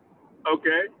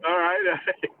 Okay. All right.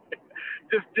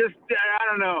 just I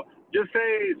don't know. Just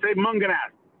say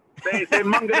Munganast. Say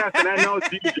Munganast, and I know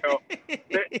it's you, Joe.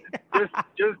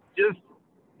 Just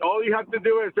all you have to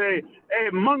do is say, "Hey,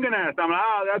 Munganast." I'm like,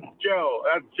 that's Joe.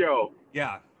 That's Joe.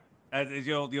 Yeah.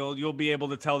 You'll be able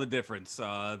to tell the difference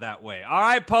that way. All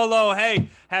right, Polo. Hey,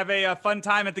 have a fun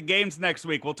time at the games next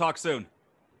week. We'll talk soon.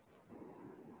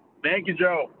 Thank you,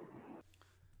 Joe.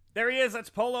 There he is. That's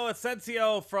Polo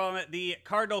Asensio from the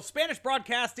Cardinal Spanish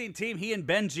broadcasting team. He and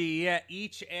Benji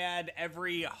each and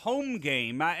every home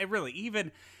game. Really,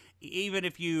 even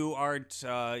if you aren't,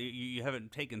 you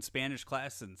haven't taken Spanish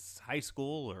class since high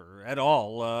school or at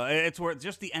all, it's worth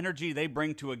just the energy they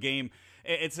bring to a game.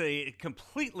 It's a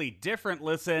completely different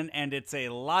listen, and it's a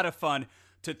lot of fun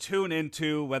to tune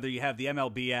into, whether you have the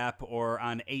MLB app or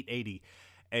on 880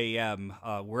 AM,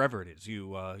 wherever it is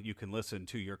you can listen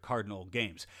to your Cardinal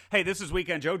games. Hey, this is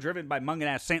Weekend Joe, driven by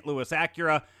Munganast St. Louis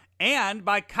Acura and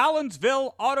by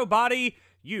Collinsville Auto Body.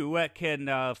 You can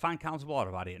find Collinsville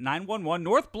Auto Body at 911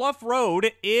 North Bluff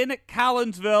Road in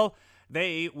Collinsville.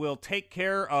 They will take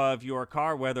care of your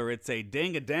car, whether it's a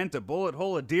ding, a dent, a bullet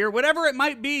hole, a deer, whatever it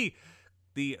might be.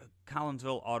 The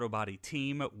Collinsville Auto Body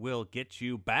team will get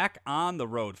you back on the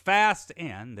road fast,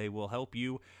 and they will help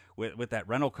you with that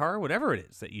rental car, whatever it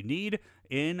is that you need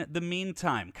in the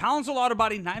meantime. Collinsville Auto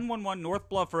Body, 911 North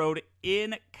Bluff Road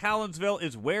in Collinsville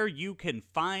is where you can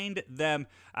find them.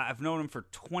 I've known them for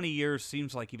 20 years,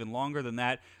 seems like even longer than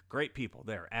that. Great people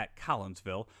there at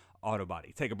Collinsville Auto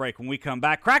Body. Take a break. When we come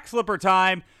back, crack slipper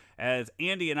time as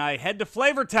Andy and I head to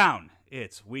Flavortown.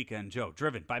 It's Weekend Joe,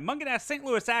 driven by Munganast St.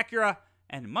 Louis Acura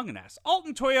and Munganast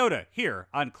Alton Toyota here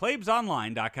on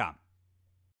ClaibsOnline.com.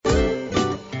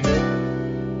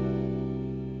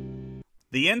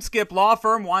 The Inskip Law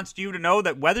Firm wants you to know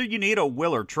that whether you need a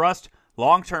will or trust,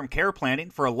 long-term care planning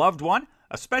for a loved one,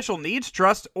 a special needs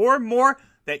trust, or more,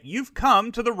 that you've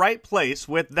come to the right place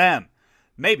with them.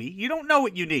 Maybe you don't know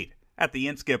what you need. At the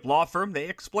Inskip Law Firm, they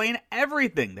explain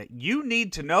everything that you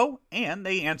need to know, and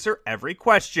they answer every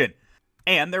question.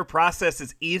 And their process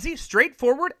is easy,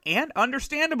 straightforward, and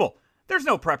understandable. There's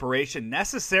no preparation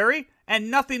necessary and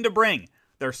nothing to bring.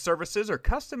 Their services are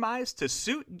customized to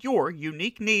suit your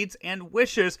unique needs and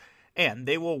wishes, and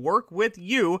they will work with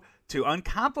you to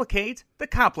uncomplicate the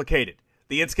complicated.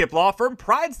 The Inskip Law Firm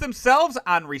prides themselves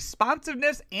on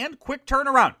responsiveness and quick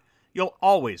turnaround. You'll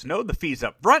always know the fees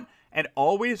up front and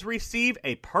always receive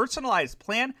a personalized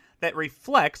plan that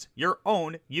reflects your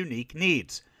own unique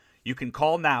needs. You can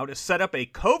call now to set up a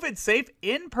COVID-safe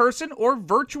in-person or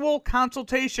virtual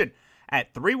consultation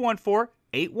at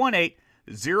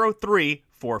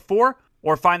 314-818-0344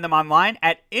 or find them online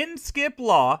at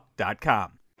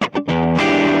inskiplaw.com.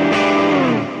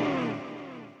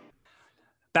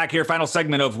 Back here, final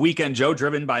segment of Weekend Joe,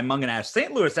 driven by Munganast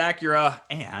St. Louis Acura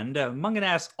and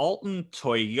Munganast Alton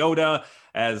Toyota.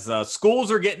 As schools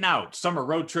are getting out, summer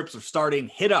road trips are starting,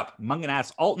 hit up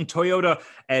Munganast Alton Toyota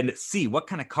and see what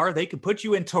kind of car they can put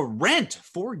you in to rent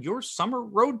for your summer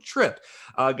road trip.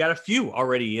 Got a few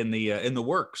already in the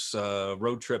works,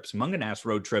 road trips, Munganast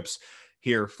road trips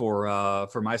here for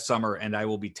my summer, and I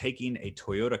will be taking a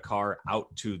Toyota car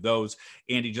out to those.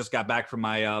 Andy just got back from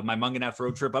my my Munganast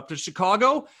road trip up to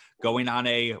Chicago, going on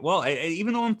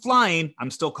even though I'm flying,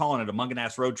 I'm still calling it a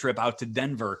Munganast road trip out to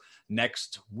Denver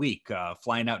next week,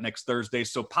 flying out next Thursday.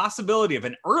 So possibility of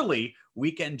an early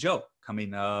Weekend Joe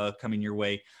coming your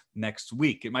way next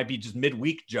week. It might be just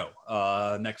midweek Joe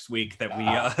next week that we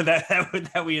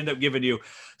that we end up giving you.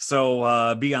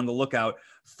 So be on the lookout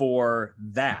for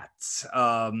that.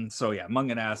 So yeah,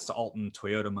 Munganast Alton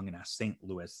Toyota, Munganast St.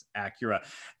 Louis Acura.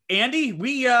 Andy,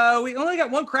 we only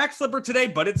got one crack slipper today,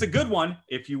 but it's a good one,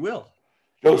 if you will.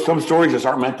 Joe, some stories just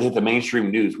aren't meant to hit the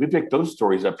mainstream news. We picked those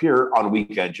stories up here on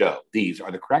Weekend Joe. These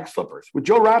are the crack slippers with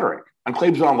Joe Roderick on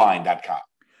ClaibsOnline.com.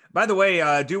 By the way,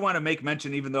 I do want to make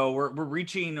mention, even though we're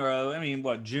reaching,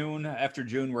 June, after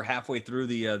June, we're halfway through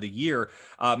the year.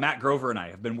 Matt Grover and I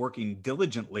have been working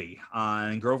diligently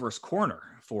on Grover's Corner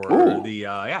for the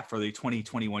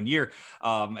 2021 year.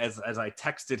 As I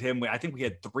texted him, I think we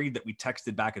had 3 that we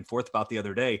texted back and forth about the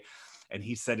other day. And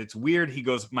he said, it's weird. He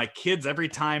goes, my kids, every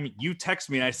time you text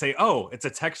me and I say, oh, it's a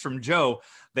text from Joe,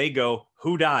 they go,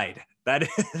 who died? That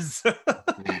is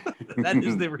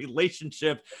the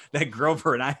relationship that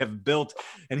Grover and I have built.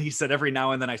 And he said every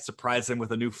now and then I surprise him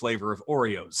with a new flavor of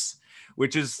Oreos,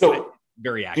 which is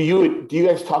very active. Do you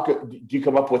guys talk? Do you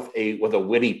come up with a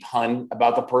witty pun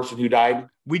about the person who died?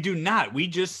 We do not. We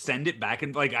just send it back,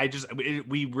 and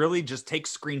we really just take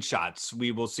screenshots.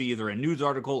 We will see either a news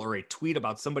article or a tweet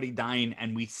about somebody dying,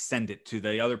 and we send it to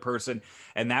the other person.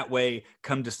 And that way,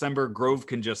 come December, Grove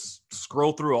can just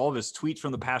scroll through all of his tweets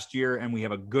from the past year, and we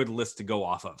have a good list to go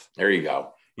off of. There you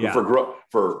go. Yeah.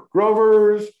 For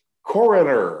Grover's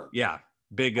Coroner. Yeah.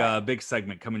 Big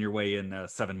segment coming your way in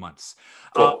 7 months.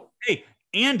 Cool. Hey,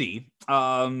 Andy,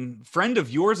 friend of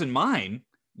yours and mine,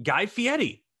 Guy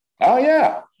Fieri. Oh,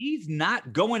 yeah. He's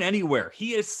not going anywhere.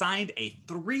 He has signed a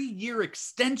 3-year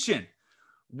extension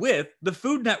with the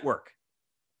Food Network.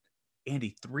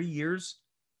 Andy, 3 years,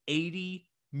 $80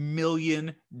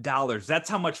 million. That's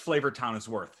how much Flavortown is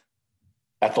worth.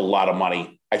 That's a lot of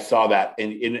money. I saw that,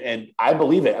 and I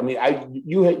believe it. I mean,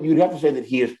 you'd have to say that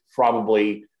he is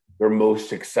probably their most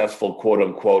successful quote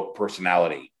unquote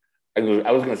personality. I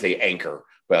was going to say anchor,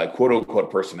 but like quote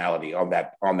unquote personality on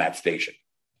that station.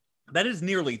 That is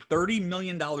nearly $30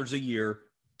 million a year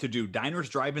to do diners,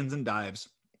 drive-ins, and dives,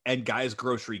 and Guy's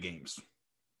grocery games.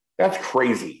 That's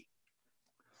crazy.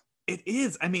 It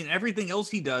is. I mean, everything else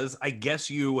he does, I guess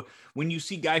when you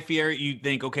see Guy Fieri, you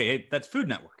think, okay, hey, that's Food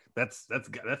Network. That's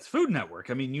Food Network.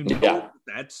 I mean,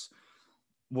 that's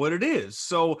what it is.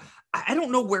 So I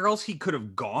don't know where else he could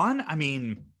have gone. I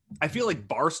mean, I feel like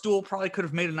Barstool probably could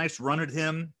have made a nice run at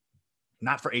him.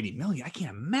 Not for $80 million. I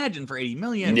can't imagine for $80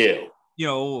 million. No. You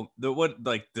know,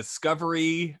 like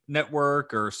Discovery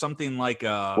Network or something like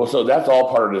well, so that's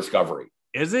all part of Discovery.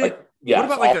 Is it? Yeah.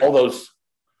 What about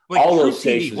all those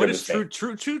stations? What is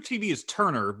True TV is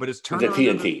Turner, but is Turner the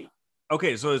TNT?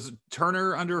 Okay, so is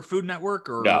Turner under Food Network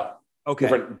or no? Okay,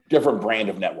 different brand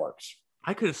of networks.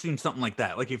 I could have seen something like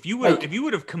that. Like if you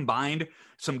would have combined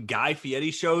some Guy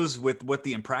Fieri shows with what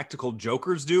the Impractical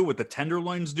Jokers do, what the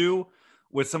Tenderloins do,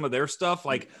 with some of their stuff,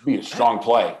 like be a strong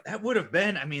play. That would have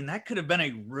been. I mean, that could have been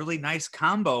a really nice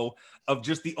combo of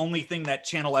just the only thing that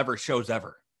channel ever shows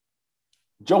ever.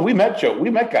 Joe, we met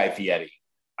Guy Fieri.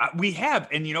 We have,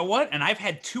 and you know what? And I've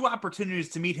had 2 opportunities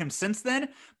to meet him since then,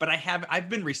 but I've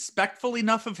been respectful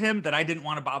enough of him that I didn't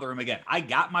want to bother him again. I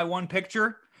got my one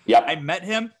picture. Yep. I met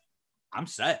him. I'm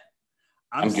set.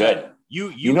 I'm set. Good.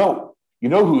 You know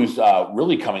who's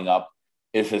really coming up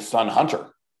is his son Hunter.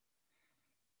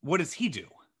 What does he do?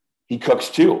 He cooks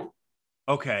too.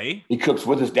 Okay. He cooks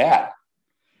with his dad,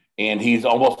 and he's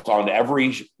almost on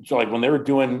every. So like when they were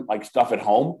doing like stuff at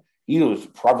home, he was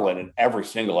prevalent in every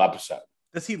single episode.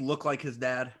 Does he look like his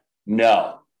dad?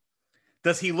 No.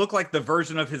 Does he look like the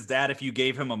version of his dad if you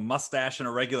gave him a mustache and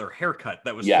a regular haircut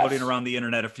that was floating around the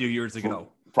internet a few years ago?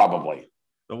 Probably.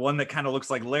 The one that kind of looks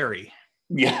like Larry.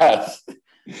 Yes.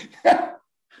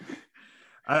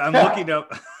 I'm looking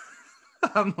up.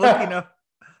 I'm looking up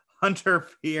Hunter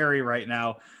Fieri right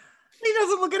now. He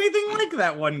doesn't look anything like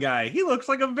that one guy. He looks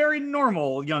like a very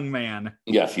normal young man.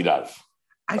 Yes, he does.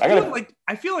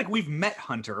 I feel like we've met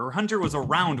Hunter, or Hunter was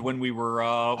around when we were.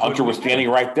 Hunter was standing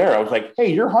right there. I was like,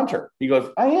 "Hey, you're Hunter." He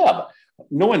goes, "I am."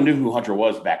 No one knew who Hunter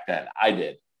was back then. I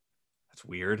did. That's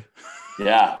weird.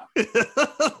 Yeah.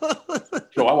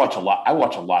 So I watch a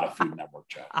lot of Food Network,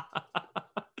 Joe.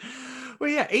 Well,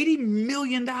 yeah, $80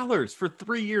 million for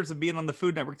 3 years of being on the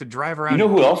Food Network to drive around. You know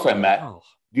who else I met? Oh.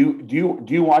 Do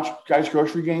you watch Guys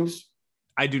Grocery Games?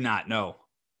 I do not know.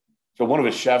 So one of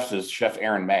his chefs is Chef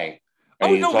Aaron May.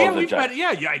 Oh no, yeah, we've met.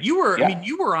 Yeah. You were. Yeah. I mean,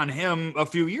 you were on him a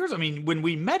few years. I mean, when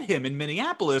we met him in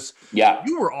Minneapolis,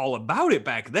 you were all about it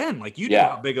back then. Like you knew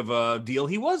how big of a deal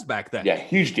he was back then. Yeah,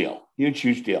 huge deal,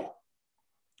 huge deal.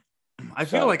 I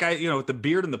feel like with the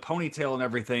beard and the ponytail and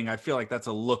everything, I feel like that's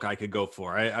a look I could go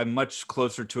for. I'm much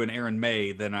closer to an Aaron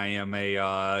May than I am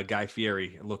a Guy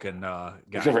Fieri looking guy.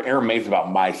 Except for Aaron May's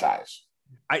about my size.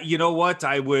 You know what?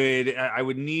 I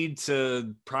would need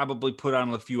to probably put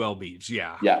on a few lbs.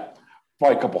 Yeah. Yeah.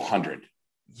 Probably a couple hundred.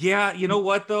 Yeah, you know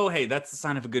what though? Hey, that's the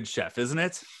sign of a good chef, isn't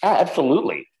it?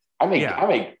 Absolutely. I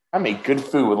make good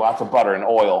food with lots of butter and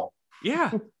oil.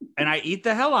 Yeah, and I eat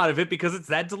the hell out of it because it's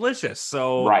that delicious.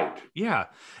 So right. Yeah,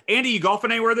 Andy, you golfing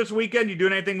anywhere this weekend? You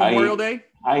doing anything Memorial Day?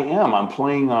 I am. I'm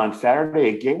playing on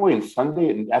Saturday at Gateway and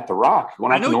Sunday at the Rock.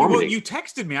 I know you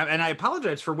texted me, and I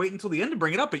apologize for waiting until the end to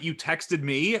bring it up. But you texted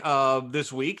me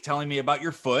this week telling me about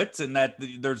your foot and that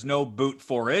there's no boot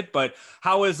for it. But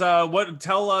how is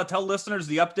tell listeners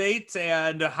the update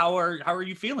and how are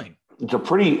you feeling? It's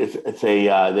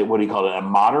a what do you call it? A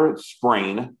moderate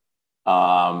sprain.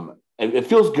 It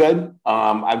feels good.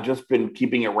 I've just been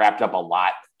keeping it wrapped up a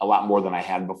lot more than I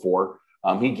had before.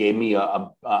 He gave me a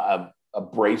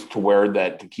brace to wear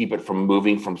to keep it from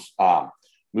moving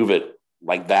move it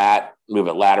like that, move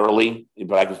it laterally,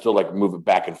 but I can still like move it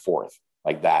back and forth.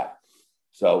 like that.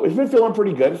 So it's been feeling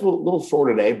pretty good. It's a little sore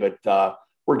today, but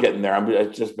we're getting there. I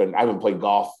haven't played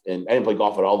golf, and I didn't play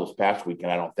golf at all this past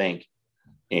weekend, I don't think.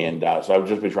 And so I've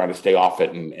just been trying to stay off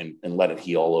it and let it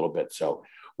heal a little bit. So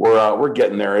we're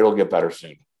getting there. It'll get better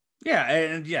soon. Yeah,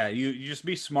 and you just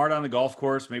be smart on the golf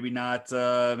course. Maybe not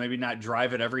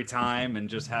drive it every time, and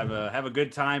just have a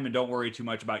good time, and don't worry too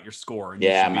much about your score. And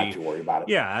I'm not too worried about it.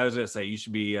 Yeah, I was gonna say you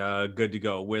should be good to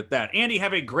go with that. Andy,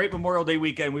 have a great Memorial Day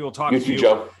weekend. We will talk to you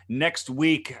Joe. Next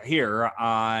week here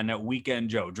on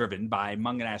Weekend Joe, driven by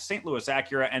Mungenast St. Louis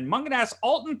Acura and Mungenast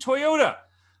Alton Toyota,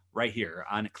 right here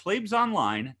on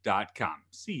ClaibsOnline.com.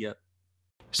 See ya.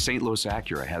 St. Louis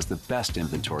Acura has the best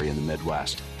inventory in the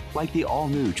Midwest, like the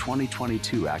all-new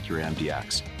 2022 Acura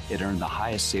MDX. It earned the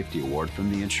highest safety award from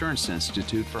the Insurance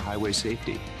Institute for Highway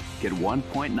Safety. Get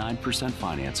 1.9%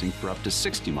 financing for up to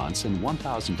 60 months and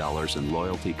 $1,000 in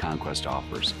loyalty conquest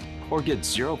offers. Or get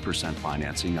 0%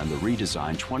 financing on the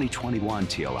redesigned 2021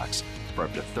 TLX for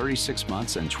up to 36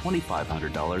 months and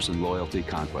 $2,500 in loyalty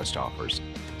conquest offers.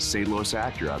 St. Louis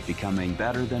Acura, becoming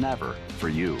better than ever for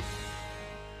you.